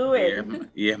 Do it.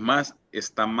 Y es más,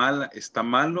 está malo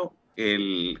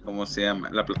 ¿cómo se llama?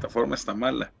 La plataforma está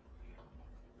mala.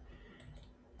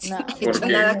 No,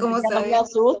 nada como saber.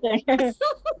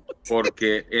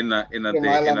 Porque en la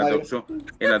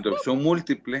de opción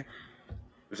múltiple,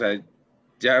 o sea,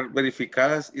 ya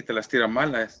verificadas y te las tira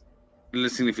malas el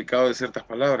significado de ciertas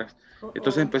palabras.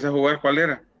 Entonces empecé a jugar cuál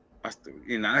era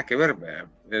y nada que ver.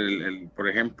 Por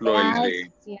ejemplo,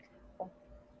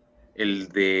 el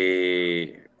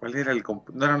de ¿cuál era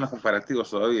no eran los comparativos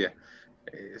todavía?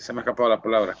 Se me ha escapado la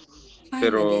palabra.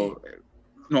 Pero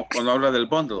no, cuando habla del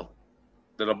bundle,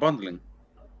 de los bundling.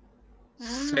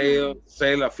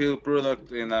 Sale a few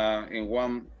product in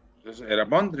one, era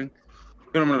bundling,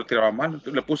 pero me lo tiraba mal.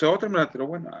 Entonces, le puse otra y me la tiró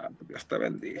buena. Dios te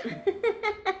bendiga.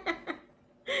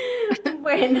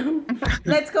 Bueno,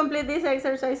 let's complete this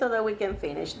exercise so that we can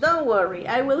finish. Don't worry,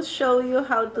 I will show you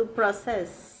how to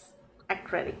process a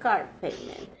credit card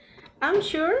payment. I'm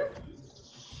sure.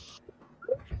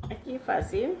 Aquí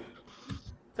fácil.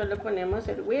 Solo ponemos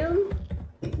el will.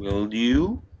 Will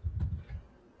you?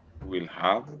 Will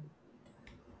have?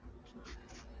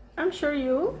 I'm sure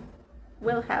you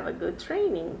will have a good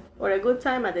training or a good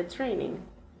time at the training.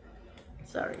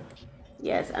 Sorry.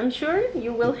 Yes, I'm sure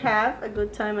you will have a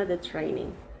good time at the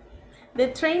training. The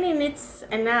training needs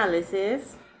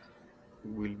analysis.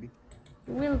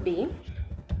 Will be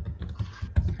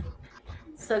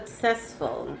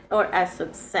successful or a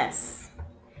success.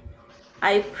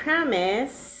 I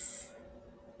promise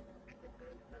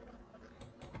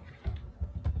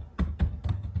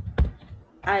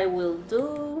I will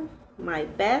do my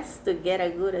best to get a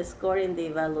good score in the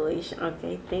evaluation.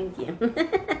 Okay, thank you.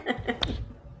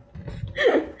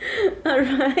 All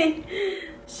right.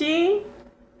 She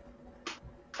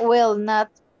will not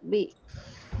be.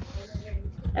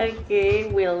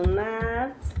 Okay, will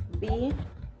not be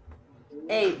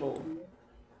able.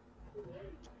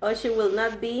 Or she will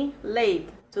not be late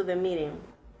to the meeting.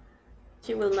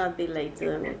 She will not be late to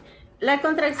the meeting. La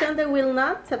contracción de will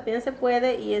not también se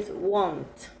puede y es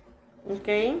won't.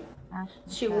 Okay?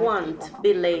 She won't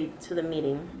be late to the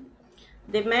meeting.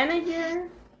 The manager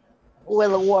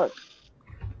Will work.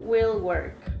 will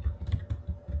work.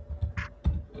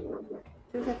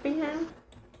 Si se fijan,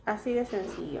 así de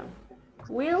sencillo.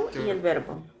 Will y el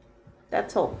verbo.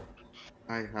 That's all.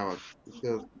 I have a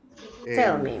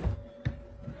Tell me.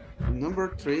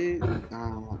 Number 3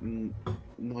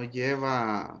 no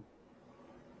lleva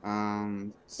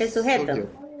El sujeto.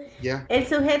 subject. Yeah. El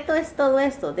sujeto es todo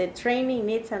esto. The training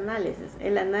needs analysis.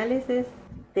 El análisis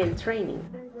del training.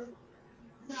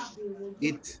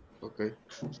 It. Okay.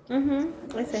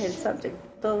 Ese es el subject.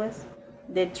 Todo eso.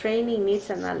 The training needs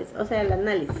analysis. O sea, el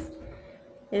análisis.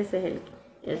 Ese es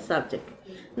el subject.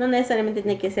 No necesariamente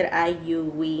tiene que ser I,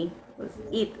 you, we. Pues,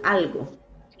 it, algo.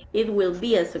 It will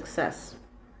be a success.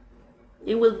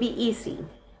 It will be easy.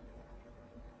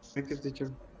 Thank you,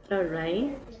 teacher. All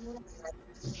right.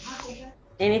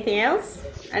 Anything else?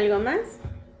 ¿Algo más?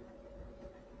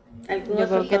 Yo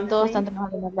creo que todos están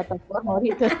trabajando en la plataforma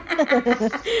ahorita.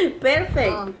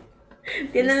 Perfecto.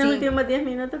 Tienen los Sí. últimos 10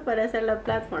 minutos para hacer la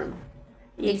plataforma.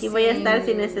 Y aquí voy a estar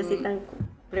si necesitan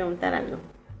preguntar algo.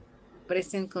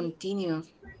 Present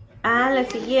continuous. Ah, la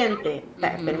siguiente.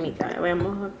 Permítame,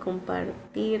 vamos a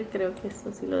compartir. Creo que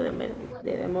esto sí lo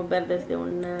debemos ver desde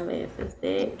una vez.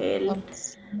 Desde el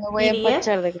Me voy a PDF.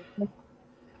 empachar de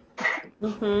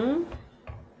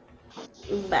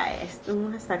Vaya, esto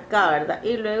vamos hasta acá, ¿verdad?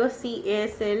 Y luego sí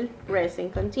es el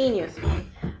present continuous.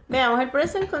 Veamos, el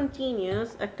present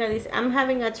continuous, acá dice, I'm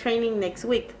having a training next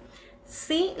week.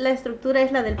 Sí, la estructura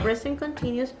es la del present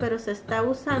continuous, pero se está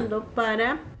usando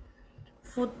para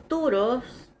futuros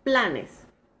planes.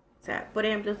 O sea, por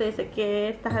ejemplo, usted dice, ¿qué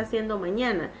estás haciendo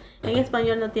mañana? En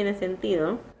español no tiene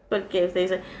sentido, porque usted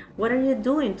dice, what are you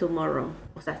doing tomorrow?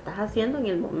 O sea, estás haciendo en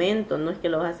el momento, no es que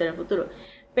lo vas a hacer en el futuro.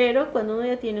 Pero cuando uno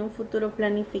ya tiene un futuro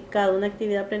planificado, una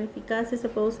actividad planificada, sí se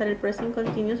puede usar el present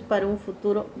continuous para un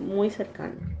futuro muy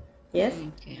cercano. ¿Yes?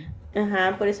 Okay.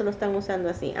 Ajá, por eso lo están usando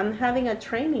así. I'm having a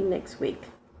training next week.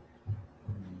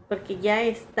 Porque ya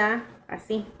está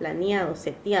así, planeado,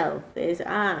 seteado. Ustedes,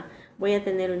 voy a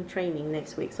tener un training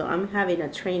next week. So I'm having a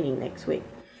training next week.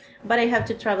 But I have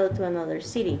to travel to another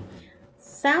city.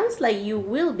 Sounds like you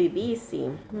will be busy.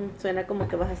 Suena como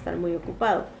que vas a estar muy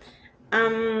ocupado.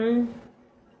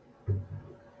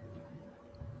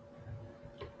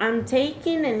 I'm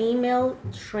taking an email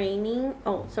training,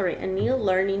 an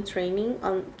e-learning training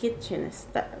on kitchen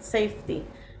safety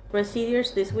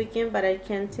procedures this weekend, but I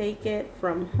can take it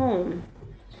from home.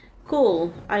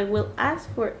 Cool, I will ask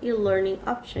for e-learning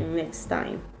option next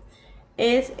time.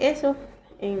 Es eso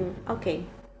okay.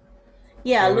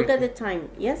 Yeah, look at the time,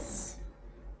 yes?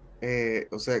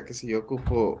 O sea, que si yo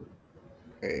ocupo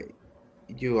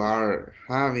you are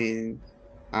having,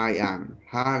 I am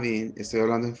having, estoy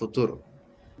hablando en futuro.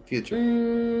 Future.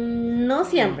 No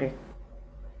siempre.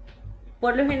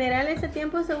 Por lo general ese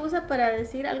tiempo se usa para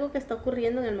decir algo que está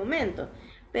ocurriendo en el momento.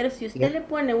 Pero si usted le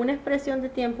pone una expresión de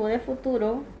tiempo de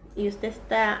futuro y usted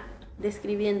está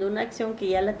describiendo una acción que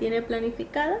ya la tiene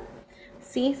planificada,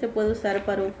 sí se puede usar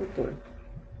para un futuro.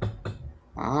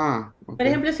 Okay. Por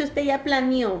ejemplo, si usted ya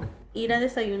planeó ir a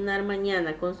desayunar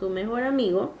mañana con su mejor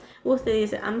amigo, usted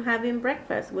dice, I'm having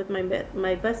breakfast with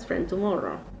my best friend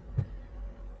tomorrow.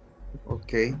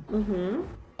 Okay.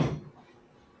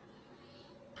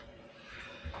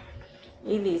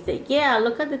 Y dice, yeah,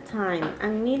 look at the time.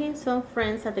 I'm meeting some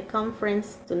friends at the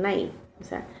conference tonight. O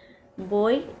sea,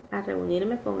 voy a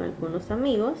reunirme con algunos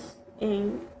amigos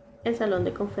en el salón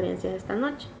de conferencias esta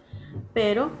noche.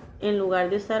 Pero en lugar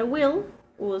de usar will,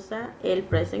 usa el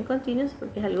present continuous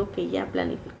porque es algo que ya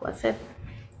planificó hacer,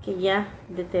 que ya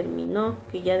determinó,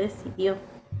 que ya decidió.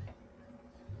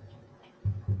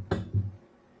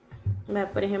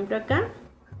 Por ejemplo acá,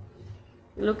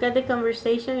 look at the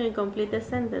conversation and complete the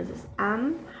sentences.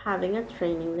 I'm having a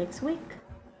training next week.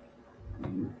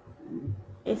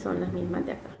 Y son las mismas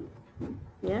de acá.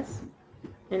 Yes.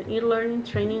 An e-learning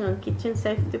training on kitchen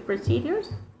safety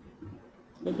procedures.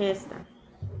 Es esta.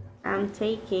 I'm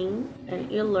taking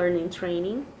an e-learning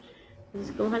training.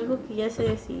 Es como algo que ya se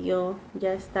decidió,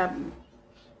 ya está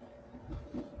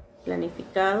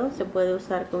planificado, se puede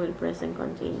usar con el present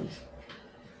continuous.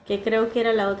 Que creo que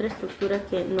era la otra estructura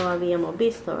que no habíamos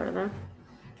visto, ¿verdad?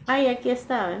 Y aquí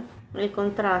está, el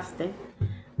contraste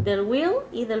del will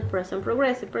y del present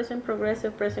progressive. Present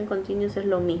progressive, present continuous es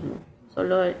lo mismo,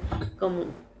 solo como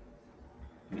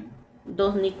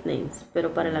dos nicknames,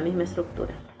 pero para la misma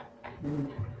estructura.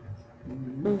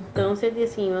 Entonces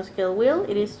decimos que el will,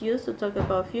 it is used to talk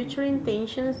about future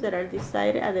intentions that are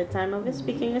decided at the time of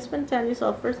speaking, spontaneous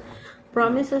offers,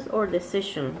 promises or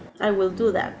decision. I will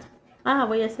do that.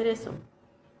 Voy a hacer eso.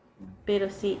 pero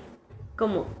sí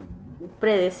como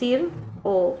predecir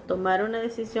o tomar una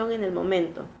decisión en el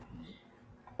momento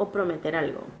o prometer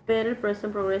algo. Pero el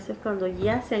present progressive es cuando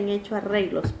ya se han hecho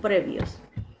arreglos previos,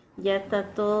 ya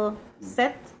está todo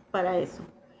set para eso.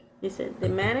 Dice, the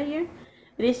manager,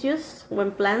 it is used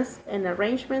when plans and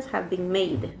arrangements have been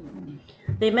made.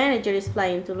 The manager is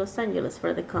flying to Los Angeles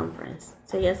for the conference. O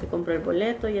sea, ya se compró el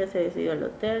boleto, ya se decidió el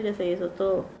hotel, ya se hizo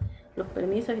todo, los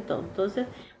permisos y todo. Entonces,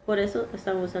 por eso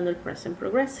estamos usando el present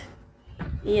progressive.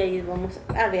 Y ahí vamos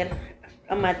a ver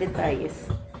a más detalles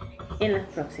en las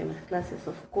próximas clases,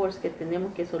 of course, que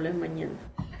tenemos, que solo es mañana.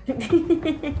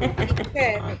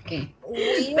 Okay.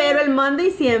 Pero el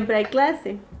Monday siempre hay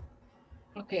clase.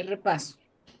 Ok, repaso.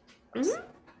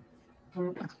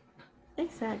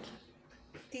 Exacto.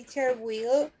 Teacher,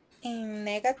 will in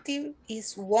negative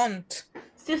is won't.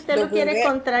 Si usted lo quiere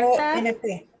contractar,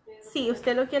 W-O-N-T. si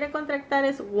usted lo quiere contractar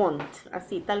es won't,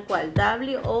 así tal cual,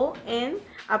 W-O-N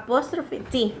apóstrofe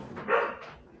T.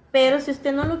 Pero si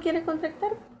usted no lo quiere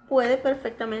contractar, puede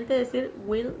perfectamente decir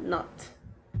will not.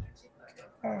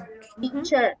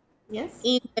 Teacher, yes.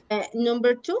 In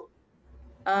number 2,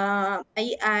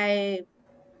 I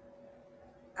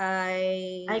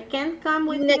can't come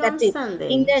with negative, you on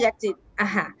Sunday. In negative,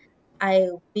 I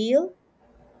will,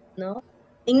 no,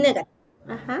 in negative.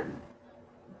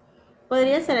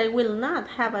 Podría ser I will not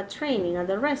have a training at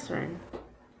the restaurant.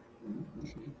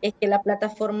 Es que la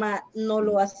plataforma no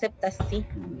lo acepta así.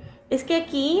 Es que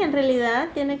aquí en realidad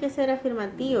tiene que ser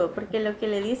afirmativo, porque lo que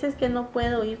le dice es que no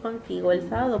puedo ir contigo el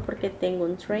sábado porque tengo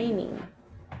un training.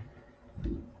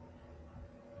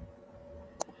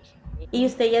 Y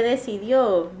usted ya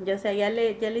decidió, ya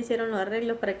le hicieron los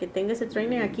arreglos para que tenga ese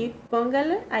training. Aquí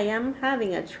póngale, I am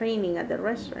having a training at the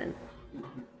restaurant.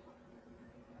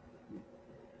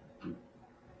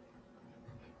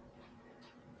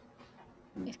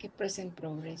 Es que present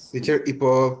progress. Teacher, y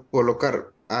puedo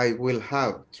colocar, I will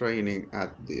have training at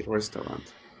the restaurant.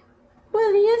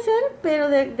 Podría ser, pero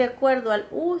de acuerdo al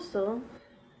uso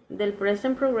del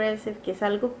present progressive, que es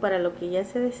algo para lo que ya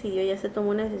se decidió, ya se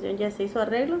tomó una decisión, ya se hizo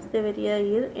arreglos, debería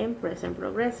ir en present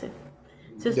progressive.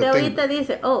 Si usted ahorita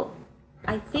dice, oh,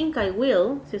 I think I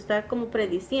will, si está como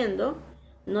prediciendo,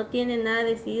 no tiene nada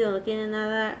decidido, no tiene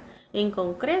nada en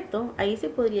concreto, ahí se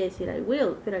podría decir I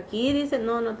will, pero aquí dice,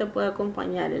 no te puedo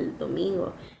acompañar el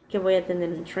domingo, que voy a tener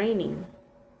un training.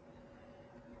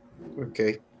 Ok.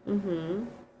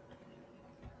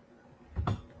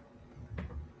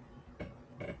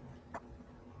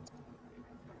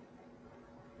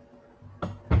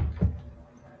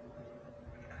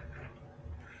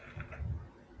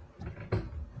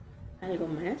 ¿Algo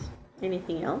más?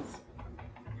 Anything else?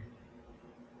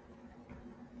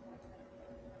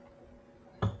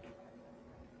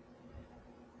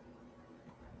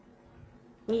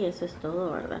 Y eso es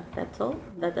todo, ¿verdad? That's all.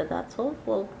 That's all,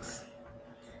 folks.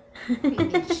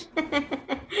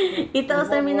 Y todos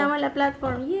terminamos la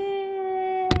plataforma.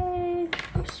 ¡Yay!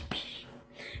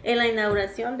 En la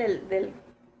inauguración del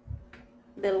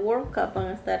World Cup van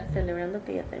a estar celebrando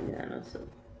que ya terminaron su...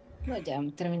 No, ya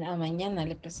terminado mañana,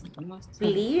 le presentamos.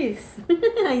 Please,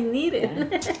 I need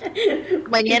it.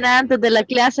 Mañana antes de la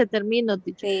clase termino,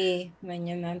 teacher. Sí,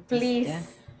 mañana antes. Please. Ya.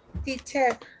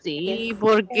 Teacher. Sí,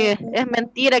 porque es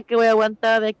mentira que voy a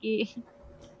aguantar de aquí.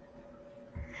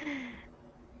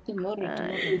 Tomorrow.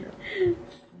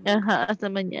 Ajá, hasta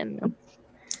mañana.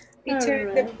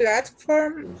 Teacher, the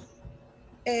platform,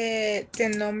 the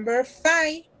number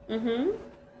 5,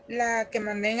 la que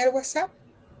mandé en el WhatsApp,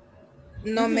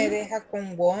 no me deja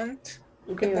con want.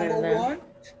 Que pongo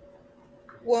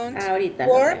want,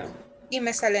 work, y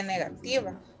me sale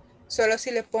negativa. Solo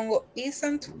si le pongo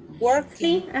isn't working.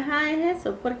 Sí, es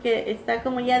eso, porque está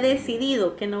como ya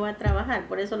decidido que no va a trabajar,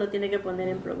 por eso lo tiene que poner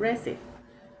en progressive.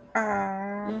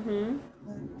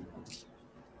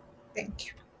 Thank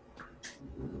you.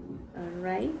 All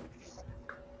right.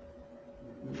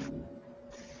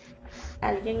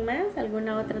 ¿Alguien más?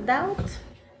 ¿Alguna otra doubt?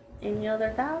 Any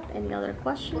other doubt? Any other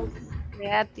question?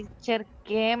 Vea, teacher,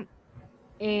 que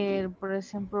el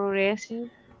present progressive,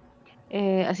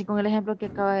 así con el ejemplo que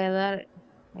acaba de dar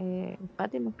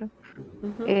Fátima, creo.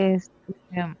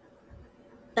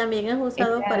 También es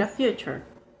usado para future.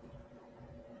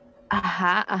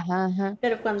 Ajá.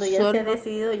 Pero cuando ya se ha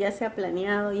decidido, ya se ha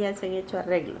planeado, ya se han hecho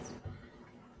arreglos.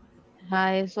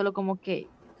 Es solo como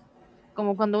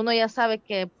cuando uno ya sabe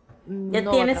que ya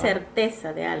no tiene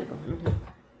certeza de algo.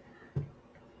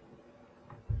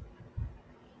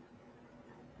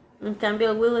 En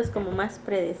cambio, el will es como más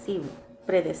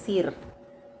predecir,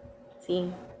 ¿sí?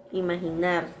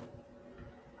 Imaginar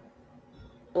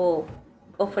o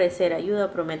ofrecer ayuda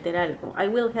o prometer algo. I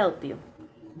will help you.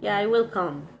 Yeah, I will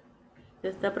come. Se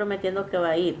está prometiendo que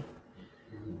va a ir,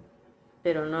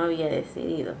 pero no había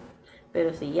decidido.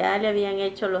 Pero si ya le habían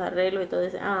hecho los arreglos y todo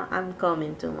eso, I'm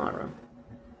coming tomorrow.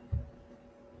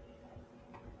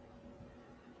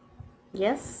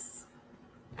 Yes.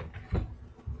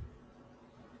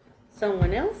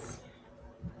 Someone else?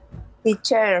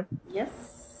 Teacher,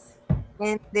 Yes.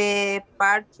 in the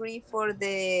part 3 for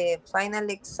the final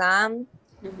exam,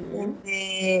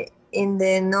 in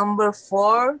the number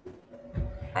 4,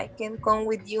 I can come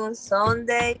with you on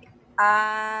Sunday.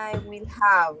 I will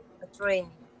have a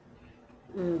training.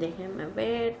 Déjeme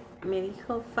ver. Me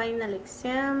dijo final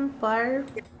exam part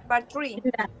 3.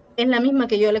 Es la misma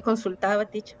que yo le consultaba,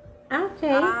 teacher. Ok.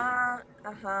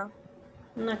 Ajá.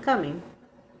 Not coming.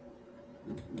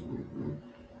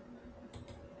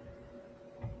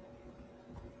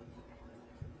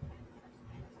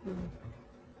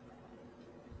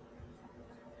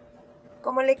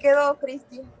 ¿Cómo le quedó,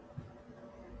 Cristi?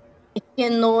 Es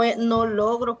que no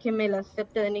logro que me la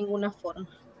acepte de ninguna forma.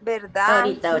 ¿Verdad?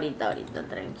 Ahorita,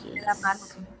 tranquila.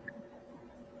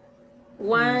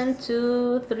 1,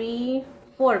 2, 3,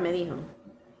 4 me dijo.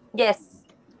 Yes.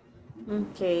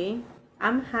 Okay.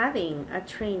 I'm having a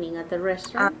training at the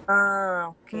restaurant.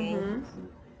 Okay.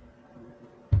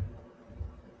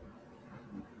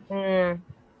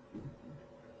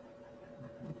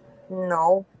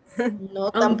 No.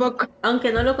 No, tampoco.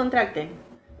 Aunque no lo contracte.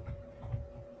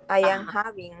 I am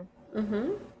having.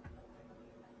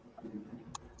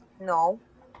 No.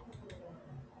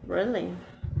 Really?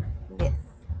 Yes.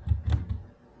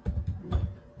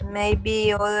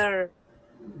 Maybe other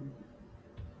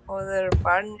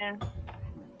partner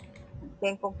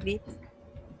can complete.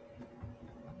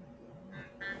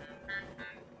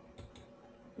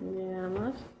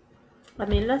 Veamos. A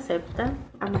mí lo acepta.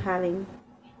 I'm having.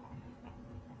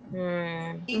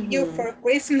 You for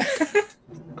Christmas.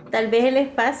 Tal vez el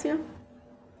espacio.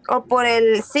 O por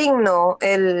el signo,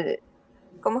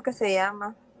 ¿cómo es que se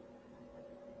llama?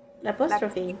 La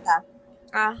apóstrofe.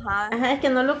 Ajá. Ajá, es que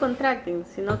no lo contracten,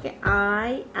 sino que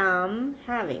I am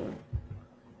having.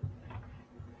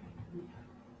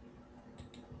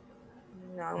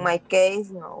 No, in my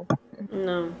case, no.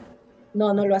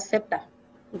 No lo acepta.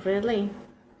 Really?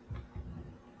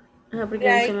 Porque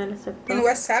no se me lo aceptó. En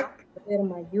WhatsApp.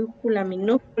 Mayúscula,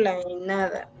 minúscula y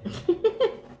nada.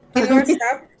 En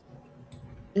WhatsApp.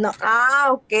 No.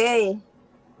 Ok.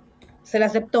 Se la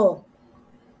aceptó.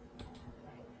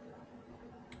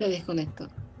 Se desconectó.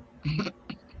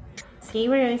 Sí,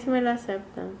 pero a mí sí me lo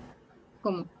acepta.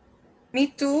 ¿Cómo? Me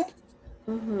too.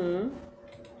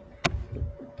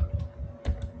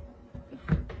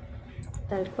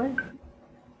 Tal cual.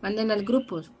 Manden al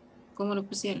grupo. ¿Cómo lo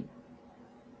pusieron?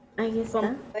 Ahí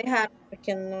está. Dejar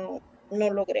porque no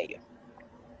logré yo.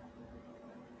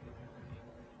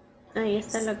 Ahí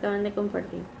está, lo acaban de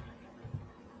compartir.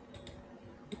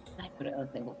 Ay, pero no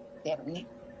tengo internet.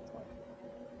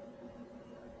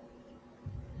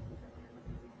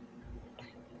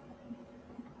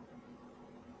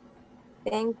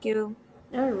 Thank you.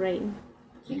 All right.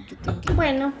 Thank you.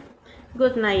 Bueno,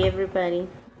 good night, everybody.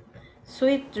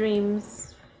 Sweet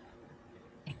dreams.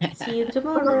 See you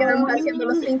tomorrow. Quedamos haciendo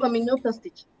los 5 minutos,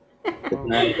 teacher. Ya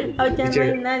no hay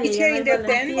nadie. Ya no hay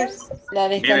volunteers. La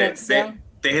desconexión.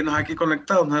 Déjenos aquí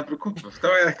conectados, no se preocupe. Usted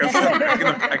vaya a descansar.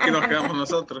 Aquí nos quedamos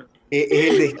nosotros. Es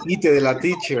el desquite de la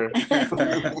teacher.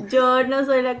 Yo no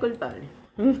soy la culpable.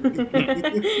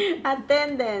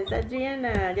 Attendance,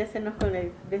 Adriana. Ya se nos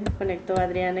desconectó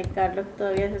Adriana y Carlos.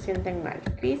 Todavía se sienten mal.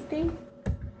 Cristi.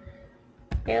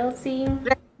 Elsie.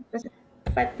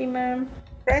 Fátima.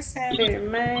 Present.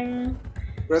 Germán.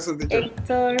 Present, teacher.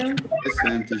 Héctor.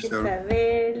 Present, teacher.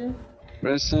 Isabel.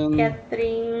 Present.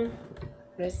 Catherine.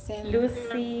 Present.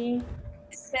 Lucy.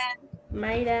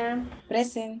 Mayra.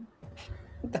 Present.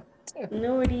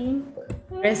 Nuri.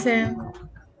 Present.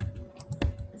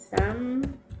 Sam.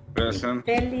 Present.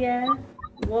 Delia.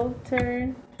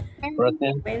 Walter.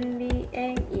 Present. Wendy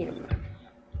and Irma.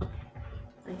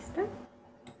 Ahí está.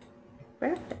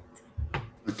 Perfect.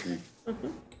 Okay.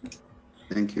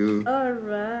 Thank you. All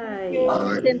right.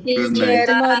 Good night.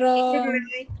 Tomorrow.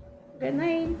 Good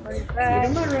night. See you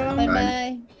tomorrow. Bye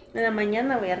bye. En la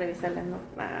mañana voy a revisar las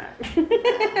notas.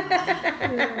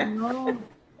 No.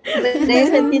 Good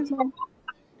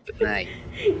night.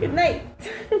 Good night.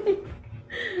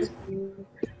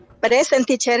 Present,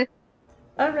 teacher.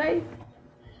 All right.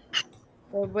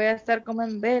 Pues voy a estar como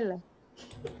en vela.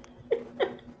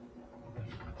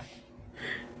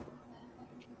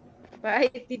 Bye,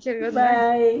 teacher. Good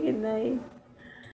night. Bye. Good night.